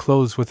from his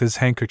clothes with his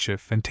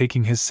handkerchief and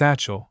taking his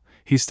satchel,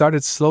 he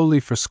started slowly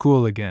for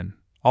school again,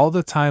 all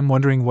the time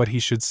wondering what he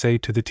should say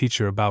to the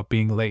teacher about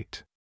being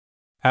late.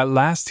 At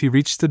last he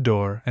reached the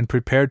door and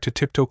prepared to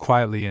tiptoe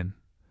quietly in,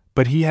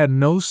 but he had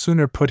no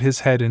sooner put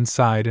his head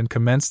inside and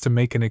commenced to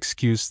make an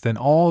excuse than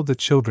all the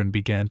children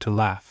began to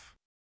laugh.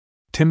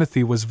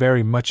 Timothy was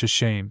very much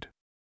ashamed.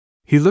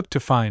 He looked to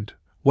find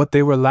what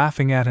they were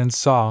laughing at, and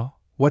saw,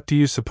 what do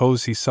you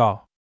suppose he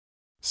saw?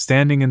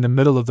 Standing in the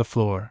middle of the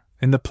floor,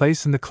 in the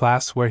place in the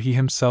class where he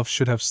himself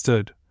should have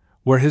stood,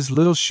 were his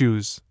little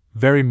shoes,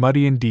 very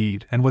muddy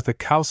indeed, and with a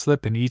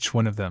cowslip in each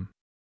one of them.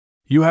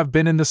 "You have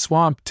been in the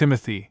swamp,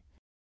 Timothy,"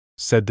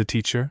 said the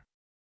teacher.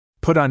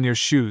 "Put on your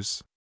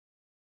shoes."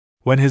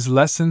 When his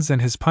lessons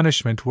and his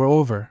punishment were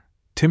over,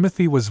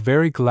 Timothy was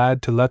very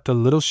glad to let the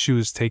little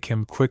shoes take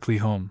him quickly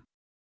home.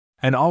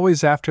 And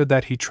always after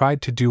that he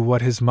tried to do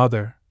what his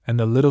mother and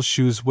the little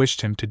shoes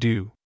wished him to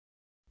do.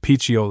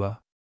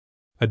 Picciola.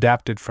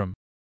 Adapted from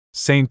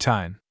Saint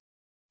Tine.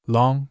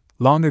 Long,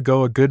 long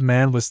ago a good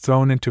man was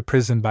thrown into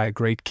prison by a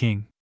great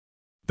king.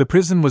 The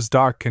prison was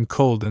dark and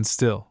cold and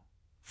still,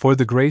 for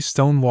the gray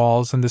stone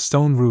walls and the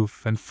stone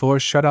roof and floor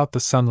shut out the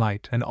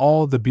sunlight and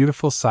all the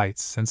beautiful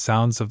sights and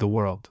sounds of the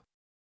world.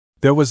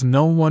 There was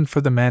no one for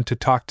the man to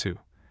talk to,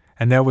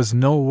 and there was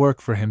no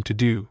work for him to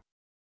do.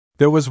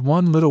 There was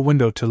one little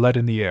window to let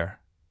in the air,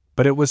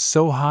 but it was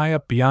so high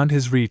up beyond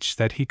his reach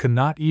that he could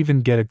not even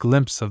get a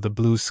glimpse of the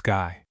blue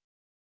sky.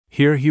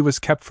 Here he was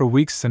kept for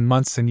weeks and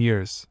months and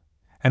years,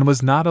 and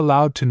was not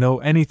allowed to know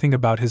anything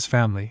about his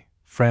family,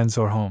 friends,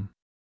 or home.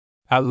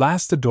 At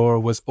last the door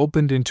was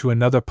opened into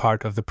another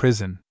part of the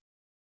prison.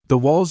 The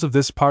walls of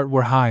this part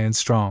were high and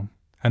strong,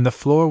 and the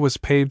floor was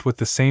paved with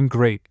the same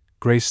great,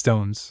 gray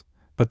stones,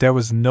 but there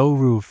was no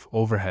roof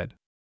overhead.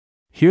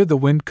 Here the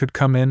wind could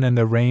come in and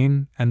the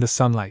rain and the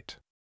sunlight.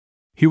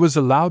 He was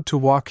allowed to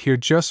walk here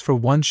just for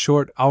 1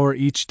 short hour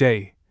each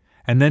day,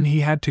 and then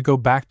he had to go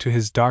back to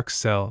his dark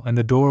cell and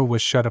the door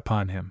was shut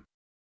upon him.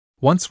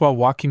 Once while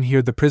walking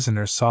here the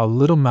prisoner saw a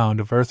little mound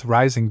of earth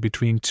rising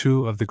between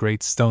 2 of the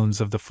great stones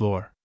of the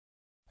floor.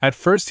 At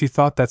first he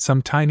thought that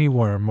some tiny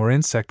worm or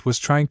insect was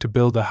trying to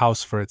build a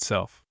house for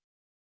itself.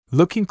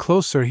 Looking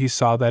closer he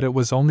saw that it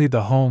was only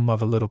the home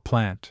of a little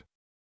plant.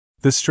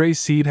 The stray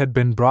seed had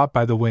been brought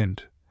by the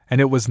wind, and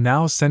it was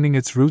now sending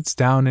its roots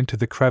down into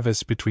the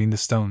crevice between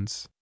the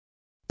stones.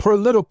 "Poor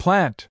little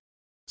plant,"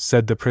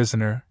 said the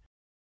prisoner.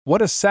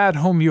 "What a sad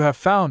home you have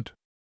found!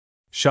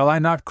 Shall I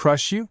not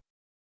crush you?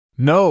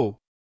 No!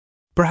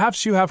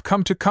 Perhaps you have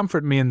come to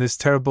comfort me in this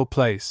terrible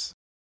place."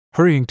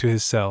 Hurrying to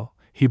his cell,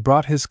 he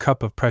brought his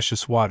cup of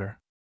precious water.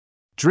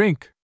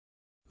 "Drink,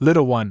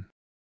 little one,"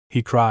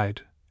 he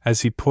cried,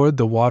 as he poured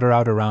the water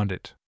out around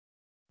it.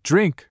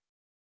 "Drink,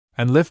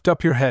 and lift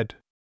up your head."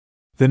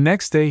 The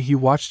next day he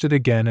watched it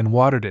again and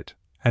watered it,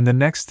 and the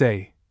next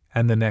day,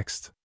 and the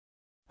next.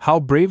 How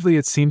bravely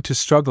it seemed to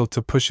struggle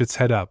to push its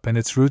head up and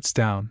its roots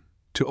down,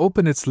 to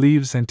open its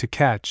leaves and to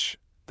catch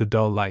the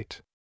dull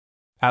light.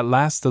 At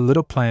last the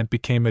little plant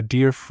became a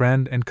dear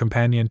friend and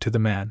companion to the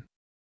man.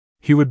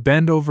 He would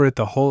bend over it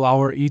the whole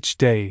hour each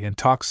day and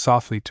talk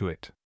softly to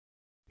it.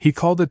 He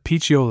called it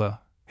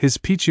Picciola,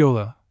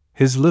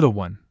 his little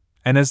one,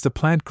 and as the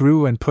plant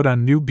grew and put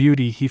on new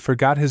beauty he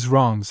forgot his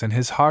wrongs and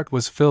his heart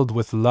was filled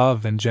with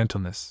love and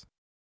gentleness.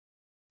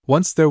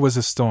 Once there was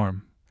a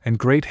storm, and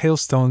great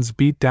hailstones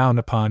beat down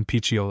upon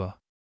Picciola.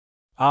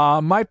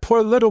 "Ah, my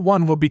poor little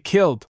one will be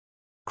killed!"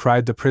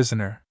 cried the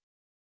prisoner.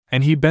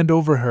 And he bent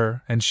over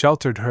her and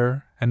sheltered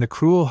her, and the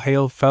cruel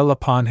hail fell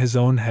upon his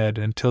own head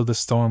until the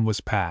storm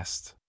was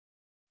past.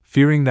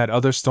 Fearing that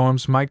other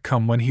storms might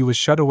come when he was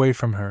shut away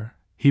from her,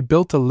 he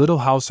built a little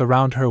house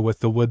around her with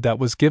the wood that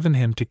was given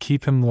him to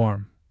keep him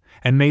warm,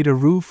 and made a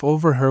roof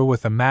over her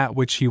with a mat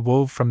which he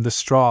wove from the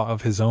straw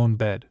of his own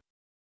bed.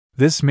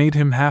 This made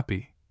him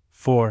happy,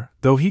 for,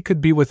 though he could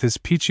be with his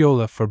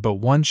Picciola for but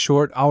 1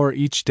 short hour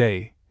each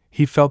day,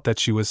 he felt that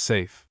she was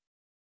safe.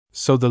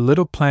 So the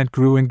little plant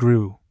grew and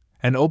grew,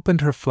 and opened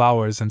her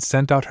flowers and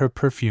sent out her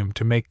perfume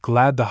to make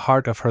glad the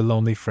heart of her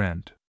lonely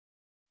friend.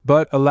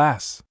 But,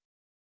 alas!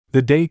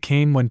 The day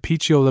came when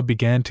Picciola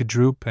began to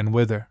droop and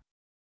wither.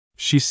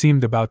 She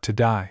seemed about to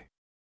die.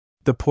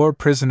 The poor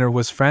prisoner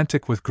was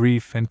frantic with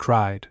grief and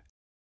cried,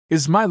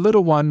 "Is my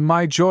little one,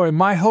 my joy,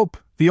 my hope,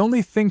 the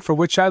only thing for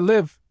which I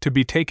live, to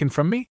be taken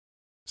from me?"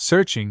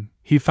 Searching,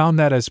 he found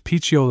that as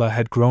Picciola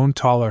had grown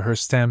taller her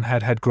stem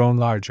had grown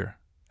larger,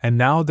 and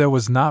now there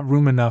was not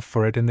room enough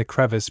for it in the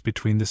crevice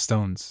between the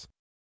stones.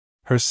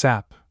 Her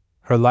sap,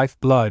 her life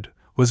blood,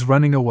 was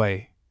running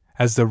away,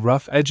 as the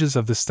rough edges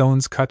of the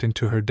stones cut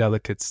into her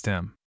delicate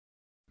stem.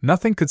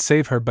 Nothing could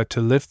save her but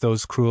to lift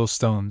those cruel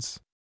stones.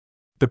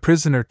 The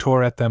prisoner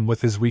tore at them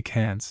with his weak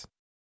hands.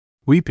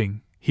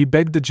 Weeping, he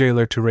begged the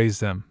jailer to raise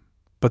them,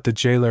 but the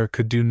jailer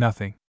could do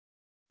nothing.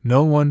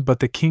 No one but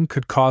the king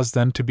could cause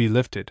them to be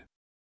lifted.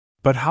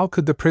 But how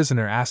could the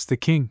prisoner ask the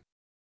king?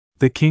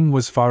 The king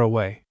was far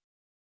away.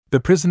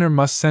 The prisoner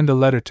must send a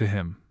letter to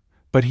him,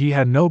 but he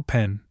had no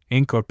pen,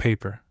 ink, or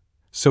paper,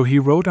 so he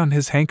wrote on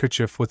his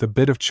handkerchief with a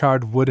bit of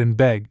charred wood and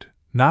begged,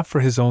 not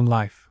for his own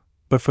life,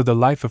 but for the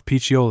life of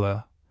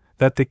Picciola,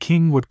 that the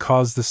king would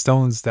cause the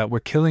stones that were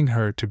killing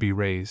her to be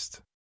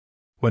raised.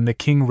 When the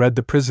king read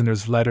the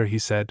prisoner's letter, he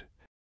said,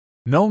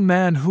 "No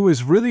man who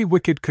is really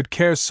wicked could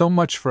care so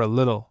much for a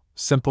little,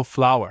 simple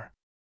flower.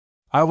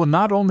 I will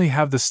not only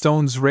have the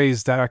stones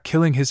raised that are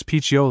killing his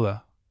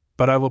Picciola,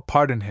 but I will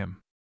pardon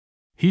him.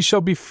 He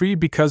shall be free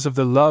because of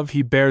the love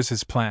he bears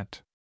his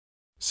plant."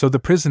 So the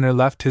prisoner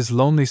left his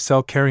lonely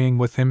cell carrying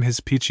with him his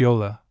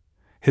Picciola,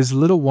 his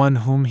little one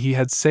whom he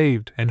had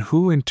saved and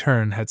who in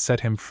turn had set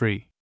him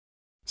free.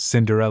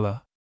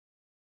 Cinderella.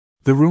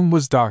 The room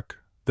was dark,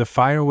 the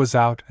fire was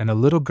out, and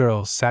a little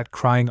girl sat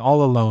crying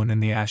all alone in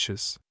the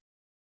ashes.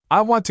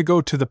 "I want to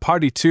go to the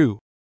party too,"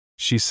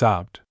 she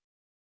sobbed.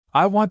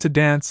 "I want to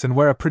dance and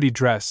wear a pretty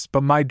dress,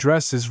 but my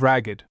dress is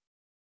ragged.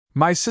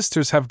 My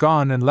sisters have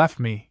gone and left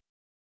me.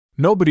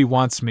 Nobody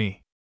wants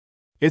me.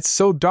 It's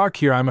so dark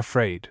here, I'm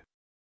afraid.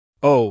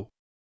 Oh,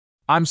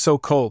 I'm so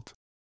cold."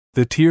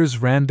 The tears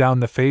ran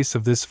down the face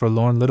of this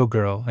forlorn little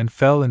girl and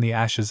fell in the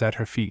ashes at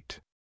her feet.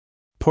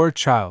 Poor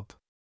child!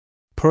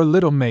 Poor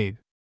little maid!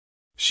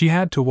 She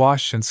had to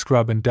wash and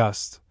scrub and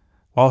dust,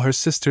 while her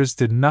sisters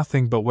did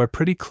nothing but wear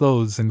pretty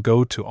clothes and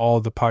go to all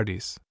the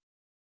parties.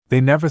 They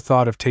never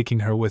thought of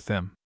taking her with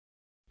them.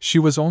 She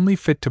was only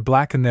fit to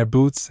blacken their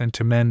boots and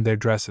to mend their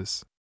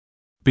dresses.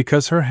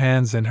 Because her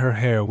hands and her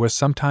hair were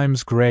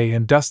sometimes gray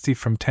and dusty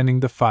from tending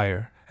the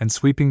fire and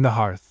sweeping the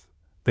hearth,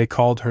 they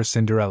called her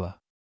Cinderella.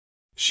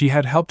 She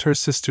had helped her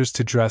sisters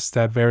to dress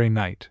that very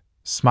night,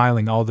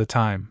 smiling all the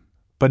time,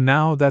 but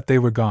now that they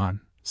were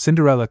gone,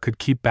 Cinderella could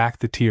keep back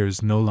the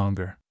tears no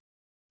longer.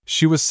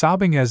 She was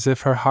sobbing as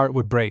if her heart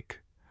would break,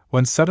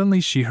 when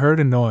suddenly she heard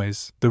a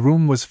noise. The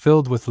room was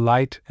filled with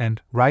light,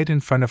 and right in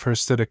front of her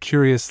stood a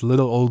curious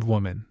little old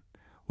woman,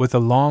 with a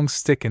long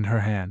stick in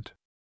her hand.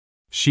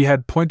 She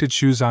had pointed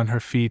shoes on her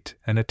feet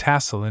and a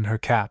tassel in her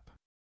cap.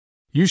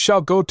 "You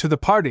shall go to the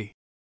party,"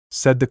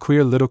 said the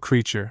queer little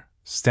creature,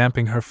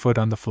 stamping her foot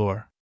on the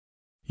floor.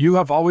 "You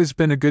have always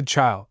been a good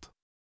child.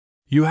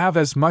 You have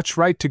as much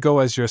right to go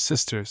as your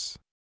sisters.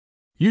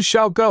 You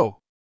shall go.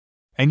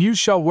 And you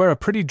shall wear a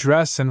pretty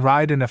dress and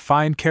ride in a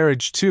fine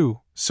carriage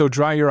too, so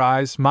dry your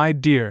eyes, my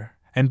dear,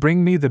 and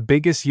bring me the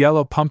biggest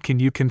yellow pumpkin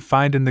you can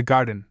find in the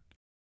garden,"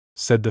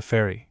 said the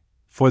fairy,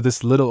 for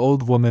this little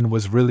old woman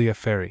was really a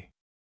fairy.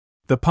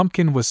 The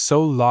pumpkin was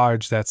so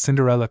large that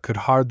Cinderella could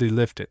hardly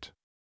lift it.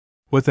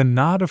 With a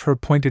nod of her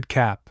pointed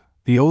cap,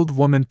 the old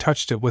woman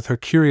touched it with her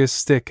curious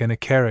stick, and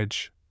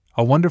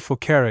a wonderful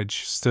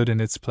carriage, stood in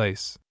its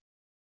place.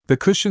 The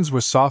cushions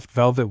were soft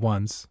velvet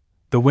ones,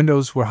 the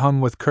windows were hung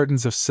with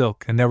curtains of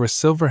silk, and there were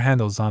silver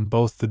handles on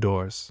both the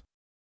doors.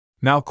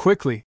 "Now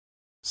quickly,"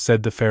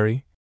 said the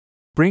fairy,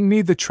 "bring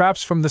me the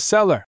traps from the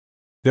cellar."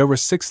 There were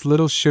 6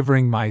 little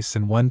shivering mice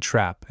in one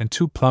trap and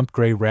 2 plump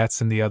gray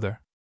rats in the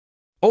other.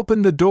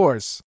 "Open the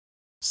doors,"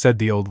 said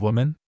the old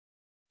woman.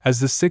 As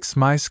the 6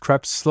 mice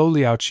crept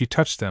slowly out, she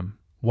touched them,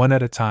 one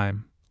at a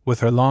time,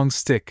 with her long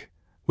stick,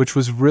 which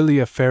was really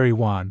a fairy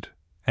wand,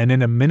 and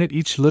in a minute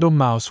each little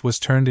mouse was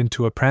turned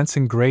into a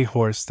prancing gray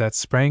horse that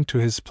sprang to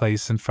his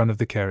place in front of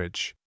the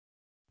carriage.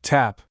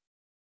 Tap!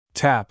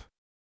 Tap!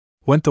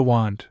 Went the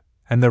wand,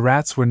 and the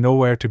rats were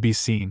nowhere to be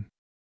seen.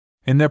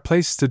 In their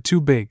place stood 2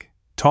 big,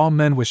 tall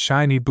men with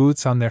shiny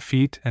boots on their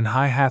feet and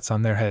high hats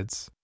on their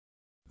heads.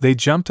 They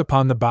jumped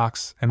upon the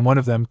box, and one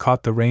of them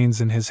caught the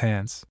reins in his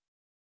hands.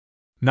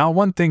 "Now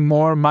one thing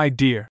more, my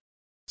dear,"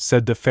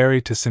 said the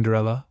fairy to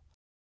Cinderella.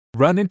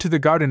 "Run into the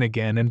garden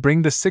again and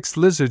bring the 6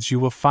 lizards you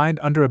will find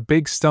under a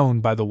big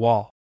stone by the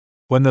wall."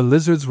 When the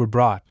lizards were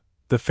brought,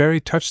 the fairy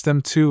touched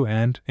them too,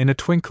 and, in a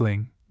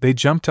twinkling, they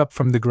jumped up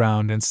from the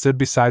ground and stood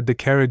beside the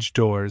carriage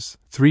doors,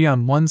 3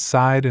 on one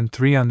side and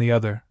 3 on the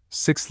other,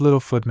 6 little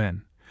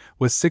footmen,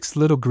 with 6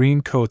 little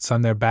green coats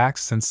on their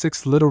backs and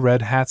 6 little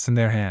red hats in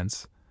their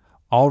hands,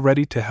 all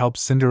ready to help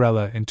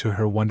Cinderella into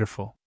her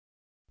wonderful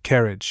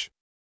carriage.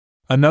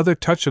 Another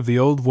touch of the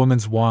old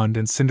woman's wand,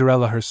 and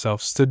Cinderella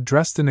herself stood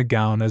dressed in a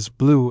gown as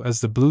blue as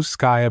the blue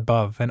sky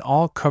above and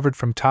all covered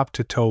from top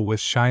to toe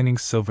with shining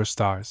silver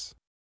stars.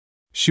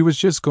 She was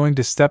just going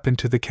to step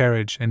into the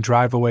carriage and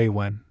drive away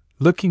when,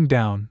 looking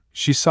down,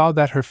 she saw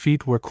that her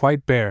feet were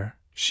quite bare.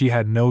 She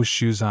had no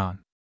shoes on.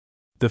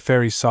 The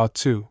fairy saw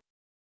too.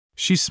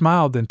 She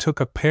smiled and took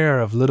a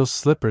pair of little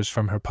slippers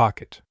from her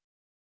pocket.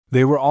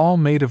 They were all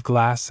made of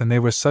glass, and they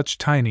were such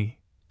tiny,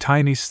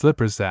 tiny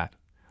slippers that,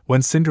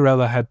 when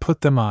Cinderella had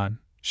put them on,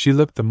 she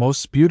looked the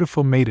most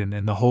beautiful maiden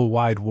in the whole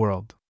wide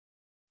world.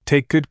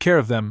 "Take good care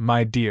of them,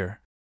 my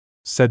dear,"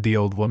 said the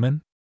old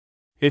woman.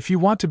 "If you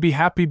want to be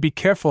happy, be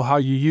careful how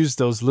you use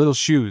those little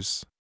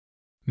shoes.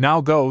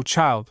 Now go,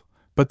 child,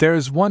 but there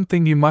is one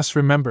thing you must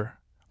remember: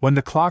 when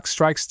the clock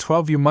strikes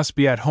 12 you must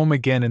be at home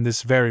again in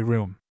this very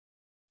room.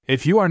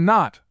 If you are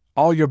not,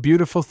 all your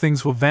beautiful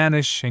things will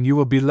vanish and you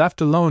will be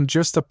left alone,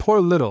 just a poor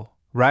little,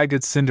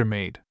 ragged cinder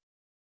maid."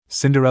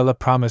 Cinderella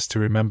promised to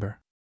remember.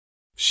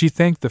 She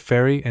thanked the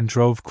fairy and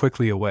drove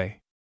quickly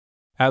away.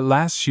 At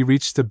last she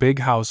reached the big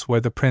house where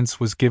the prince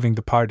was giving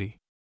the party.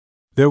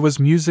 There was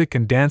music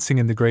and dancing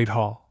in the great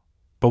hall,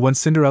 but when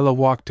Cinderella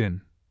walked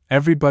in,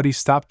 everybody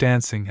stopped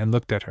dancing and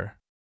looked at her.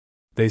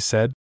 They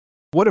said,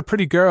 "What a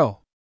pretty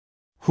girl!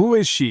 Who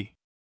is she?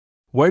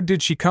 Where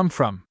did she come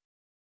from?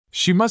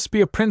 She must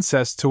be a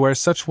princess to wear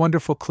such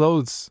wonderful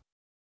clothes.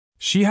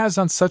 She has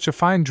on such a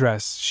fine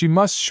dress, she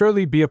must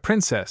surely be a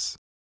princess."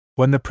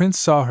 When the prince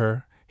saw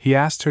her, he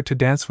asked her to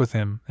dance with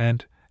him,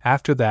 and,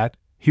 after that,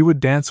 he would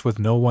dance with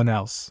no one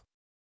else.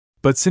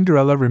 But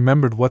Cinderella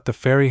remembered what the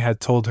fairy had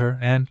told her,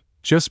 and,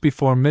 just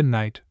before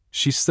midnight,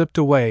 she slipped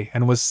away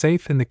and was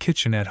safe in the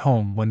kitchen at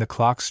home when the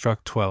clock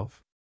struck 12.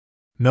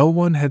 No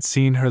one had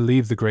seen her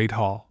leave the great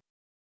hall.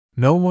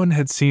 No one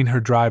had seen her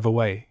drive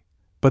away,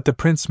 but the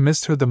prince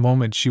missed her the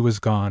moment she was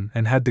gone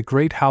and had the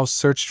great house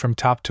searched from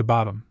top to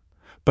bottom,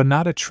 but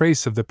not a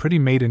trace of the pretty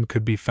maiden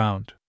could be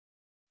found.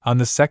 On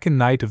the second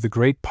night of the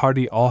great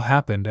party all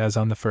happened as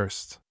on the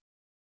first.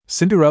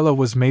 Cinderella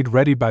was made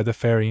ready by the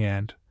fairy,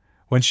 and,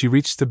 when she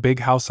reached the big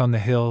house on the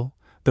hill,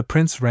 the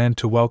prince ran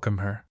to welcome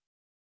her.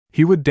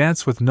 He would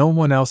dance with no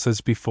one else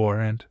as before,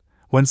 and,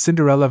 when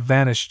Cinderella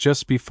vanished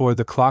just before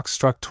the clock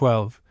struck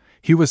 12,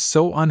 he was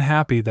so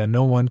unhappy that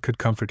no one could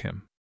comfort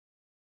him.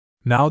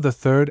 Now the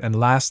third and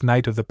last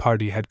night of the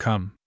party had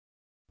come.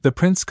 The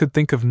prince could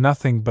think of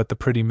nothing but the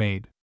pretty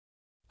maid.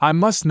 I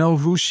must know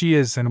who she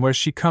is and where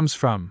she comes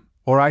from,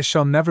 or I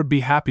shall never be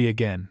happy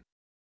again.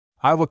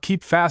 I will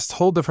keep fast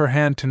hold of her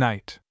hand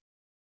tonight.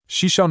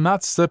 She shall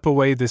not slip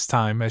away this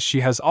time as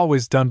she has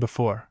always done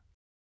before,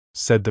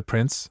 said the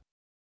prince.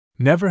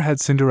 Never had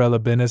Cinderella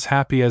been as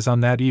happy as on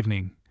that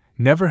evening,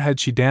 never had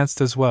she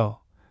danced as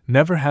well,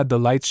 never had the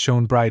lights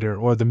shone brighter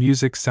or the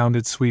music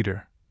sounded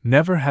sweeter,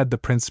 never had the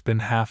prince been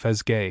half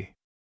as gay.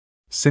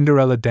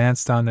 Cinderella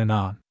danced on and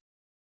on.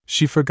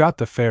 She forgot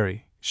the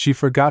fairy, she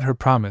forgot her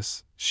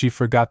promise, she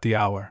forgot the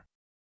hour.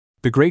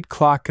 The great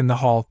clock in the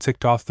hall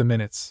ticked off the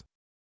minutes.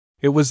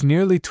 It was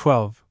nearly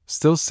 12,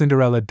 still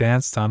Cinderella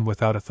danced on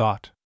without a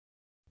thought.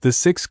 The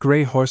 6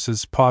 gray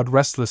horses pawed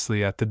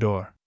restlessly at the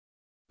door.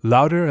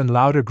 Louder and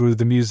louder grew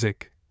the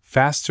music,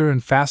 faster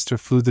and faster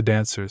flew the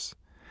dancers,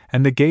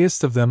 and the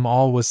gayest of them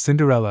all was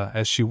Cinderella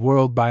as she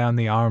whirled by on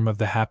the arm of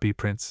the happy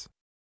prince.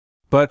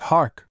 But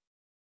hark!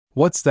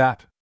 What's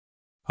that?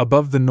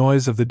 Above the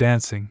noise of the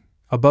dancing,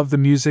 above the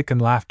music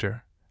and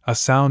laughter, a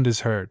sound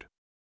is heard.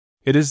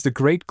 It is the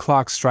great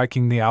clock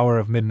striking the hour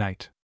of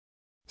midnight.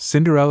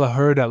 Cinderella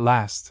heard at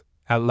last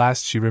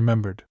she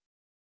remembered.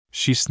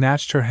 She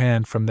snatched her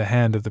hand from the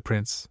hand of the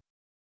prince.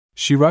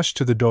 She rushed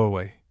to the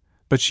doorway,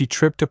 but she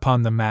tripped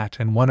upon the mat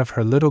and one of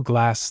her little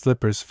glass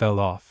slippers fell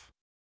off.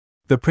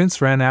 The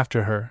prince ran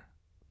after her,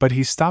 but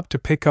he stopped to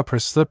pick up her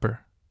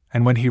slipper,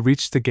 and when he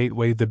reached the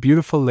gateway the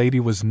beautiful lady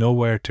was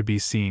nowhere to be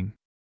seen.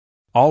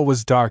 All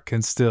was dark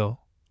and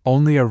still,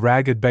 only a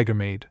ragged beggar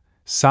maid,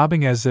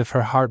 sobbing as if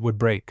her heart would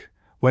break,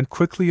 went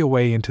quickly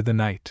away into the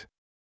night.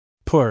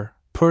 Poor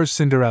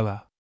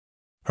Cinderella!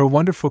 Her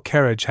wonderful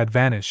carriage had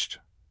vanished,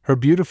 her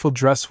beautiful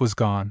dress was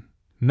gone,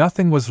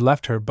 nothing was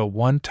left her but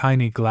one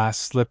tiny glass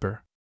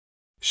slipper.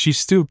 She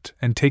stooped,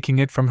 and taking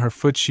it from her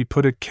foot she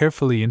put it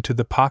carefully into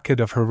the pocket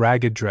of her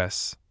ragged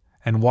dress,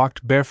 and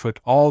walked barefoot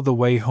all the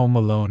way home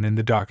alone in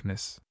the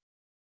darkness.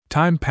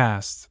 Time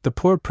passed, the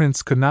poor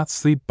prince could not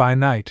sleep by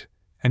night,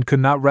 and could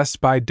not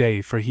rest by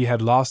day, for he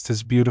had lost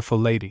his beautiful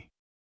lady.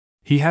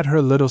 He had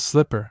her little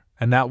slipper,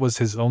 and that was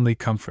his only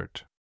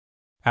comfort.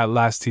 At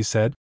last he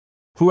said,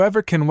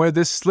 "Whoever can wear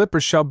this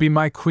slipper shall be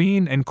my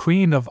queen and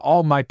queen of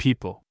all my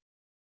people."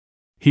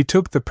 He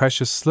took the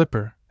precious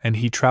slipper, and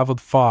he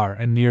traveled far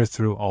and near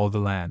through all the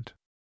land.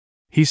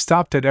 He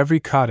stopped at every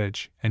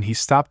cottage, and he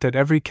stopped at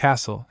every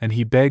castle, and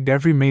he begged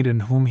every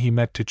maiden whom he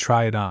met to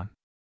try it on.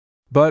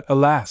 But,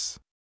 alas!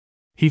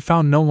 He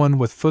found no one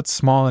with foot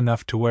small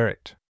enough to wear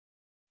it.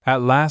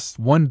 At last,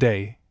 one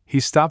day, he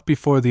stopped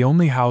before the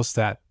only house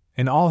that,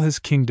 in all his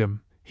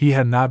kingdom, he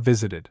had not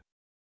visited.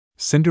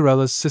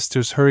 Cinderella's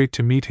sisters hurried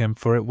to meet him,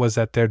 for it was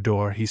at their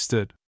door he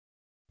stood.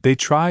 They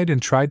tried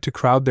and tried to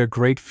crowd their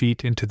great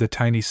feet into the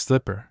tiny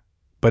slipper,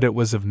 but it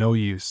was of no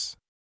use.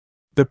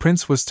 The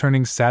prince was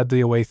turning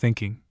sadly away,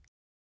 thinking,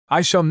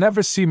 "I shall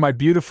never see my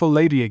beautiful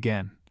lady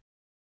again,"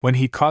 when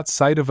he caught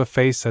sight of a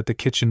face at the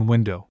kitchen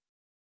window.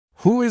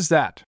 "Who is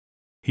that?"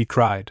 he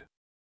cried.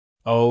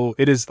 "Oh,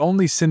 it is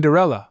only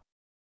Cinderella."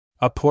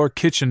 "A poor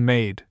kitchen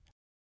maid,"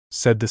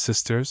 said the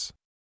sisters.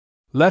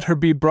 "Let her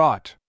be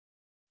brought."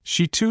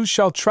 "She too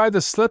shall try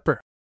the slipper,"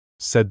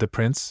 said the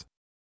prince.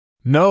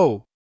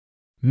 "No!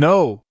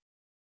 No!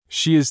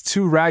 She is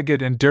too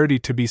ragged and dirty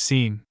to be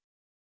seen.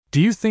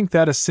 Do you think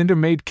that a cinder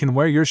maid can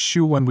wear your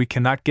shoe when we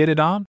cannot get it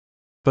on?"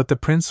 But the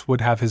prince would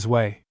have his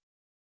way.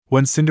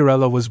 When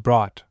Cinderella was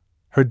brought,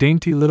 her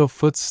dainty little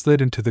foot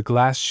slid into the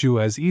glass shoe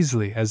as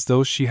easily as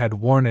though she had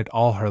worn it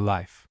all her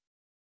life.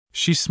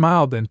 She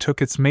smiled and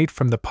took its mate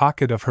from the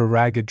pocket of her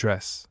ragged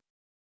dress.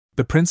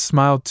 The prince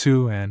smiled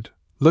too, and,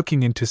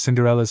 looking into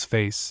Cinderella's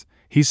face,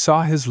 he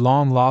saw his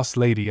long-lost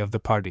lady of the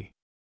party.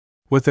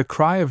 With a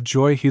cry of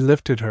joy he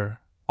lifted her,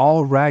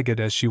 all ragged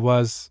as she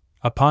was,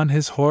 upon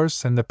his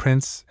horse, and the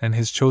prince and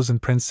his chosen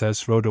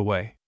princess rode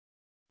away.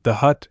 The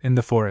hut in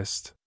the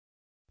forest.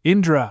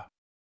 "Indra!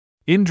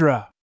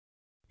 Indra!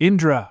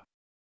 Indra!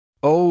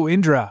 Oh,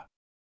 Indra!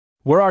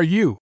 Where are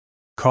you?"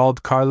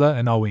 called Carla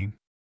and Owen.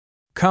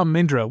 "Come,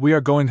 Indra, we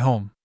are going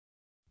home.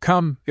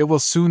 Come, it will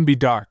soon be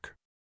dark.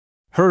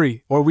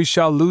 Hurry, or we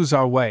shall lose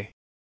our way."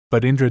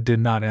 But Indra did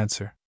not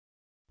answer.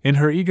 In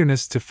her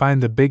eagerness to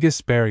find the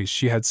biggest berries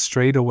she had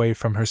strayed away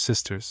from her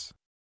sisters.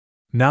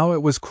 Now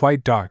it was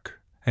quite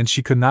dark, and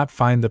she could not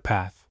find the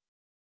path.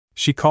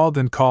 She called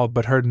and called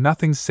but heard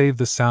nothing save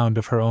the sound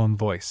of her own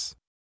voice.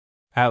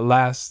 At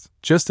last,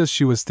 just as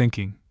she was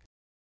thinking,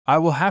 "I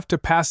will have to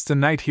pass the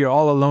night here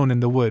all alone in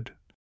the wood,"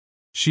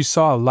 she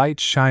saw a light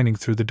shining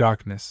through the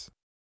darkness.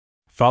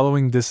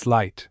 Following this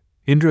light,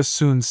 Indra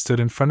soon stood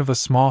in front of a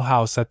small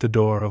house at the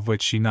door of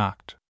which she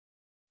knocked.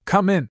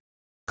 "Come in,"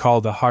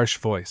 called a harsh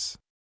voice.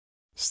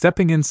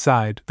 Stepping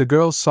inside, the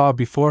girl saw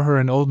before her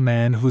an old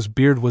man whose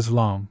beard was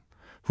long,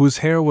 whose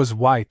hair was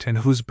white, and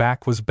whose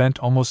back was bent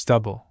almost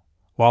double,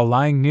 while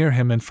lying near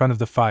him in front of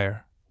the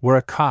fire were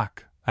a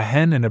cock, a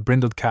hen, and a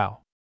brindled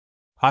cow.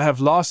 "I have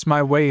lost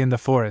my way in the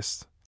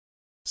forest,"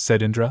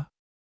 said Indra.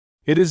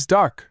 "It is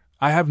dark,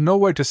 I have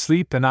nowhere to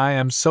sleep, and I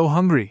am so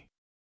hungry."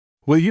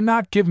 Will you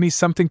not give me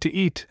something to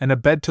eat and a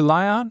bed to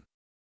lie on?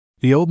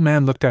 The old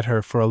man looked at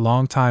her for a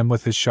long time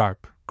with his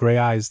sharp, gray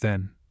eyes,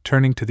 then,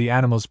 turning to the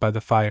animals by the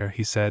fire,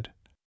 he said,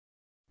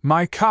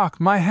 My cock,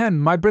 my hen,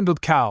 my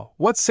brindled cow,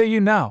 what say you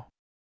now?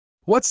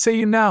 What say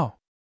you now?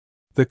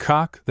 The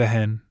cock, the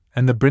hen,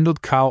 and the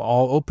brindled cow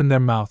all opened their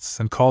mouths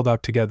and called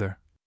out together,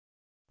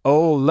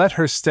 Oh, let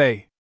her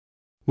stay!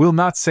 We'll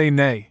not say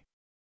nay.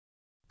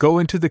 Go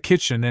into the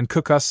kitchen and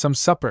cook us some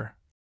supper,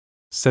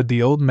 said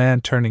the old man,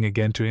 turning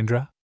again to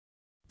Indra.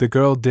 The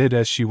girl did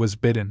as she was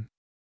bidden.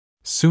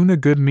 Soon a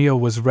good meal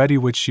was ready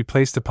which she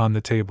placed upon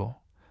the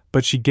table,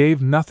 but she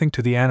gave nothing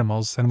to the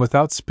animals, and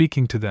without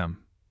speaking to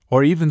them,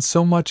 or even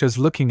so much as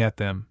looking at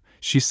them,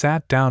 she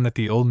sat down at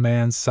the old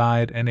man's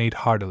side and ate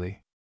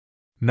heartily.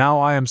 Now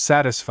I am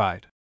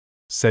satisfied,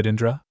 said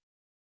Indra.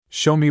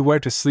 Show me where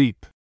to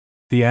sleep.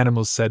 The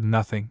animals said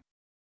nothing.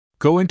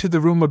 Go into the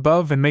room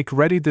above and make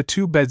ready the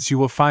 2 beds you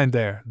will find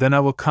there, then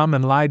I will come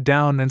and lie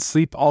down and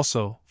sleep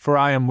also, for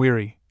I am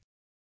weary,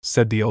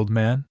 said the old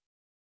man.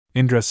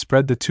 Indra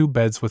spread the 2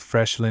 beds with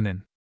fresh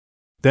linen.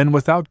 Then,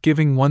 without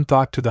giving one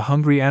thought to the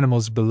hungry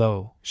animals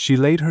below, she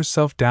laid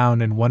herself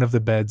down in one of the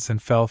beds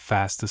and fell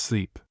fast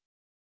asleep.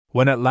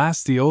 When at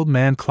last the old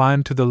man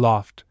climbed to the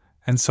loft,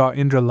 and saw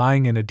Indra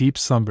lying in a deep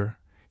slumber,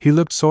 he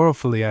looked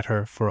sorrowfully at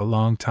her for a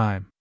long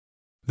time.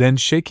 Then,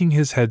 shaking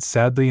his head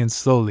sadly and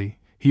slowly,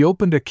 he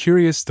opened a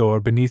curious door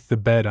beneath the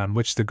bed on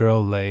which the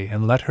girl lay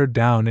and let her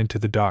down into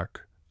the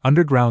dark,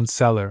 underground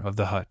cellar of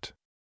the hut.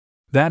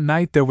 That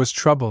night there was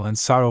trouble and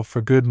sorrow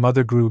for good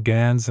Mother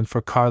Gans and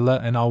for Karla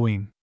and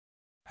Alwyn.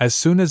 As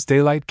soon as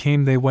daylight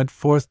came they went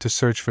forth to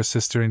search for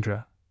Sister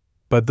Indra,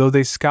 but though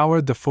they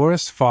scoured the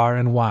forest far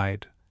and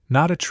wide,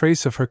 not a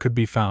trace of her could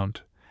be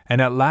found,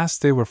 and at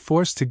last they were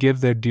forced to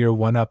give their dear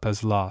one up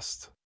as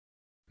lost.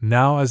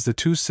 Now as the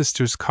 2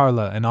 sisters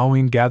Karla and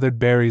Alwyn gathered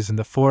berries in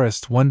the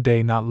forest one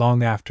day not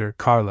long after,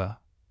 Karla,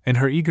 in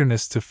her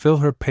eagerness to fill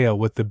her pail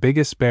with the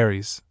biggest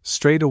berries,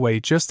 strayed away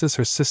just as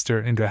her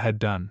sister Indra had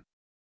done.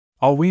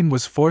 Alwyn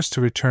was forced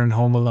to return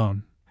home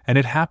alone, and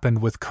it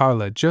happened with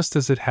Karla just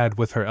as it had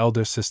with her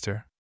elder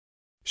sister.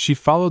 She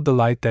followed the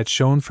light that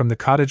shone from the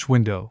cottage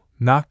window,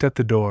 knocked at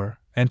the door,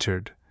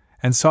 entered,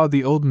 and saw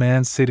the old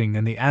man sitting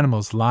and the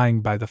animals lying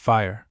by the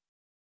fire.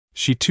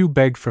 She too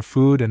begged for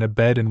food and a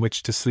bed in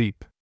which to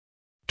sleep.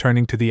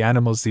 Turning to the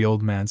animals, the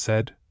old man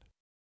said,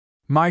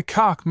 My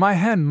cock, my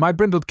hen, my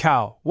brindled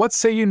cow, what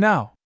say you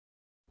now?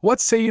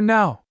 What say you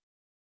now?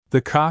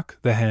 The cock,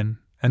 the hen,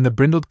 and the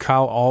brindled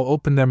cow all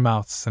opened their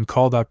mouths and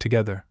called out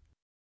together,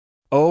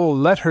 Oh,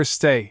 let her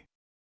stay!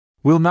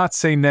 We'll not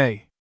say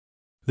nay.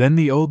 Then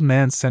the old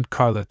man sent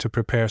Karla to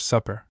prepare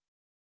supper.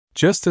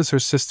 Just as her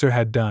sister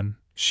had done,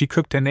 she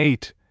cooked and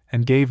ate,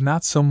 and gave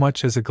not so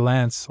much as a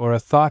glance or a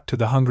thought to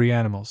the hungry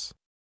animals.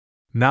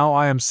 Now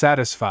I am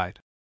satisfied,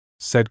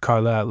 said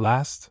Karla at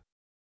last.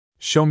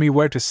 Show me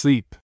where to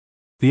sleep.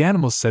 The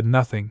animals said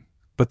nothing,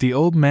 but the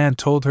old man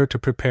told her to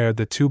prepare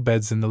the 2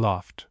 beds in the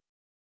loft.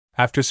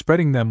 After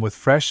spreading them with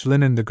fresh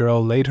linen, the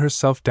girl laid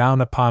herself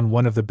down upon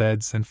one of the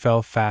beds and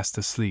fell fast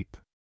asleep.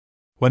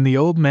 When the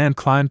old man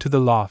climbed to the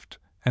loft,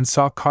 and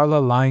saw Karla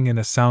lying in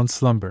a sound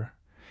slumber,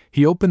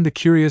 he opened the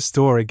curious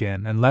door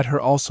again and let her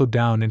also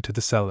down into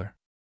the cellar.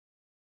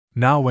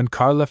 Now when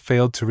Karla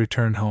failed to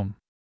return home,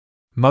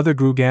 Mother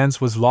Gans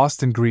was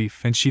lost in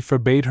grief, and she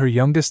forbade her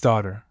youngest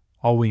daughter,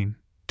 Alwyn,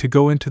 to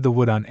go into the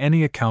wood on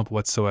any account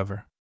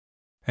whatsoever.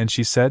 And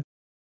she said,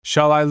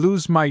 Shall I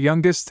lose my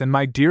youngest and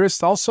my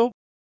dearest also?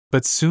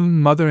 But soon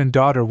mother and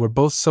daughter were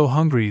both so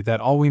hungry that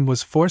Alwyn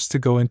was forced to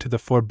go into the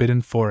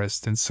forbidden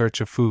forest in search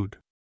of food.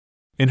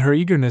 In her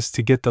eagerness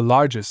to get the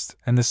largest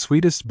and the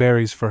sweetest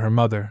berries for her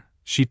mother,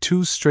 she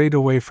too strayed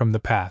away from the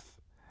path,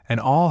 and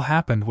all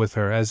happened with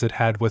her as it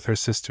had with her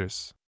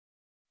sisters.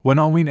 When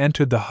Alwyn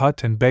entered the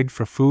hut and begged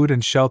for food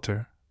and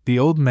shelter, the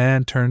old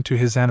man turned to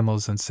his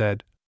animals and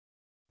said,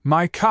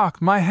 My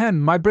cock, my hen,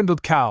 my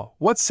brindled cow,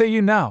 what say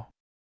you now?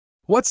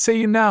 What say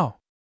you now?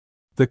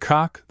 The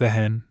cock, the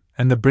hen,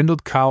 and the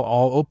brindled cow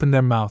all opened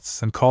their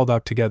mouths and called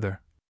out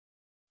together,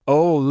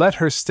 Oh, let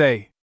her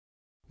stay!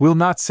 We'll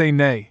not say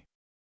nay.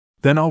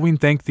 Then Alwyn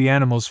thanked the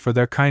animals for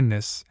their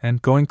kindness,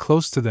 and going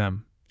close to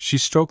them, she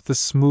stroked the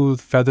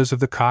smooth feathers of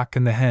the cock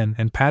and the hen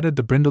and patted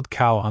the brindled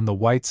cow on the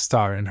white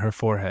star in her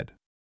forehead.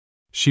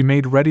 She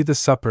made ready the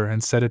supper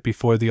and set it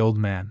before the old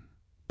man,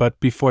 but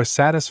before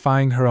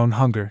satisfying her own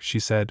hunger, she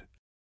said,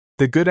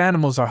 The good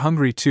animals are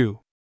hungry too.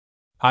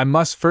 I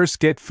must first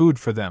get food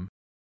for them.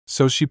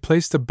 So she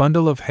placed a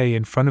bundle of hay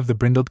in front of the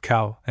brindled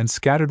cow and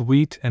scattered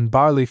wheat and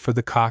barley for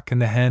the cock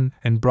and the hen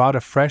and brought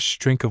a fresh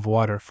drink of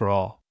water for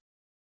all.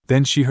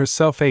 Then she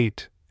herself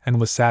ate and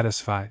was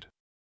satisfied.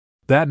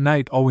 That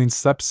night Alwyn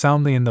slept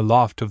soundly in the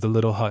loft of the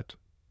little hut,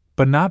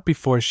 but not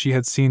before she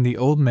had seen the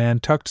old man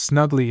tucked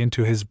snugly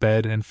into his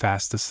bed and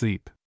fast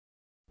asleep.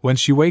 When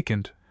she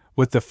wakened,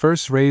 with the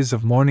first rays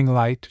of morning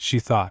light, she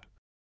thought,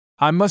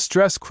 I must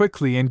dress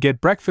quickly and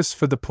get breakfast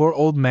for the poor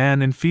old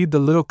man and feed the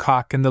little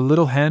cock and the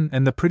little hen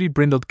and the pretty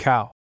brindled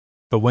cow.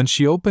 But when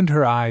she opened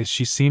her eyes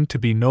she seemed to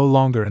be no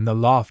longer in the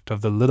loft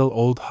of the little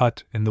old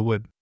hut in the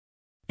wood.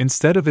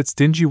 Instead of its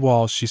dingy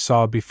walls, she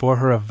saw before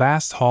her a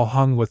vast hall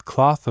hung with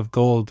cloth of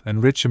gold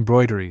and rich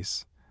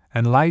embroideries,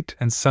 and light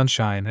and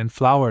sunshine and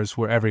flowers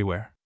were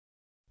everywhere.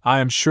 "I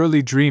am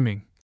surely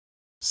dreaming,"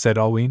 said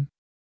Alwyn,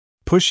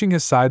 pushing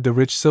aside the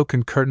rich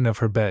silken curtain of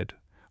her bed,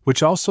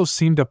 which also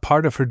seemed a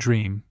part of her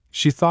dream.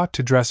 She thought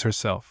to dress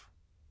herself,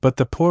 but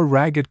the poor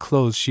ragged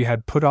clothes she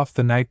had put off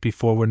the night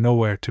before were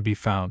nowhere to be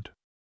found.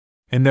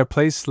 In their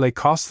place lay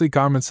costly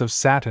garments of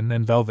satin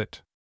and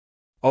velvet.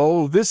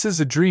 "Oh, this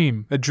is a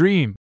dream,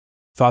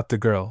 thought the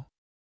girl.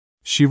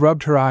 She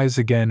rubbed her eyes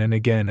again and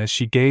again as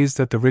she gazed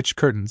at the rich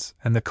curtains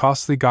and the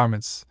costly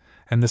garments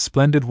and the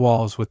splendid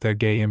walls with their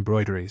gay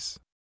embroideries.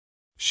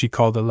 She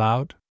called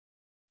aloud.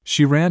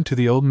 She ran to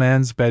the old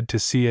man's bed to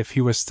see if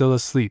he were still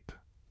asleep.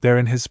 There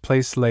in his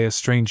place lay a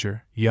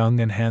stranger, young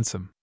and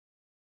handsome.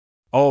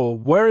 "Oh,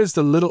 where is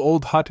the little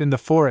old hut in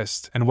the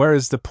forest, and where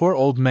is the poor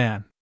old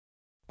man?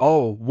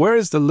 Oh, where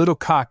is the little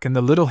cock and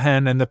the little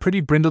hen and the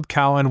pretty brindled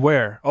cow, and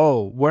where,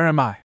 oh, where am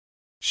I?"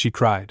 she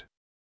cried.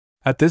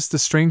 At this the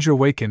stranger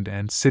wakened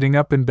and, sitting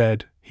up in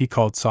bed, he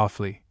called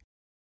softly,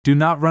 "Do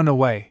not run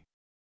away.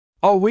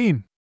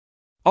 Alwyn!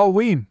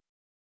 Alwyn!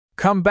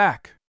 Come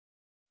back!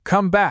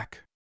 Come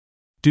back!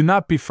 Do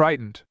not be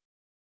frightened.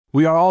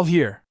 We are all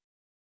here.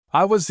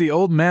 I was the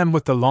old man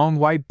with the long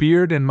white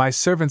beard, and my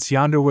servants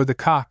yonder were the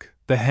cock,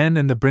 the hen,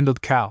 and the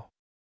brindled cow.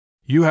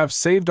 You have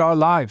saved our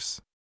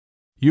lives.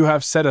 You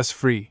have set us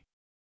free.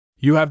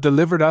 You have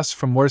delivered us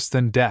from worse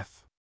than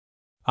death.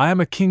 I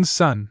am a king's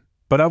son,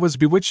 but I was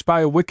bewitched by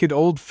a wicked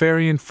old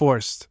fairy and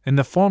forced, in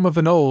the form of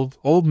an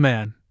old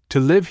man, to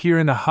live here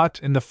in a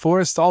hut in the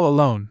forest all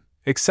alone,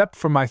 except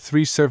for my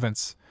 3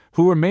 servants,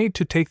 who were made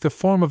to take the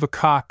form of a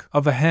cock,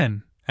 of a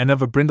hen, and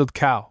of a brindled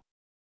cow.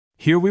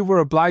 Here we were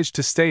obliged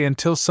to stay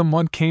until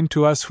someone came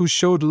to us who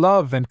showed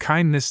love and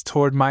kindness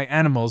toward my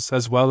animals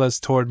as well as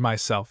toward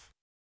myself.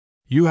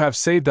 You have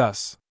saved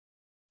us.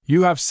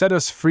 You have set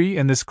us free,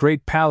 and this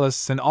great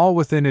palace and all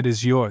within it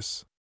is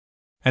yours."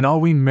 And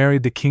Alwyn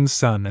married the king's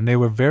son, and they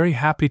were very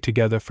happy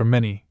together for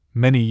many,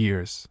 many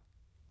years.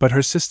 But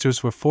her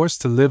sisters were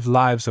forced to live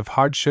lives of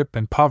hardship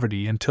and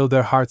poverty until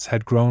their hearts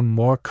had grown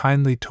more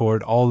kindly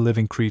toward all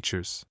living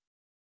creatures.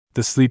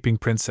 The Sleeping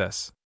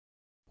Princess.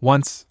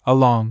 Once, a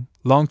long,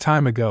 long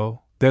time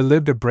ago, there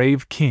lived a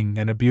brave king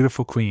and a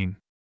beautiful queen.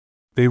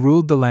 They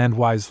ruled the land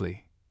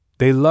wisely.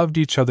 They loved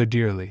each other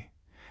dearly,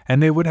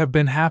 and they would have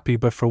been happy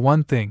but for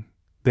one thing: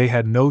 they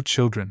had no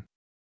children.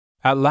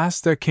 At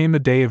last there came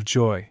a day of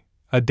joy,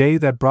 a day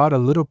that brought a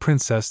little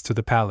princess to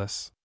the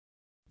palace.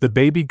 The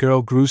baby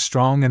girl grew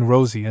strong and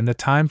rosy, and the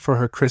time for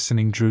her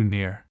christening drew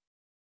near.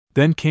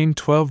 Then came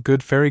 12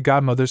 good fairy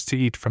godmothers to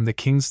eat from the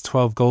king's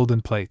 12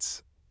 golden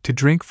plates, to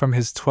drink from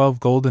his 12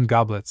 golden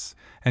goblets,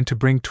 and to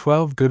bring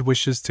 12 good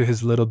wishes to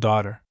his little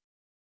daughter.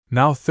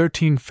 Now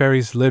 13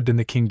 fairies lived in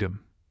the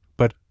kingdom,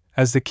 but,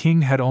 as the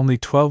king had only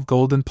 12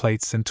 golden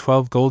plates and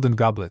 12 golden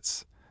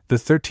goblets, the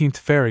 13th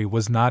fairy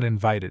was not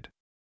invited.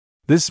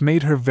 This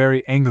made her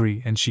very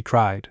angry, and she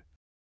cried,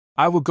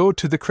 "I will go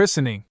to the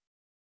christening.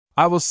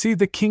 I will see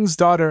the king's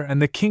daughter,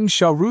 and the king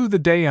shall rue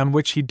the day on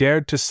which he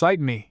dared to slight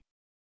me."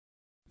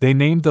 They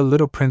named the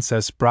little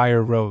princess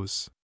Briar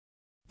Rose.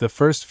 The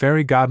first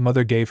fairy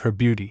godmother gave her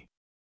beauty.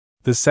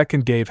 The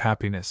second gave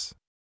happiness.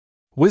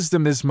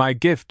 "Wisdom is my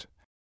gift,"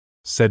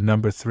 said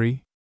number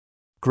 3.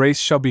 "Grace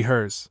shall be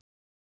hers,"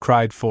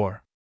 cried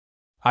 4.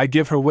 "I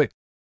give her wit,"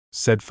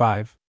 said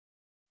 5.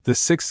 The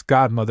sixth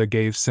godmother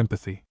gave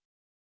sympathy.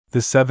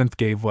 The 7th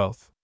gave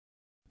wealth.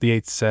 The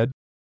 8th said,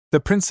 "The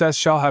princess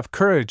shall have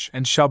courage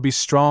and shall be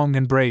strong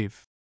and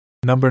brave."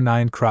 Number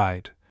 9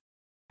 cried,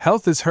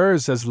 "Health is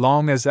hers as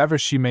long as ever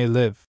she may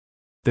live."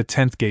 The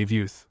 10th gave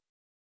youth.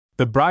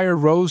 "The Briar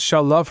Rose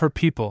shall love her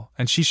people,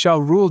 and she shall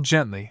rule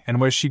gently, and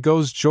where she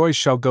goes joy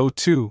shall go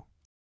too,"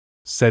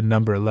 said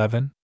number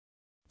 11.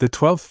 The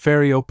 12th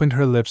fairy opened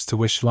her lips to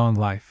wish long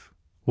life,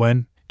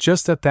 when,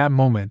 just at that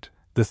moment,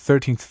 the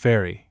 13th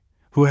fairy,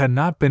 who had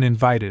not been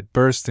invited,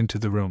 burst into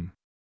the room.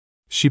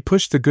 She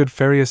pushed the good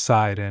fairy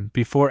aside, and,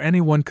 before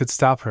anyone could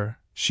stop her,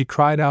 she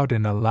cried out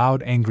in a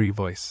loud, angry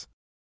voice,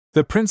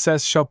 "The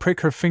princess shall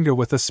prick her finger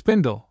with a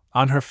spindle,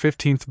 on her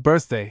 15th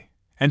birthday,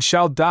 and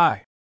shall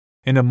die."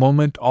 In a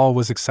moment all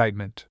was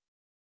excitement.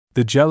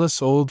 The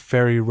jealous old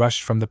fairy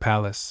rushed from the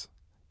palace,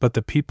 but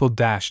the people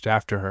dashed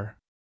after her.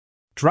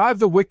 "Drive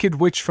the wicked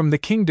witch from the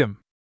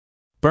kingdom!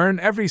 Burn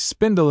every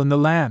spindle in the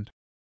land!"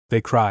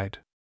 they cried.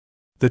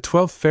 The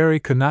 12th fairy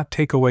could not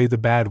take away the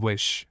bad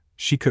wish,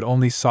 she could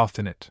only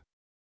soften it.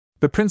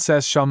 "The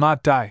princess shall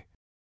not die,"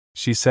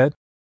 she said,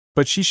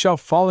 "but she shall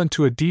fall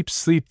into a deep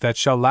sleep that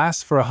shall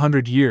last for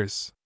 100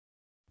 years."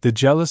 The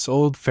jealous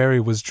old fairy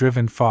was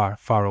driven far,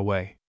 far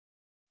away.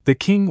 The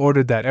king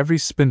ordered that every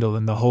spindle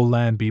in the whole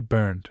land be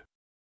burned.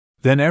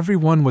 Then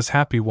everyone was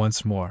happy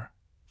once more,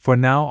 for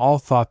now all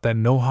thought that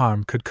no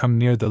harm could come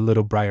near the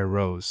little Briar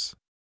Rose.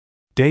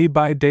 Day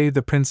by day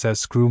the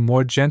princess grew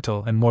more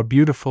gentle and more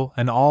beautiful,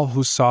 and all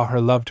who saw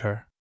her loved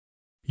her.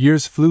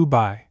 Years flew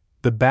by,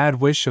 the bad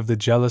wish of the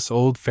jealous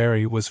old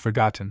fairy was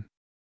forgotten.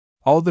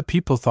 All the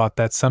people thought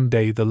that some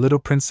day the little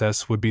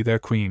princess would be their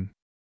queen.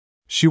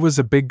 She was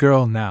a big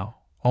girl now,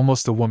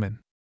 almost a woman.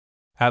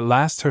 At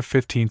last her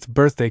 15th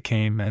birthday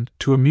came, and,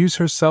 to amuse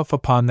herself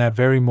upon that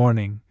very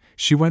morning,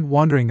 she went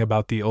wandering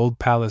about the old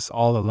palace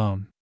all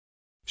alone.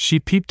 She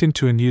peeped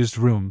into unused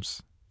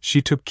rooms,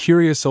 she took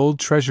curious old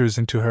treasures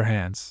into her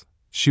hands,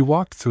 she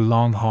walked through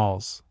long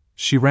halls,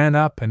 she ran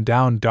up and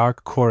down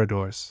dark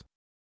corridors.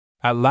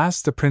 At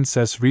last the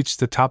princess reached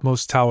the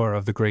topmost tower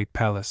of the great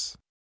palace.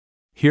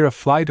 Here a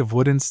flight of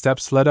wooden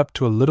steps led up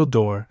to a little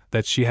door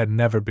that she had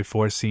never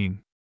before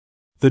seen.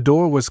 The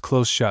door was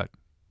close shut,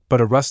 but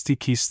a rusty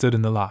key stood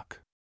in the lock.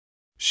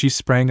 She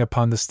sprang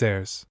upon the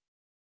stairs.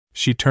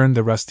 She turned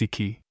the rusty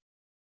key.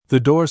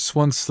 The door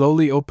swung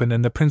slowly open,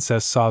 and the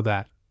princess saw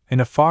that, in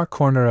a far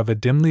corner of a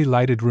dimly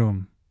lighted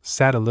room,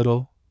 sat a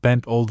little,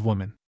 bent old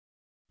woman.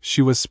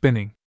 She was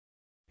spinning.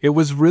 It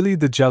was really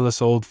the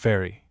jealous old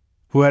fairy,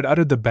 who had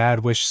uttered the bad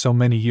wish so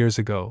many years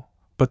ago,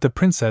 but the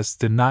princess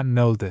did not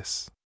know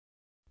this.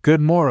 "Good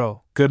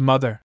morrow, good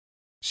mother,"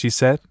 she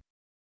said.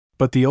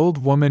 But the old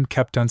woman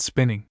kept on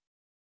spinning.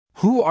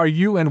 "Who are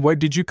you and where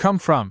did you come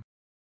from?"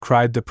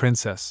 cried the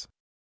princess.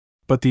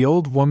 But the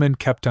old woman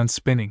kept on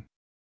spinning.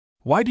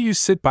 "Why do you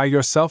sit by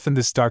yourself in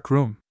this dark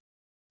room?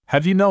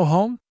 Have you no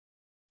home?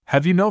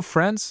 Have you no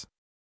friends?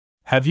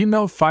 Have you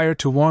no fire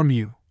to warm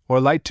you, or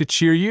light to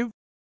cheer you?"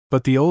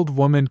 But the old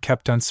woman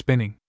kept on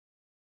spinning.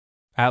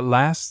 At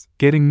last,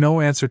 getting no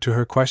answer to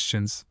her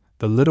questions,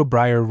 the little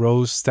briar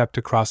rose stepped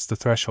across the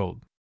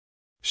threshold.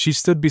 She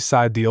stood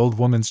beside the old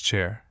woman's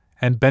chair,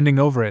 and bending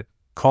over it,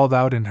 called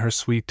out in her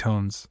sweet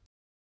tones,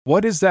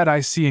 "What is that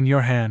I see in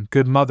your hand,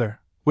 good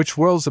mother, which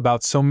whirls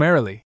about so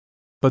merrily?"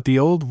 But the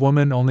old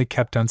woman only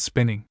kept on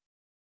spinning.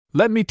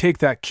 "Let me take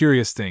that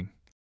curious thing,"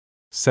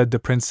 said the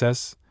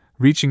princess,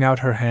 reaching out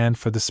her hand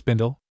for the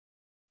spindle.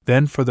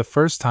 Then for the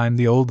first time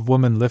the old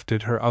woman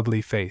lifted her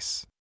ugly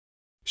face.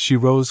 She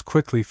rose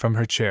quickly from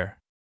her chair.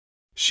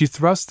 She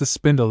thrust the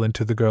spindle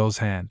into the girl's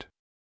hand.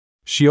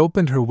 She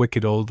opened her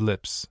wicked old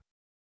lips.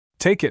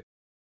 "Take it,"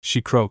 she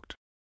croaked,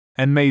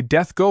 "and may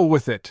death go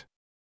with it."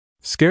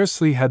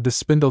 Scarcely had the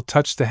spindle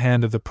touched the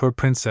hand of the poor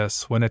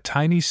princess when a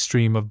tiny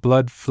stream of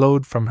blood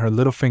flowed from her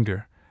little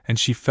finger, and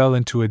she fell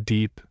into a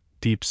deep,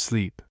 deep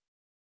sleep.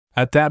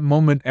 At that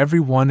moment every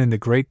one in the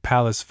great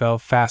palace fell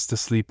fast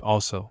asleep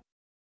also.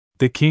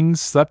 The king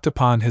slept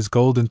upon his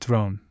golden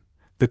throne,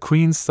 the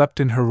queen slept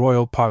in her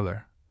royal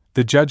parlor,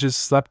 the judges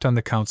slept on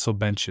the council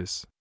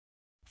benches.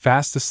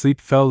 Fast asleep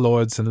fell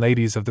lords and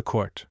ladies of the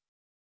court.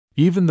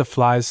 Even the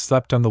flies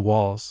slept on the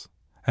walls,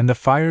 and the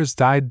fires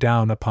died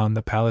down upon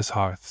the palace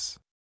hearths.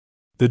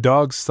 The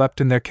dogs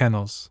slept in their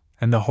kennels,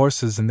 and the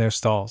horses in their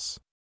stalls.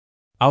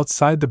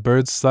 Outside the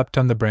birds slept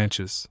on the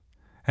branches,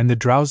 and the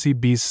drowsy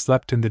bees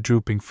slept in the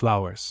drooping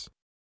flowers.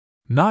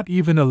 Not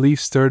even a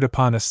leaf stirred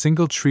upon a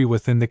single tree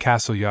within the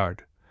castle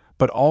yard,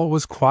 but all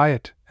was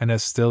quiet and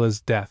as still as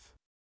death.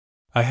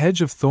 A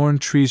hedge of thorn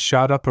trees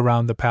shot up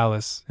around the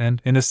palace,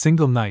 and, in a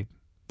single night,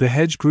 the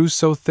hedge grew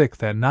so thick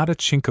that not a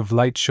chink of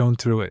light shone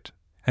through it,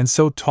 and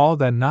so tall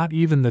that not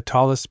even the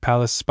tallest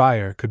palace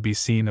spire could be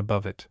seen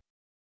above it.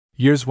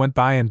 Years went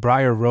by and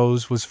Briar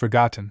Rose was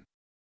forgotten.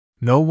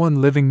 No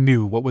one living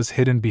knew what was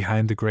hidden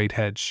behind the great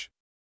hedge.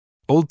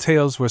 Old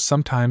tales were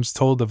sometimes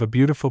told of a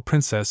beautiful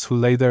princess who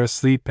lay there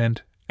asleep,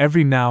 and,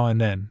 every now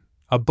and then,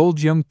 a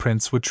bold young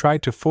prince would try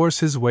to force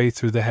his way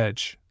through the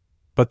hedge.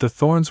 But the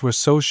thorns were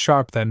so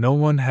sharp that no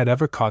one had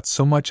ever caught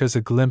so much as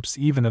a glimpse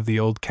even of the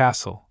old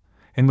castle,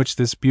 in which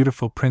this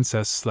beautiful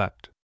princess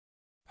slept.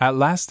 At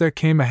last there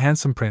came a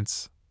handsome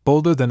prince,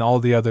 bolder than all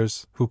the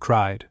others, who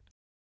cried,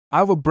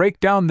 "I will break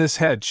down this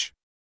hedge!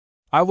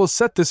 I will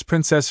set this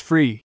princess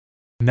free!"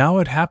 Now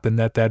it happened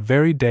that that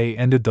very day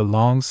ended the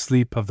long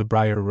sleep of the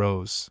Briar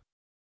Rose.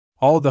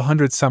 All the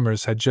 100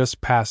 summers had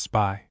just passed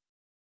by.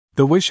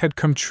 The wish had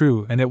come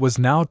true, and it was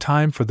now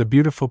time for the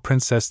beautiful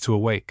princess to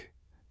awake,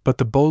 but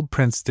the bold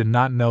prince did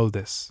not know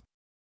this.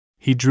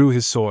 He drew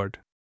his sword.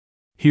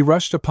 He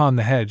rushed upon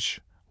the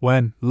hedge,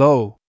 when,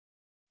 lo!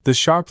 The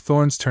sharp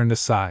thorns turned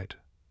aside,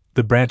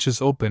 the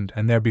branches opened,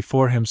 and there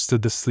before him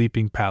stood the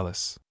sleeping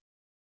palace.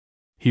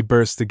 He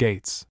burst the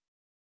gates.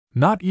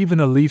 Not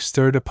even a leaf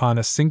stirred upon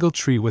a single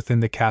tree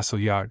within the castle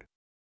yard.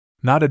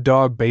 Not a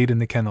dog bayed in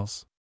the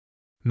kennels.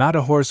 Not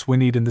a horse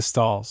whinnied in the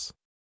stalls.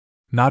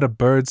 Not a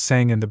bird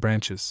sang in the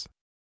branches.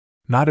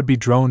 Not a bee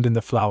droned in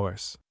the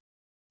flowers.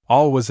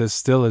 All was as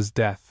still as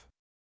death.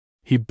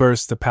 He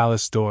burst the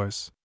palace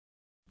doors.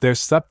 There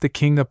slept the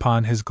king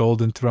upon his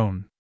golden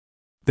throne.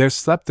 There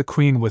slept the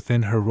queen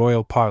within her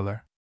royal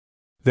parlor.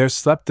 There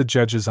slept the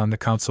judges on the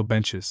council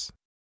benches.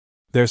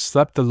 There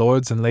slept the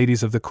lords and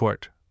ladies of the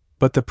court.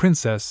 But the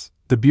princess,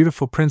 the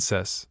beautiful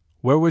princess,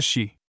 where was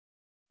she?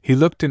 He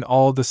looked in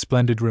all the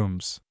splendid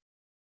rooms.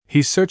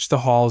 He searched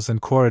the halls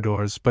and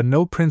corridors, but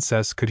no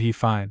princess could he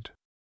find.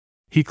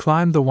 He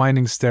climbed the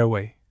winding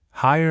stairway.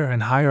 Higher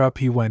and higher up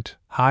he went,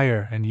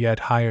 higher and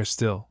yet higher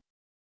still.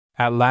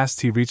 At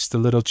last he reached the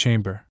little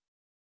chamber.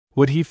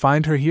 Would he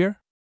find her here?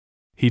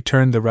 He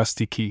turned the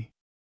rusty key.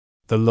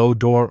 The low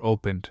door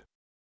opened.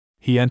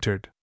 He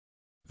entered.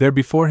 There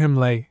before him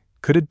lay,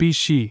 could it be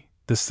she,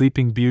 the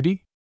sleeping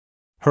beauty?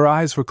 Her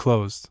eyes were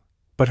closed,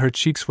 but her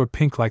cheeks were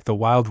pink like the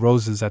wild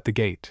roses at the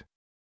gate.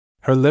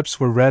 Her lips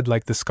were red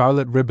like the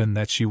scarlet ribbon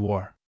that she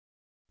wore.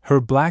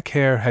 Her black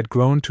hair had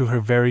grown to her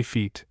very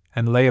feet,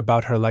 and lay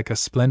about her like a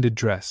splendid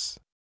dress.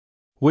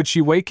 Would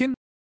she waken?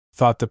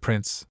 Thought the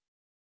prince.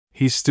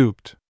 He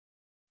stooped.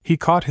 He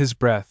caught his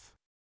breath.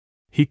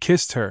 He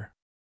kissed her.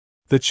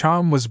 The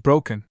charm was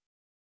broken.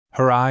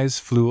 Her eyes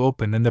flew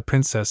open and the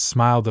princess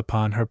smiled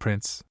upon her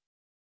prince.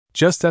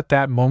 Just at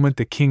that moment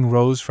the king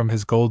rose from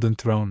his golden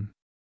throne.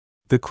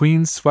 The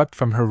queen swept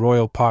from her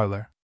royal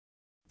parlor.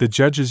 The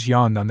judges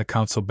yawned on the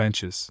council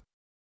benches.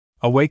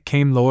 Awake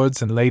came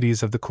lords and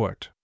ladies of the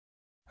court.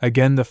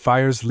 Again the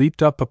fires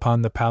leaped up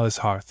upon the palace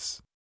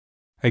hearths.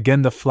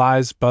 Again the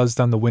flies buzzed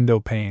on the window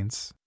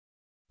panes.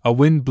 A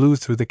wind blew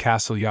through the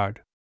castle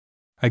yard.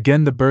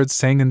 Again the birds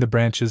sang in the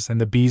branches and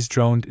the bees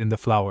droned in the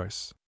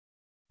flowers.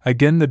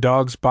 Again the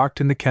dogs barked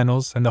in the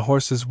kennels and the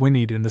horses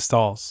whinnied in the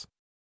stalls.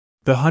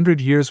 The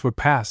 100 years were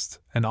past,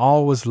 and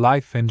all was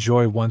life and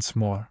joy once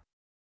more.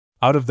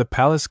 Out of the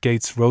palace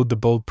gates rode the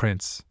bold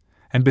prince,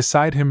 and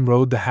beside him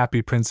rode the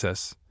happy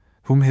princess,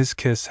 whom his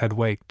kiss had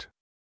waked.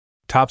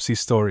 Topsy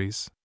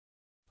Stories.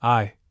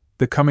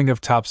 The coming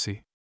of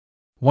Topsy.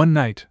 One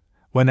night,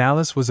 when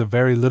Alice was a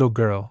very little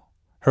girl,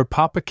 her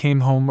papa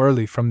came home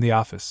early from the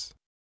office.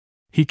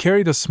 He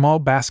carried a small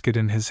basket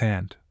in his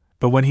hand,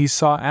 but when he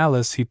saw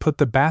Alice he put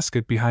the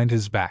basket behind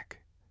his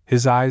back.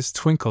 His eyes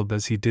twinkled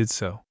as he did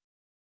so.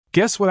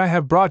 "Guess what I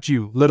have brought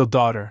you, little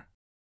daughter,"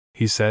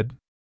 he said.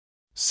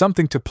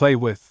 "Something to play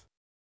with."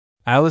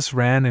 Alice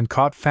ran and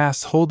caught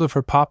fast hold of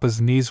her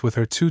papa's knees with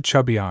her two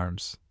chubby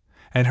arms,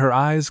 and her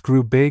eyes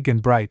grew big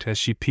and bright as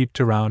she peeped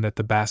around at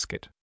the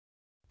basket.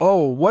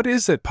 "Oh, what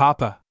is it,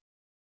 papa?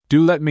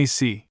 Do let me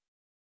see."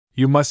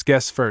 "You must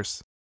guess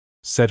first,"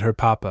 said her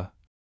papa.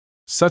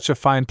 "Such a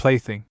fine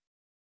plaything."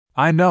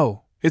 "I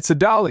know, it's a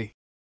dolly!"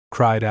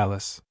 cried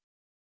Alice.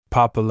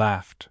 Papa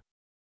laughed.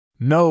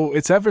 "No,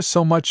 it's ever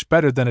so much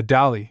better than a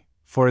dolly,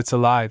 for it's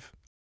alive,"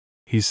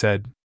 he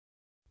said.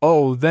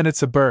 "Oh, then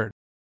it's a bird!"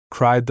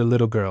 cried the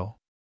little girl.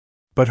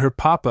 But her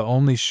papa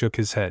only shook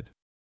his head.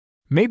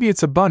 "Maybe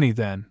it's a bunny,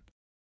 then,"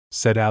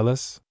 said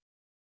Alice.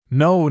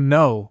 "No,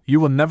 no, you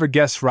will never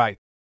guess right,"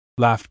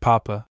 laughed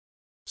papa.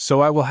 "So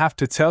I will have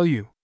to tell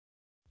you.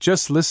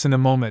 Just listen a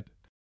moment,"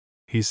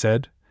 he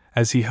said,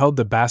 as he held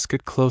the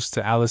basket close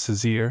to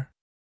Alice's ear.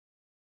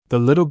 The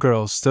little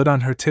girl stood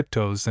on her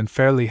tiptoes and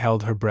fairly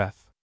held her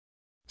breath.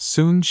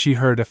 Soon she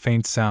heard a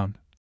faint sound.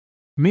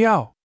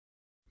 "Meow!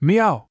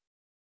 Meow!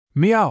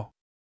 Meow!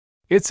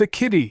 It's a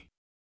kitty!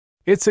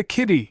 It's a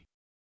kitty!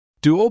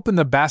 Do open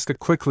the basket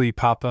quickly,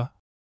 papa!"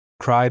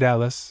 cried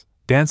Alice,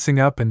 dancing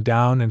up and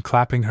down and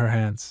clapping her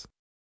hands.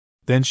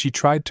 Then she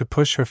tried to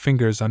push her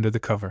fingers under the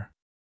cover.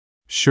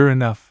 Sure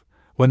enough,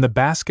 when the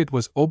basket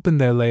was open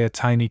there lay a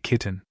tiny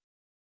kitten.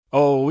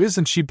 "Oh,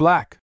 isn't she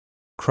black?"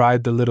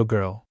 cried the little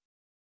girl.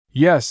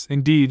 "Yes,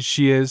 indeed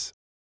she is,"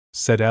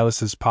 said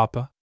Alice's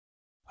papa.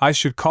 "I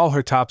should call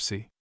her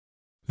Topsy.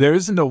 There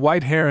isn't a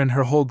white hair in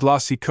her whole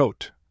glossy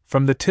coat,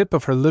 from the tip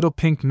of her little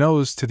pink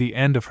nose to the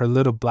end of her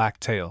little black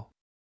tail.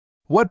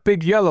 What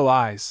big yellow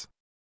eyes!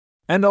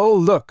 And oh,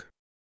 look!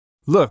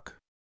 Look!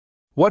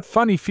 What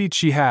funny feet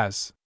she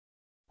has!"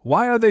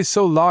 "Why are they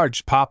so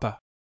large, papa?"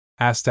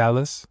 asked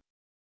Alice.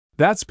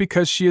 "That's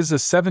because she is a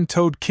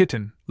 7-toed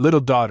kitten, little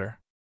daughter.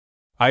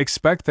 I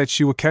expect that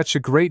she will catch a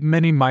great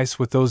many mice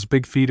with those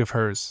big feet of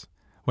hers,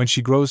 when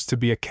she grows to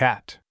be a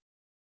cat."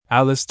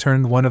 Alice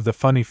turned one of the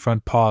funny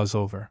front paws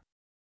over.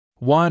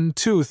 1,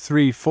 2,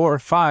 3, 4,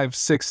 5,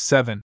 6,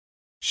 7,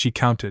 she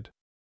counted.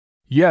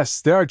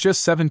 "Yes, there are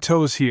just 7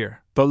 toes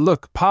here, but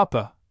look,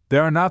 papa,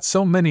 there are not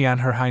so many on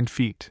her hind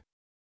feet.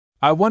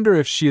 I wonder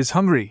if she is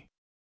hungry.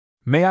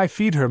 May I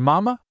feed her,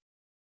 Mamma?"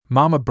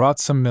 Mamma brought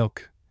some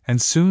milk,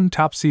 and soon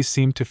Topsy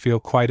seemed to feel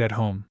quite at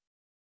home.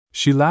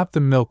 She lapped the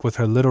milk with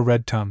her little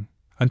red tongue,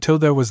 until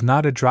there was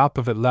not a drop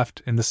of it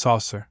left in the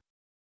saucer.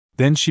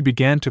 Then she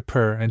began to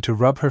purr and to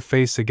rub her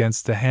face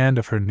against the hand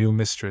of her new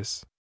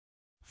mistress.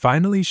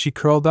 Finally she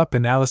curled up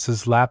in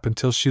Alice's lap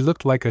until she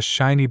looked like a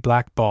shiny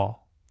black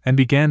ball, and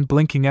began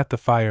blinking at the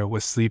fire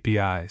with sleepy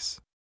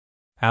eyes.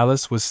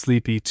 Alice was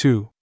sleepy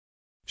too.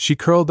 She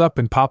curled up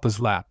in Papa's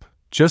lap,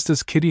 just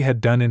as Kitty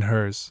had done in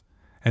hers,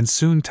 and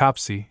soon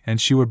Topsy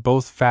and she were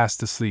both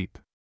fast asleep.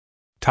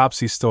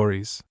 Topsy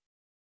Stories.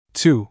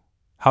 2.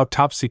 How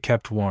Topsy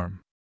Kept Warm.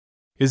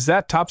 "Is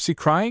that Topsy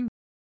crying?"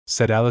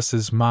 said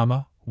Alice's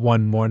mamma,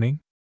 one morning.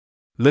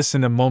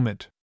 "Listen a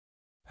moment."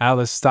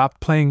 Alice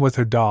stopped playing with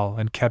her doll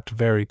and kept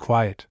very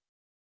quiet.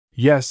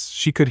 Yes,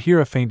 she could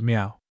hear a faint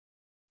meow.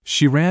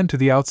 She ran to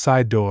the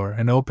outside door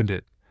and opened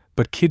it,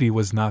 but Kitty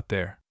was not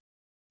there.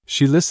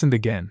 She listened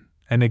again,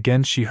 and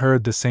again she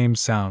heard the same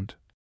sound.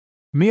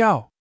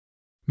 "Meow!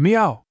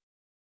 Meow!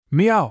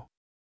 Meow!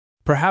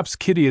 Perhaps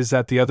Kitty is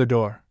at the other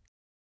door,"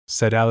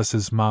 said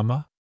Alice's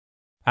mamma.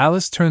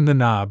 Alice turned the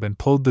knob and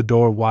pulled the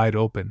door wide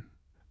open,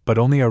 but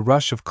only a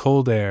rush of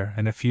cold air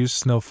and a few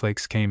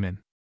snowflakes came in.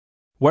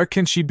 "Where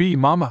can she be,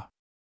 Mamma?"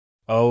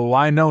 "Oh,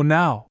 I know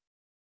now.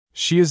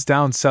 She is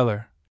down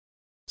cellar,"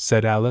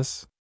 said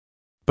Alice.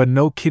 but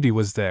no kitty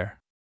was there.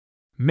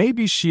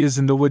 Maybe she is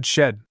in the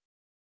woodshed.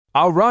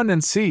 I'll run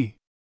and see.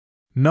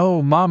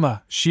 No,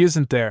 Mama, she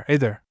isn't there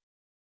either.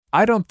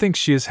 I don't think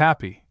she is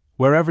happy,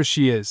 wherever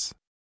she is.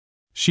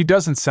 She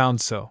doesn't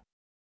sound so.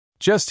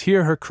 Just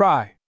hear her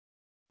cry.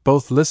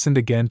 Both listened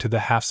again to the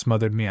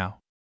half-smothered meow.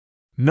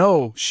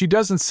 No, she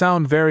doesn't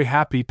sound very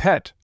happy,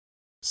 pet,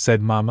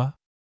 said Mama.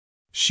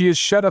 She is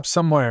shut up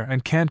somewhere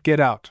and can't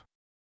get out.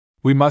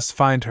 We must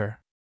find her.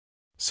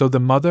 So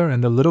the mother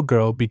and the little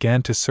girl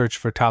began to search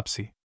for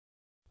Topsy.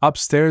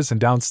 Upstairs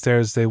and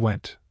downstairs they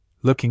went,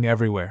 looking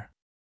everywhere.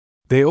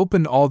 They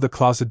opened all the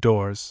closet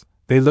doors,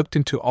 they looked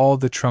into all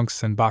the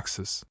trunks and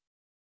boxes.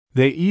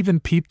 They even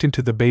peeped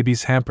into the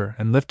baby's hamper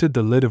and lifted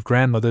the lid of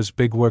grandmother's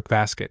big work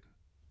basket,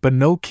 but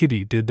no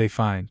kitty did they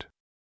find.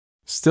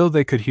 Still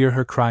they could hear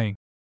her crying,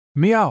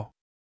 meow,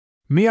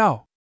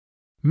 meow,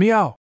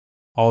 meow,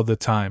 all the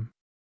time.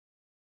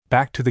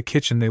 Back to the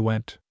kitchen they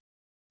went.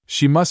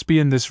 She must be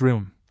in this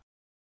room,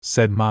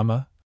 said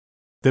Mama.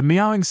 The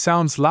meowing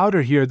sounds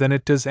louder here than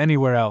it does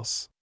anywhere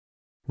else.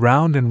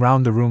 Round and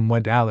round the room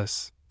went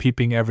Alice,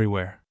 peeping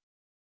everywhere.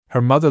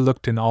 Her mother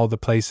looked in all the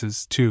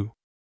places, too.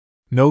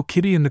 No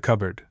kitty in the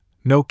cupboard,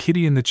 no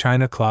kitty in the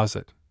china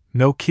closet,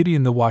 no kitty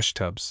in the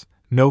washtubs,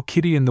 no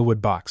kitty in the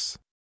woodbox.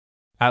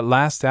 At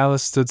last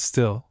Alice stood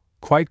still,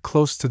 quite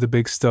close to the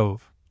big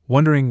stove,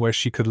 wondering where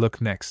she could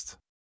look next.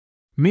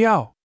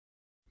 Meow!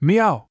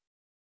 Meow!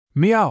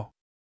 Meow!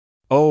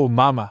 Oh,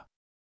 Mama!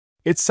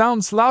 It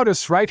sounds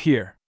loudest right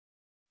here!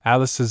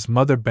 Alice's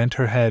mother bent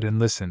her head and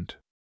listened.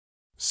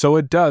 So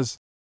it does,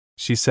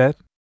 she said.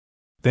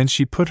 Then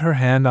she put her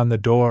hand on the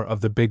door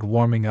of the big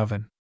warming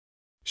oven.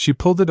 She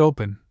pulled it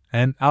open,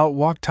 and out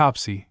walked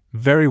Topsy,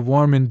 very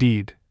warm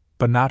indeed,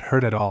 but not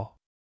hurt at all.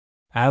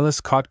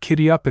 Alice caught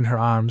Kitty up in her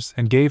arms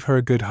and gave her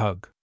a good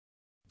hug.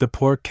 The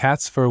poor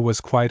cat's fur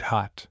was quite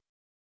hot.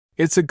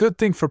 It's a good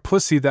thing for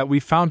Pussy that we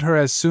found her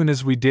as soon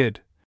as we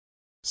did,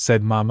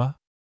 said Mama.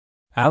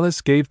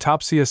 Alice gave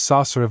Topsy a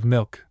saucer of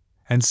milk,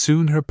 and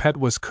soon her pet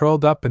was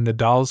curled up in the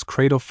doll's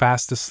cradle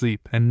fast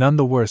asleep and none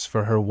the worse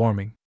for her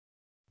warming.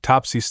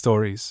 Topsy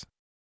Stories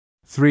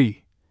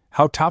 3.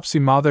 How Topsy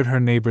mothered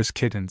her neighbor's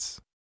kittens.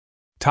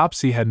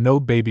 Topsy had no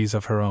babies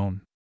of her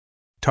own.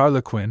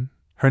 Tarlequin,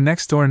 her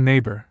next-door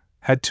neighbor,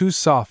 had 2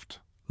 soft,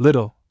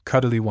 little,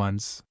 cuddly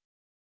ones.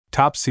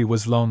 Topsy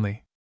was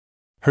lonely.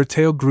 Her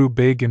tail grew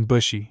big and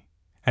bushy,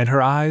 and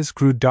her eyes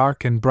grew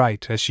dark and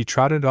bright as she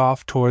trotted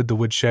off toward the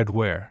woodshed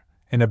where,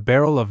 in a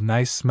barrel of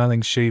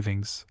nice-smelling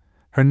shavings,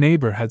 her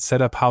neighbor had set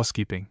up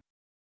housekeeping.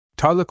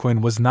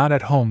 Tarlequin was not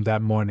at home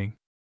that morning.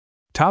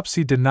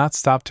 Topsy did not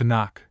stop to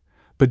knock,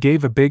 but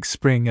gave a big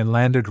spring and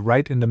landed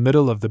right in the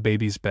middle of the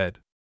baby's bed.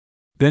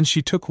 Then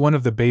she took one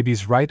of the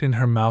babies right in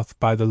her mouth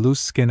by the loose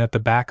skin at the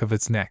back of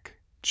its neck,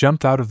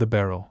 jumped out of the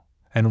barrel,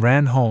 and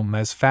ran home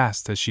as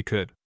fast as she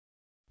could.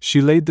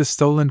 She laid the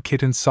stolen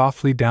kitten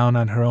softly down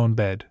on her own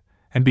bed,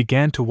 and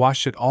began to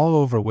wash it all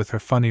over with her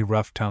funny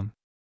rough tongue.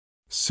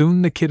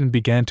 Soon the kitten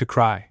began to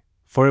cry,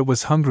 for it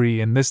was hungry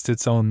and missed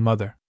its own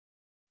mother.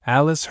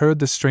 Alice heard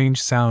the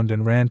strange sound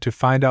and ran to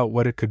find out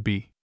what it could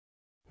be.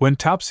 When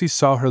Topsy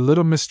saw her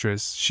little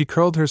mistress, she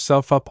curled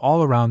herself up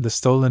all around the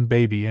stolen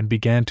baby and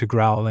began to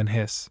growl and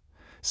hiss,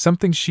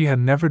 something she had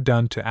never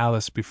done to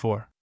Alice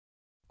before.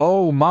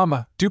 Oh,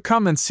 Mama, do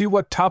come and see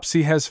what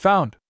Topsy has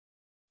found.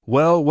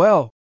 Well,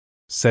 well,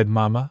 said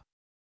Mama.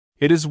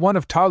 It is one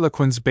of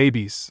Tarlequin's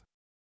babies.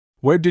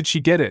 Where did she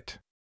get it?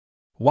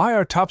 Why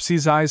are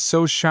Topsy's eyes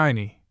so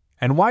shiny,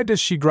 and why does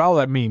she growl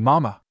at me,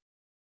 Mama?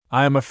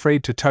 I am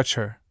afraid to touch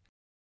her,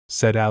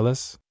 said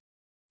Alice.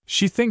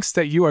 She thinks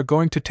that you are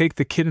going to take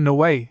the kitten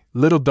away,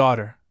 little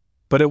daughter,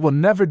 but it will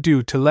never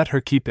do to let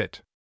her keep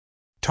it.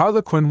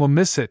 Tarlequin will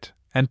miss it,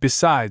 and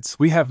besides,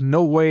 we have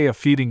no way of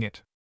feeding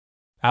it.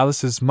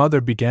 Alice's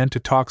mother began to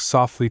talk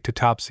softly to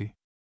Topsy.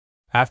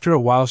 After a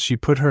while she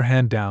put her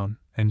hand down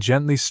and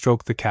gently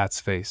stroked the cat's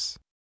face.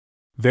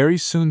 Very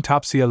soon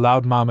Topsy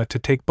allowed Mama to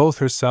take both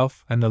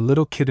herself and the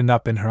little kitten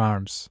up in her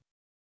arms.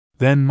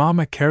 Then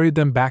Mama carried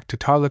them back to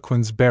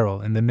Tarlequin's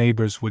barrel in the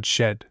neighbor's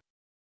woodshed.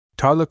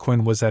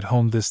 Tarlequin was at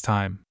home this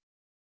time.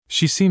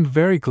 She seemed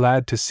very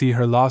glad to see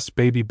her lost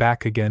baby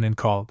back again and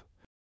called,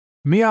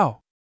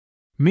 Meow!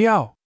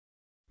 Meow!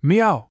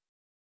 Meow!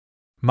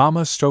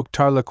 Mama stroked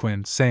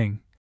Tarlequin, saying,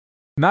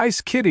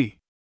 Nice kitty!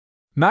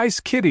 Nice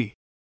kitty!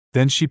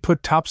 Then she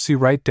put Topsy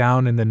right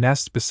down in the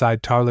nest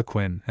beside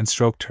Tarlequin and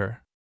stroked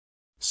her.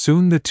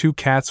 Soon the 2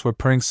 cats were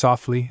purring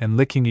softly and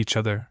licking each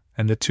other,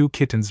 and the 2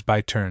 kittens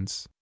by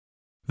turns.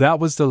 That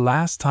was the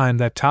last time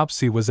that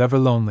Topsy was ever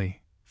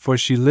lonely, for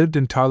she lived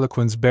in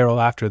Tarlequin's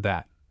barrel after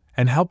that,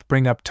 and helped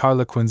bring up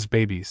Tarlequin's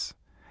babies,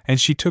 and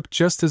she took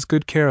just as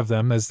good care of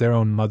them as their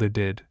own mother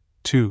did,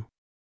 too.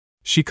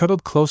 She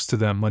cuddled close to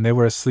them when they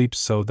were asleep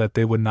so that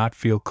they would not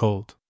feel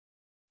cold.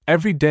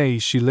 Every day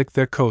she licked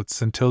their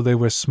coats until they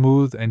were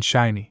smooth and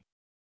shiny.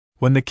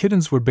 When the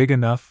kittens were big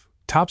enough,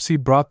 Topsy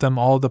brought them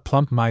all the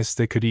plump mice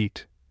they could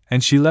eat,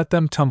 and she let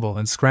them tumble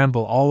and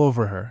scramble all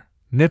over her,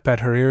 nip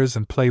at her ears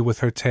and play with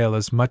her tail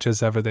as much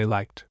as ever they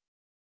liked.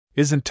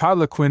 Isn't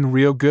Tarlequin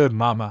real good,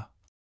 Mama?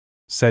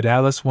 said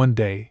Alice one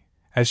day,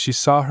 as she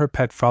saw her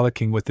pet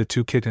frolicking with the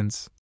two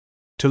kittens.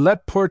 To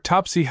let poor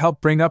Topsy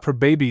help bring up her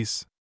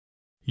babies.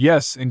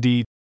 Yes,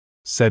 indeed,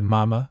 said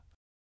Mamma.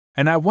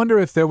 And I wonder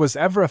if there was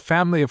ever a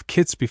family of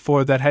kits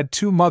before that had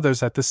two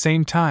mothers at the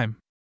same time.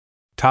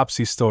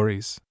 Topsy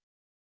Stories.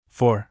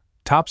 4.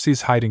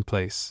 Topsy's Hiding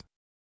Place.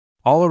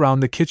 All around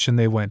the kitchen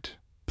they went,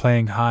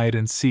 playing hide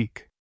and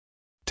seek.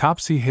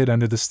 Topsy hid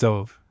under the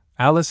stove,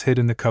 Alice hid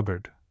in the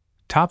cupboard.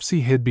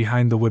 Topsy hid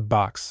behind the wood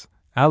box,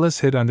 Alice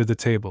hid under the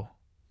table.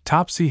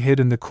 Topsy hid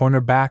in the corner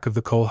back of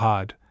the coal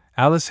hod,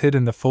 Alice hid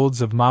in the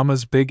folds of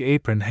Mamma's big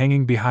apron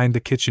hanging behind the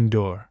kitchen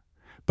door.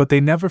 But they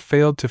never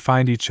failed to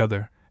find each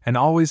other, and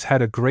always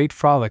had a great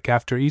frolic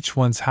after each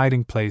one's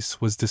hiding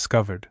place was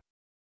discovered.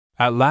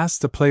 At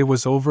last the play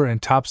was over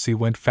and Topsy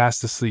went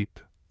fast asleep,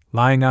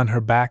 lying on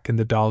her back in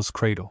the doll's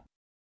cradle.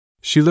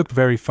 She looked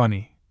very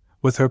funny,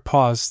 with her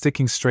paws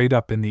sticking straight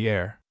up in the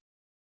air.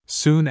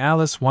 Soon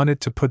Alice wanted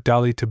to put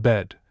Dolly to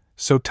bed,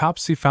 so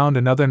Topsy found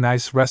another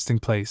nice resting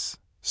place,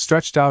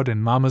 stretched out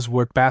in Mamma's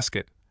work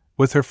basket,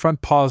 with her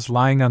front paws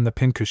lying on the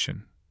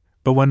pincushion.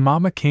 But when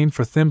Mamma came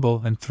for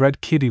thimble and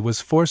thread, Kitty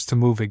was forced to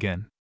move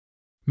again.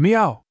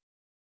 Meow!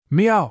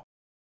 Meow!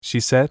 She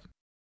said.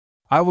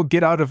 I will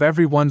get out of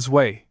everyone's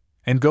way,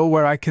 and go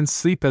where I can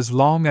sleep as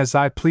long as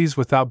I please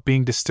without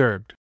being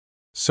disturbed.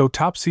 So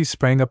Topsy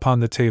sprang upon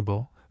the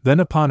table,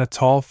 then upon a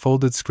tall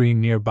folded screen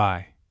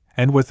nearby,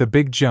 and with a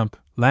big jump,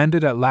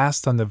 landed at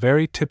last on the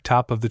very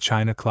tip-top of the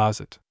china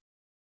closet.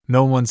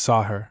 No one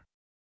saw her.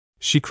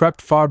 She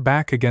crept far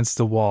back against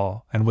the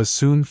wall and was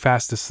soon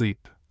fast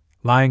asleep,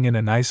 lying in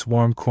a nice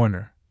warm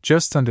corner,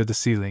 just under the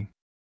ceiling.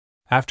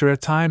 After a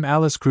time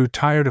Alice grew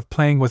tired of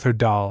playing with her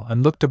doll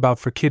and looked about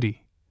for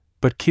Kitty,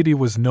 but Kitty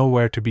was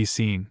nowhere to be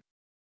seen.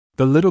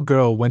 The little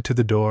girl went to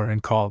the door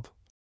and called,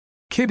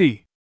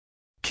 Kitty!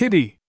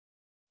 Kitty!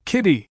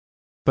 Kitty!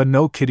 But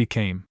no Kitty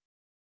came.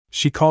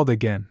 She called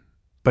again,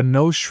 but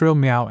no shrill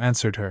meow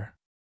answered her.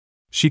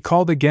 She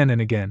called again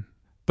and again,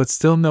 but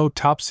still no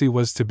Topsy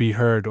was to be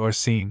heard or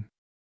seen.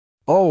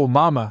 Oh,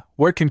 Mamma,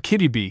 where can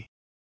Kitty be?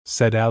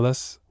 Said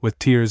Alice, with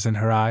tears in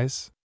her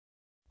eyes.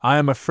 I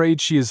am afraid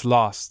she is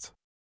lost.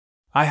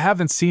 I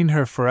haven't seen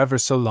her for ever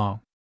so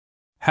long.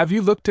 Have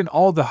you looked in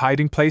all the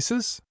hiding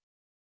places?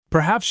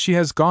 Perhaps she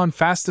has gone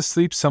fast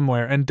asleep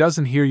somewhere and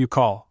doesn't hear you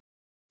call,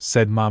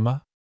 said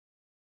Mamma.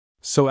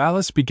 So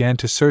Alice began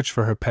to search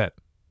for her pet,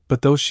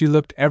 but though she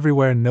looked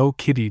everywhere, no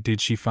Kitty did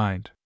she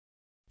find.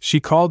 She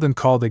called and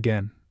called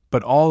again,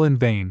 but all in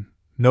vain,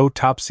 no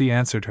Topsy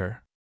answered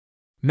her.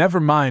 Never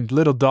mind,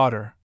 little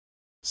daughter,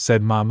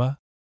 said Mamma.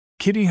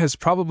 Kitty has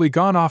probably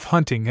gone off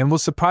hunting and will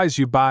surprise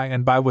you by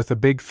and by with a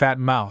big fat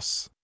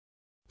mouse.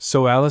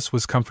 So Alice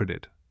was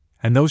comforted,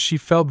 and though she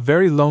felt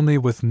very lonely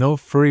with no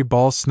furry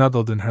ball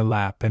snuggled in her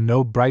lap and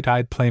no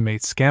bright-eyed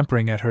playmate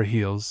scampering at her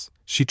heels,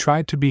 she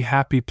tried to be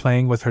happy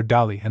playing with her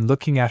dolly and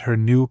looking at her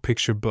new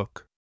picture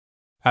book.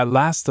 At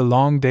last the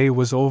long day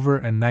was over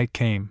and night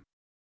came.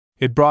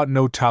 It brought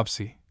no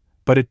Topsy,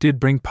 but it did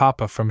bring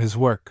Papa from his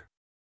work.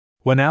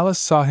 When Alice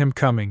saw him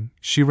coming,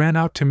 she ran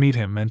out to meet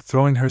him and,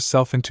 throwing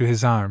herself into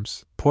his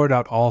arms, poured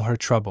out all her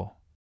trouble.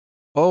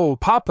 Oh,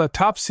 Papa,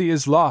 Topsy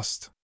is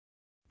lost!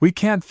 We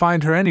can't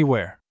find her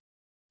anywhere.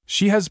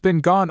 She has been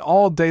gone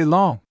all day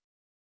long.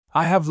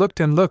 I have looked,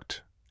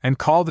 and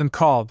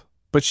called,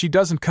 but she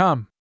doesn't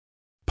come.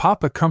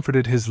 Papa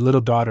comforted his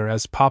little daughter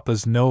as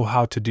papas know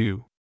how to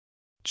do.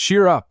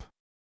 Cheer up,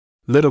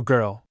 little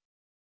girl.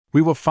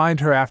 We will find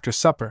her after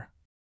supper,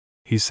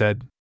 he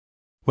said.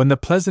 When the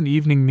pleasant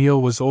evening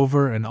meal was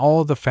over and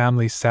all the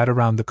family sat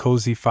around the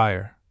cozy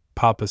fire,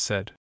 Papa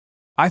said,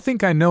 I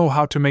think I know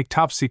how to make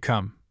Topsy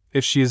come,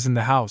 if she is in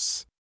the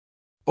house.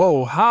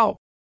 Oh, how?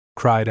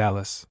 Cried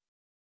Alice.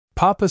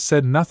 Papa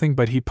said nothing,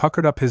 but he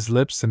puckered up his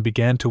lips and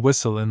began to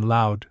whistle in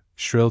loud,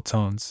 shrill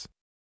tones.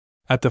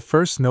 At the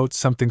first note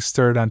something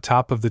stirred on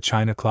top of the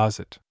china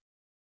closet.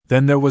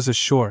 Then there was a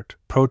short,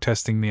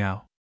 protesting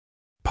meow.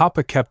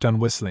 Papa kept on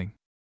whistling.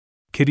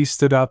 Kitty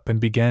stood up and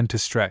began to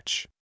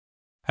stretch.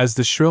 As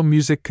the shrill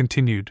music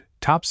continued,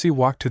 Topsy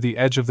walked to the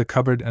edge of the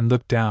cupboard and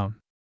looked down.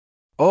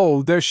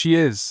 Oh, there she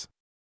is!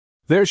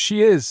 There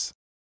she is!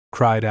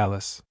 Cried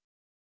Alice.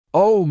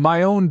 Oh,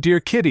 my own dear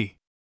Kitty!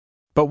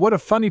 But what a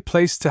funny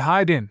place to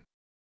hide in!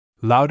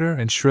 Louder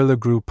and shriller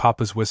grew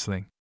Papa's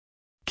whistling.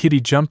 Kitty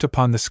jumped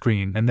upon the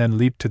screen and then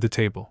leaped to the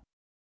table.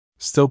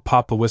 Still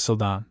Papa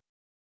whistled on.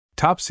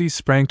 Topsy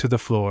sprang to the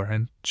floor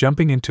and,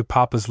 jumping into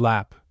Papa's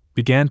lap,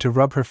 began to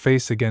rub her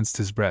face against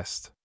his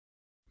breast.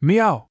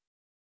 Meow!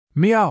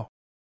 Meow!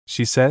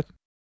 She said.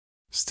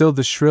 Still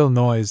the shrill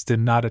noise did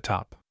not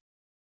stop.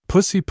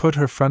 Pussy put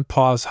her front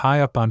paws high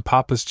up on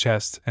Papa's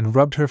chest and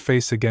rubbed her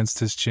face against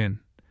his chin,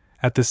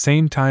 at the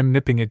same time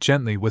nipping it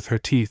gently with her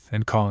teeth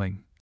and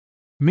calling,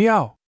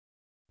 Meow!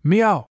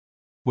 Meow!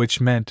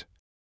 Which meant,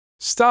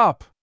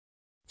 Stop!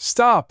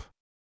 Stop!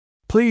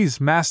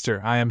 Please,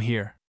 master, I am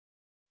here.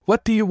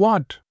 What do you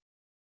want?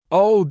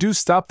 Oh, do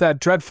stop that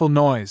dreadful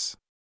noise!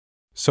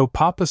 So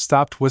Papa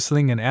stopped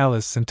whistling and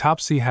Alice and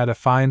Topsy had a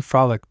fine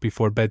frolic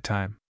before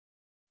bedtime.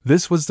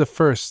 This was the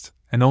first,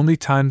 and only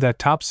time that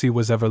Topsy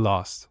was ever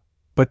lost,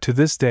 but to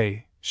this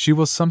day, she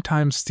will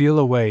sometimes steal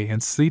away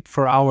and sleep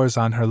for hours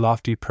on her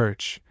lofty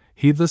perch,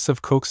 heedless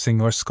of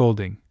coaxing or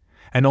scolding,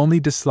 and only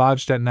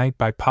dislodged at night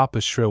by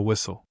Papa's shrill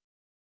whistle.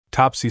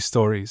 Topsy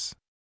Stories.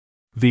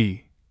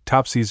 V.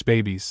 Topsy's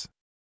Babies.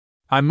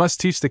 "I must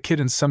teach the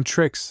kittens some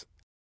tricks,"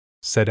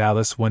 said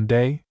Alice one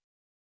day.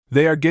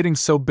 "They are getting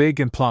so big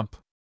and plump.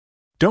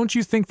 Don't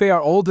you think they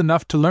are old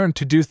enough to learn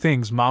to do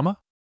things, Mamma?"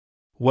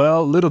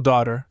 "Well, little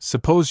daughter,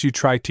 suppose you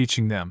try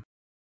teaching them,"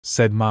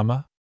 said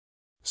Mamma.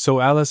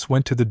 So Alice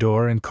went to the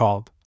door and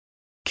called,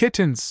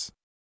 "Kittens!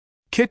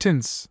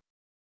 Kittens!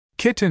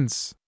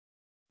 Kittens!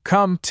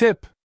 Come,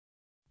 Tip!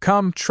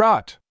 Come,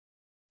 Trot!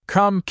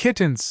 Come,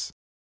 kittens!"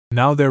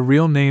 Now their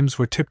real names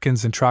were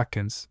Tipkins and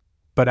Trotkins,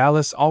 but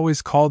Alice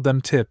always called them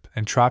Tip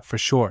and Trot for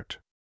short.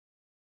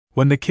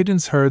 When the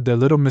kittens heard their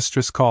little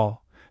mistress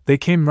call, they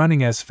came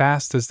running as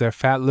fast as their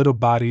fat little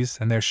bodies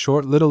and their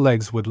short little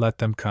legs would let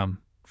them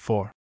come,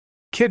 for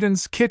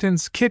 "Kittens,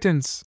 kittens,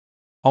 kittens"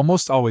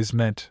 almost always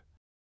meant,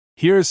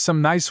 "Here is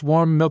some nice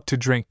warm milk to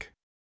drink."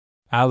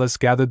 Alice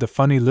gathered the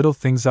funny little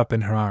things up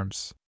in her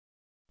arms.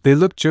 They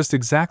looked just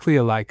exactly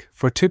alike,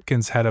 for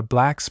Tipkins had a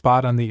black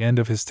spot on the end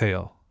of his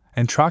tail,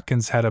 and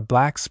Trotkins had a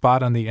black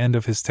spot on the end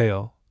of his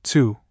tail,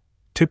 too.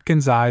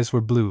 Tipkins' eyes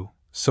were blue,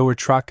 so were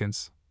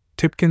Trotkins'.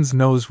 Tipkins'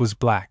 nose was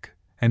black,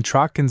 and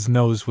Trotkins'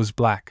 nose was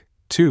black,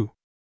 too.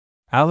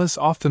 Alice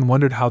often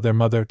wondered how their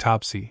mother,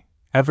 Topsy,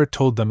 ever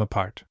told them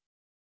apart.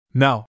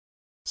 "Now,"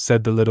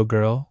 said the little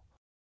girl,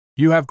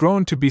 "you have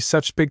grown to be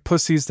such big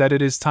pussies that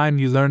it is time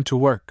you learned to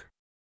work.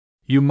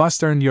 You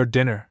must earn your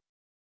dinner.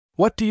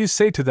 What do you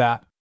say to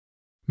that?"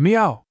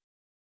 "Meow!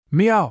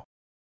 Meow!"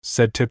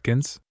 said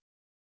Tipkins.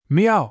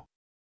 "Meow!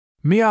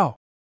 Meow!"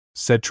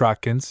 said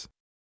Trotkins.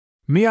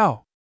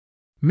 "Meow!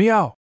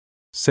 Meow!"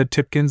 said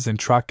Tipkins and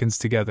Trotkins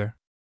together.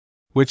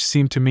 Which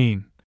seemed to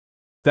mean,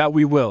 "That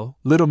we will,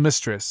 little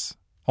mistress,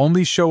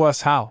 only show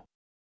us how."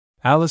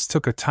 Alice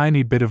took a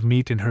tiny bit of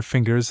meat in her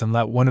fingers and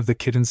let one of the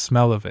kittens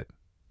smell of it.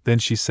 Then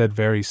she said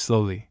very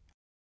slowly,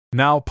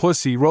 "Now,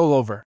 Pussy, roll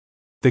over."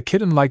 The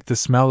kitten liked the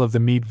smell of the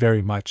meat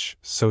very much,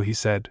 so he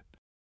said,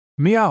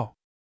 "Meow!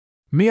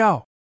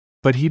 Meow!"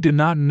 But he did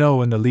not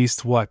know in the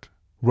least what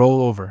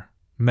 "roll over"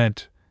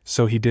 meant,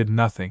 so he did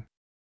nothing.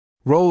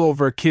 "Roll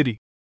over, kitty,"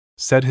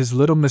 said his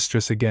little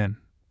mistress again,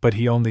 but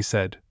he only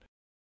said,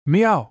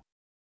 "Meow!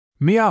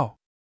 Meow!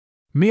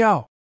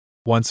 Meow!"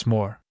 once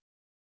more.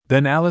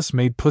 Then Alice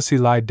made Pussy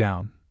lie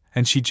down,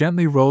 and she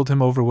gently rolled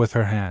him over with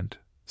her hand,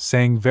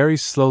 saying very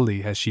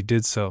slowly as she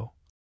did so,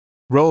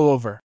 "Roll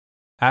over."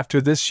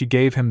 After this she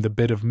gave him the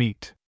bit of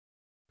meat.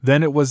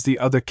 Then it was the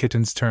other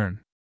kitten's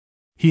turn.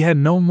 He had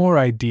no more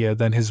idea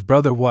than his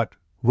brother what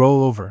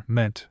 "roll over"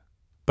 meant,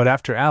 but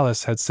after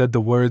Alice had said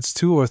the words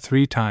 2 or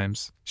 3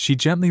 times, she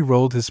gently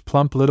rolled his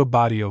plump little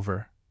body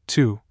over,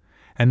 too,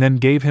 and then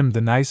gave him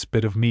the nice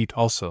bit of meat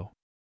also.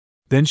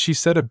 Then she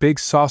set a big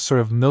saucer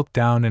of milk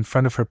down in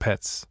front of her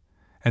pets,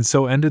 and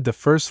so ended the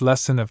first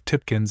lesson of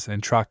Tipkins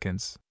and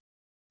Trotkins.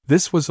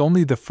 This was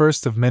only the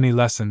first of many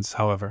lessons,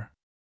 however.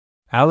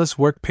 Alice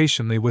worked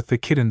patiently with the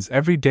kittens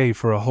every day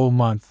for a whole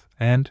month,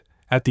 and,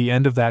 at the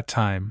end of that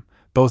time,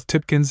 both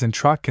Tipkins and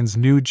Trotkins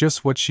knew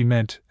just what she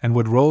meant and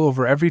would roll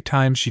over every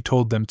time she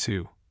told them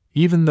to,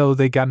 even though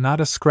they got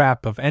not a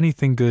scrap of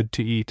anything good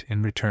to eat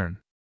in return.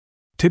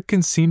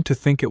 Tipkins seemed to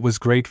think it was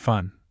great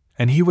fun,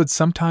 and he would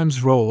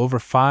sometimes roll over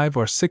 5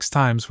 or 6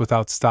 times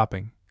without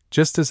stopping,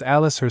 just as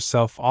Alice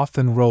herself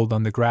often rolled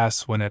on the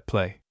grass when at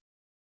play.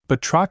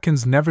 But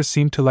Trotkins never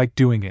seemed to like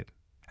doing it,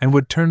 and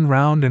would turn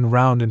round and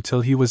round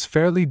until he was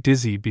fairly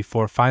dizzy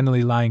before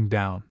finally lying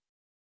down.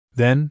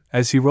 Then,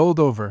 as he rolled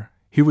over,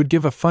 he would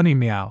give a funny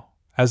meow,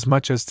 as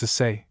much as to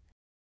say,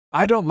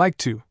 "I don't like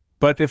to,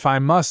 but if I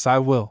must I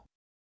will."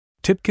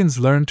 Tipkins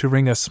learned to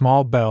ring a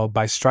small bell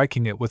by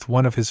striking it with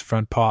one of his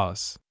front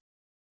paws.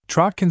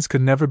 Trotkins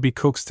could never be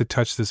coaxed to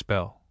touch this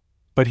bell,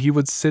 but he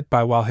would sit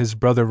by while his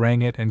brother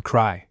rang it and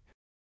cry,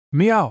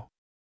 "Meow!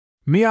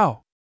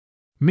 Meow!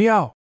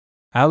 Meow!"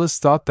 Alice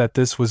thought that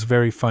this was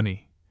very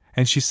funny,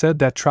 and she said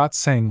that Trot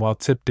sang while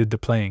Tip did the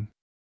playing.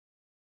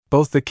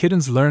 Both the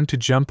kittens learned to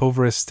jump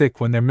over a stick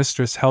when their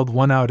mistress held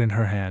one out in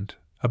her hand,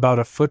 about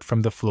a foot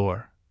from the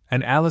floor,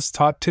 and Alice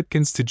taught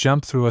Tipkins to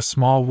jump through a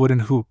small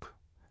wooden hoop,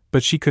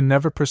 but she could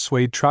never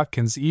persuade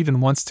Trotkins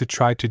even once to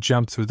try to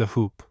jump through the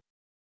hoop.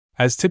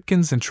 As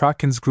Tipkins and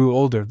Trotkins grew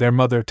older, their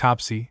mother,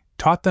 Topsy,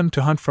 taught them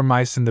to hunt for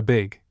mice in the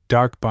big,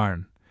 dark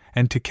barn,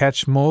 and to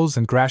catch moles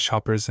and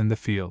grasshoppers in the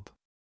field.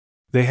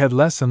 They had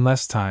less and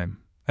less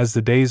time, as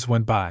the days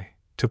went by,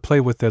 to play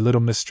with their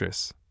little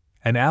mistress,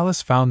 and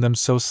Alice found them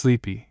so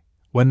sleepy,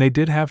 when they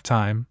did have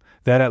time,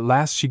 that at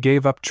last she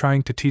gave up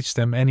trying to teach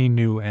them any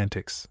new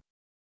antics.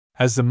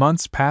 As the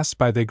months passed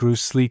by, they grew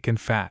sleek and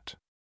fat.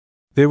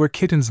 They were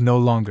kittens no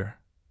longer,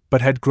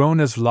 but had grown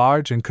as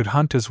large and could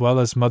hunt as well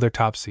as Mother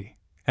Topsy,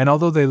 and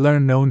although they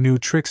learned no new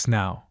tricks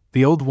now,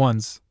 the old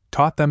ones,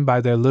 taught them by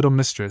their little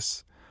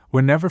mistress,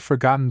 were never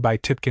forgotten by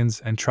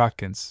Tipkins and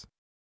Trotkins.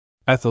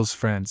 Ethel's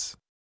friends.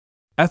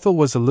 Ethel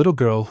was a little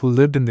girl who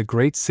lived in the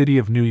great city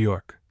of New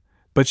York,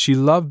 but she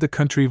loved the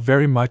country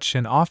very much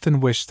and often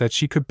wished that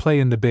she could play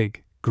in the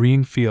big,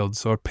 green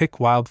fields or pick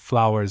wild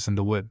flowers in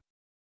the wood.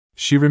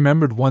 She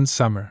remembered one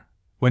summer,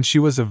 when she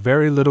was a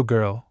very little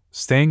girl,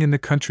 staying in the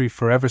country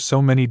for ever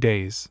so many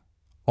days,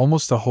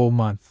 almost a whole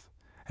month,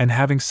 and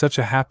having such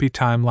a happy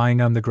time lying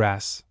on the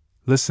grass,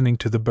 listening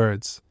to the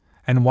birds,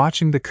 and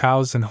watching the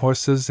cows and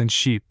horses and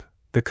sheep,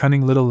 the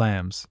cunning little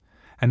lambs,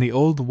 and the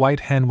old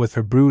white hen with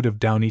her brood of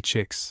downy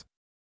chicks.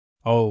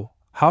 Oh,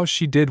 how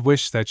she did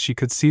wish that she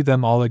could see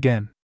them all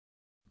again!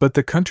 But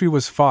the country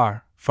was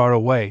far, far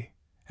away,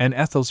 and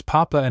Ethel's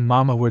papa and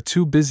mamma were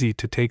too busy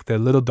to take their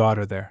little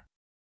daughter there.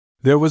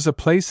 There was a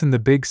place in the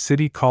big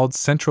city called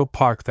Central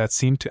Park that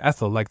seemed to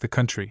Ethel like the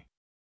country.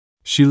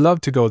 She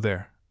loved to go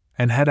there,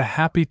 and had a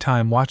happy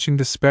time watching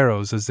the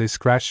sparrows as they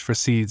scratched for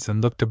seeds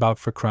and looked about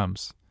for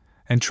crumbs,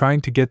 and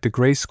trying to get the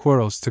gray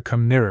squirrels to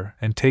come nearer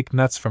and take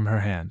nuts from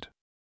her hand.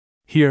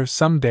 Here,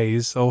 some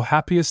days, oh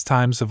happiest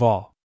times of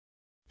all!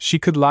 She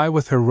could lie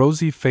with her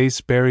rosy face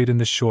buried in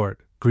the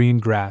short, green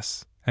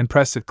grass, and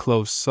press it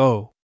close,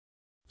 so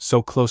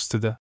close to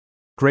the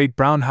great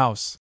brown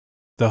house,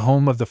 the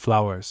home of the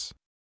flowers.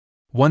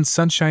 One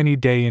sunshiny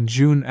day in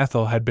June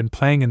Ethel had been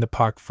playing in the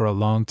park for a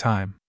long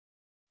time.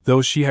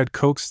 Though she had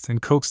coaxed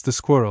and coaxed the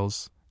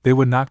squirrels, they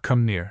would not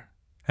come near,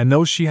 and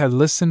though she had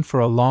listened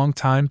for a long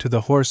time to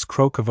the hoarse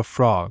croak of a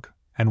frog,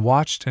 and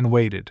watched and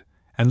waited,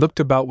 and looked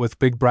about with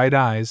big bright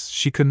eyes,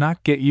 she could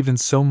not get even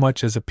so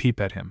much as a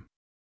peep at him.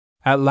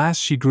 At last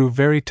she grew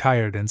very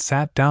tired and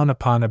sat down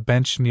upon a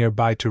bench near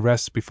by to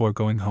rest before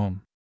going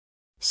home.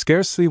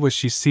 Scarcely was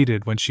she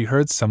seated when she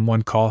heard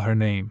someone call her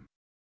name.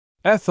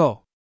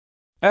 "Ethel!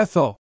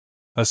 Ethel!"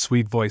 a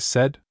sweet voice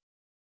said.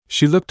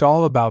 She looked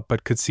all about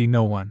but could see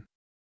no one.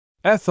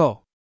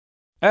 "Ethel!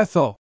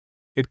 Ethel!"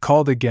 it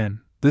called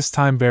again, this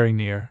time very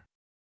near.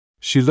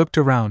 She looked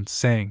around,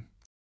 saying,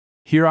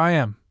 "Here I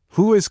am.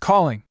 Who is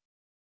calling?"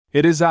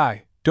 "It is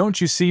I. Don't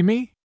you see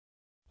me?"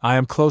 "I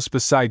am close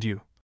beside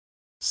you,"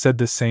 said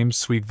the same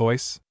sweet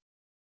voice.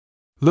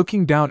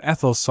 Looking down,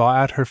 Ethel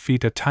saw at her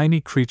feet a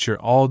tiny creature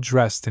all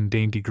dressed in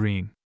dainty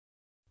green.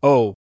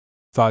 "Oh,"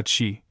 thought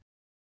she,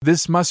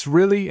 "this must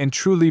really and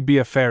truly be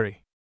a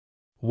fairy.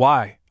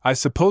 Why, I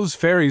suppose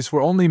fairies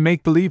were only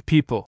make-believe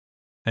people."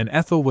 And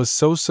Ethel was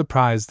so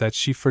surprised that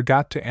she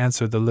forgot to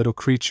answer the little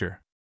creature.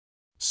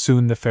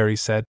 Soon the fairy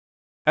said,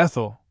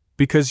 "Ethel,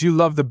 because you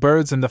love the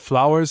birds and the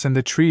flowers and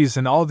the trees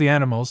and all the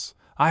animals,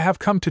 I have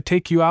come to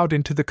take you out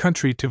into the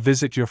country to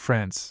visit your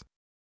friends."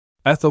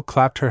 Ethel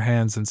clapped her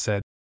hands and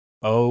said,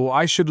 "Oh,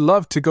 I should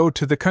love to go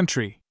to the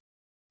country.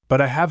 But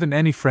I haven't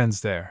any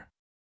friends there."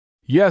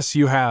 "Yes,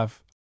 you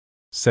have,"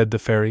 said the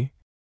fairy.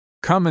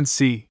 "Come and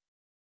see."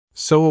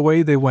 So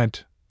away they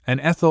went, and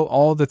Ethel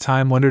all the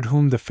time wondered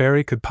whom the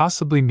fairy could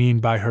possibly mean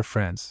by her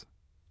friends.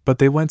 But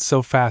they went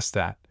so fast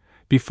that,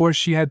 before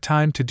she had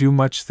time to do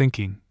much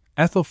thinking,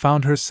 Ethel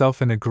found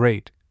herself in a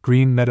great,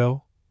 green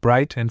meadow,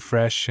 bright and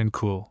fresh and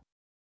cool.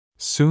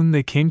 Soon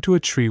they came to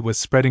a tree with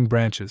spreading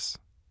branches,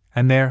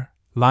 and there,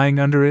 lying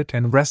under it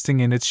and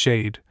resting in its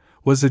shade,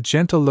 was a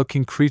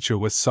gentle-looking creature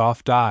with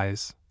soft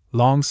eyes,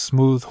 long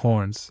smooth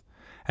horns,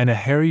 and a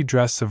hairy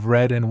dress of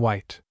red and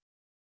white.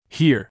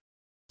 "Here,"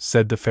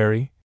 said the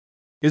fairy,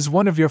 "is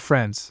one of your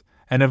friends,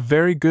 and a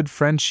very good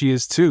friend she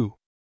is too."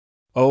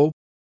 "Oh,"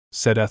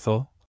 said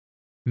Ethel,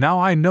 "now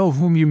I know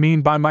whom you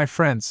mean by my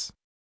friends.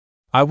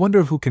 I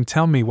wonder who can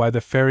tell me why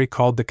the fairy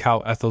called the cow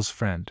Ethel's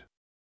friend."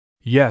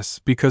 "Yes,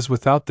 because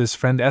without this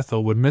friend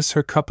Ethel would miss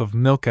her cup of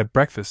milk at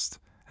breakfast,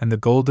 and the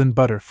golden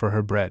butter for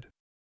her bread."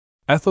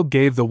 Ethel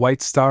gave the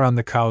white star on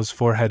the cow's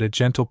forehead a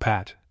gentle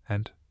pat,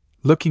 and,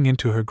 looking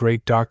into her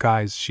great dark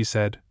eyes, she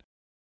said,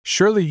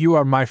 "Surely you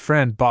are my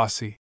friend,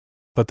 Bossy."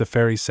 But the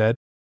fairy said,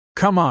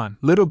 "Come on,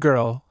 little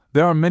girl,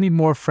 there are many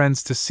more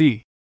friends to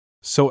see."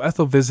 So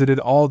Ethel visited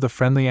all the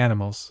friendly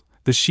animals,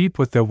 the sheep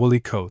with their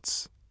woolly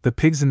coats, the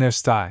pigs in their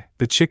sty,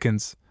 the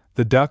chickens,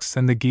 the ducks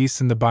and the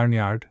geese in the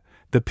barnyard,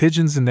 the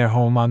pigeons in their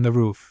home on the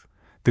roof,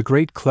 the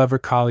great clever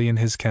collie in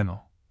his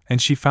kennel,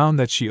 and she found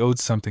that she owed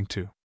something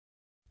to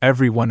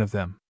every one of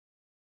them.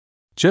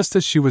 Just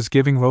as she was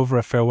giving Rover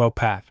a farewell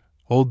pat,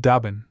 old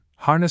Dobbin,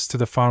 harnessed to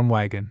the farm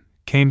wagon,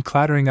 came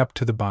clattering up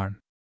to the barn.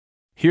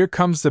 "Here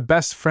comes the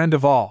best friend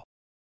of all!"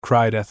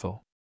 cried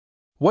Ethel.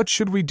 "What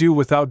should we do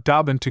without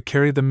Dobbin to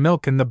carry the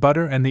milk and the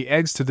butter and the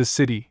eggs to the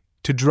city,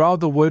 to draw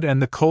the wood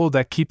and the coal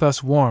that keep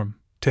us warm,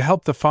 to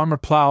help the farmer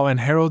plow and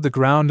harrow the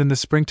ground in the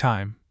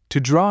springtime, to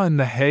draw in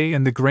the hay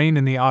and the grain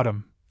in the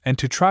autumn, and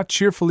to trot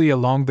cheerfully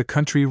along the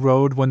country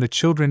road when the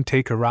children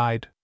take a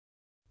ride?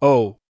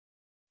 Oh,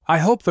 I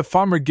hope the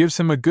farmer gives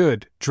him a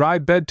good, dry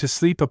bed to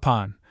sleep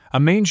upon, a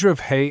manger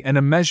of hay and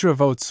a measure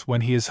of oats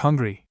when he is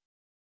hungry.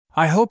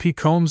 I hope he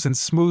combs and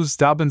smooths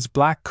Dobbin's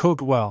black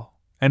coat well,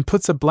 and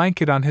puts a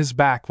blanket on his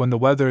back when the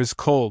weather is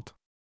cold.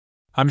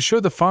 I'm sure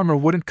the farmer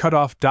wouldn't cut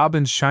off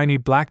Dobbin's shiny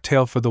black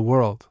tail for the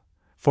world,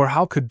 for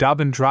how could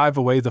Dobbin drive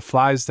away the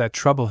flies that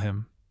trouble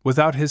him,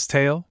 without his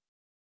tail?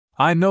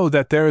 I know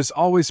that there is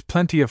always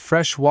plenty of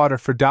fresh water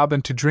for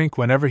Dobbin to drink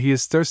whenever he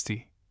is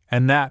thirsty,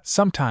 and that,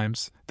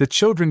 sometimes, the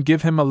children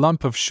give him a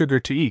lump of sugar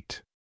to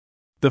eat.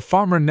 The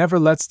farmer never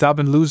lets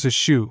Dobbin lose a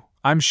shoe,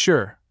 I'm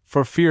sure,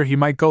 for fear he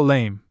might go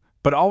lame,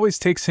 but always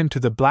takes him to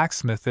the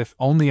blacksmith if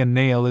only a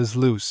nail is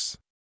loose.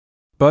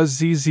 Buzz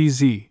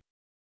zzz.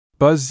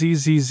 Buzz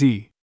zzz.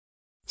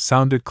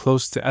 Sounded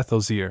close to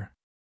Ethel's ear.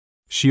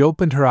 She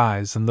opened her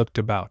eyes and looked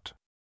about.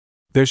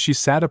 There she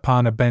sat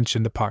upon a bench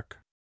in the park.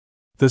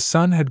 The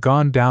sun had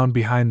gone down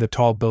behind the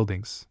tall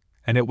buildings,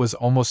 and it was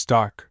almost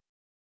dark.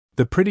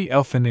 The pretty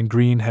elfin in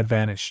green had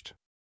vanished.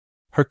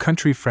 Her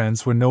country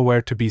friends were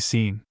nowhere to be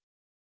seen.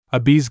 A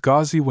bee's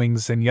gauzy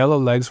wings and yellow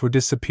legs were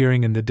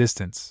disappearing in the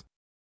distance.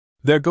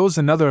 There goes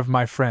another of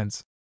my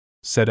friends,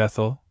 said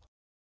Ethel.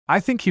 I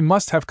think he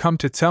must have come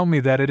to tell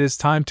me that it is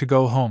time to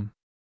go home.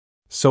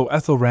 So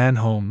Ethel ran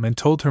home and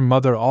told her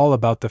mother all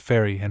about the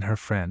fairy and her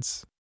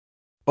friends.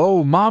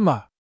 Oh,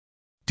 Mamma!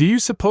 Do you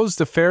suppose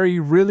the fairy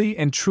really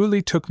and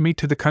truly took me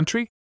to the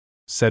country?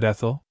 Said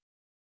Ethel.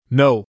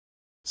 No,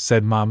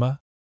 said Mamma.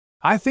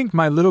 I think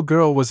my little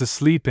girl was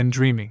asleep and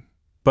dreaming,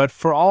 but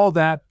for all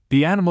that,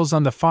 the animals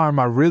on the farm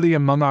are really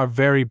among our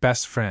very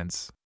best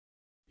friends.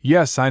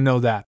 Yes, I know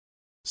that,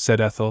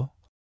 said Ethel.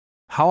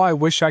 How I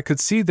wish I could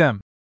see them!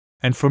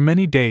 And for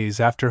many days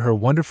after her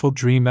wonderful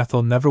dream,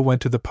 Ethel never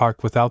went to the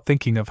park without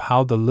thinking of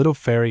how the little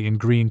fairy in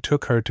green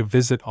took her to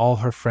visit all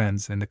her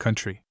friends in the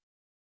country.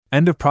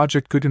 End of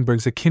Project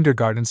Gutenberg's A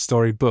Kindergarten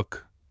Story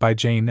Book, by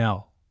Jane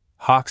L.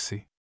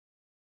 Hoxie.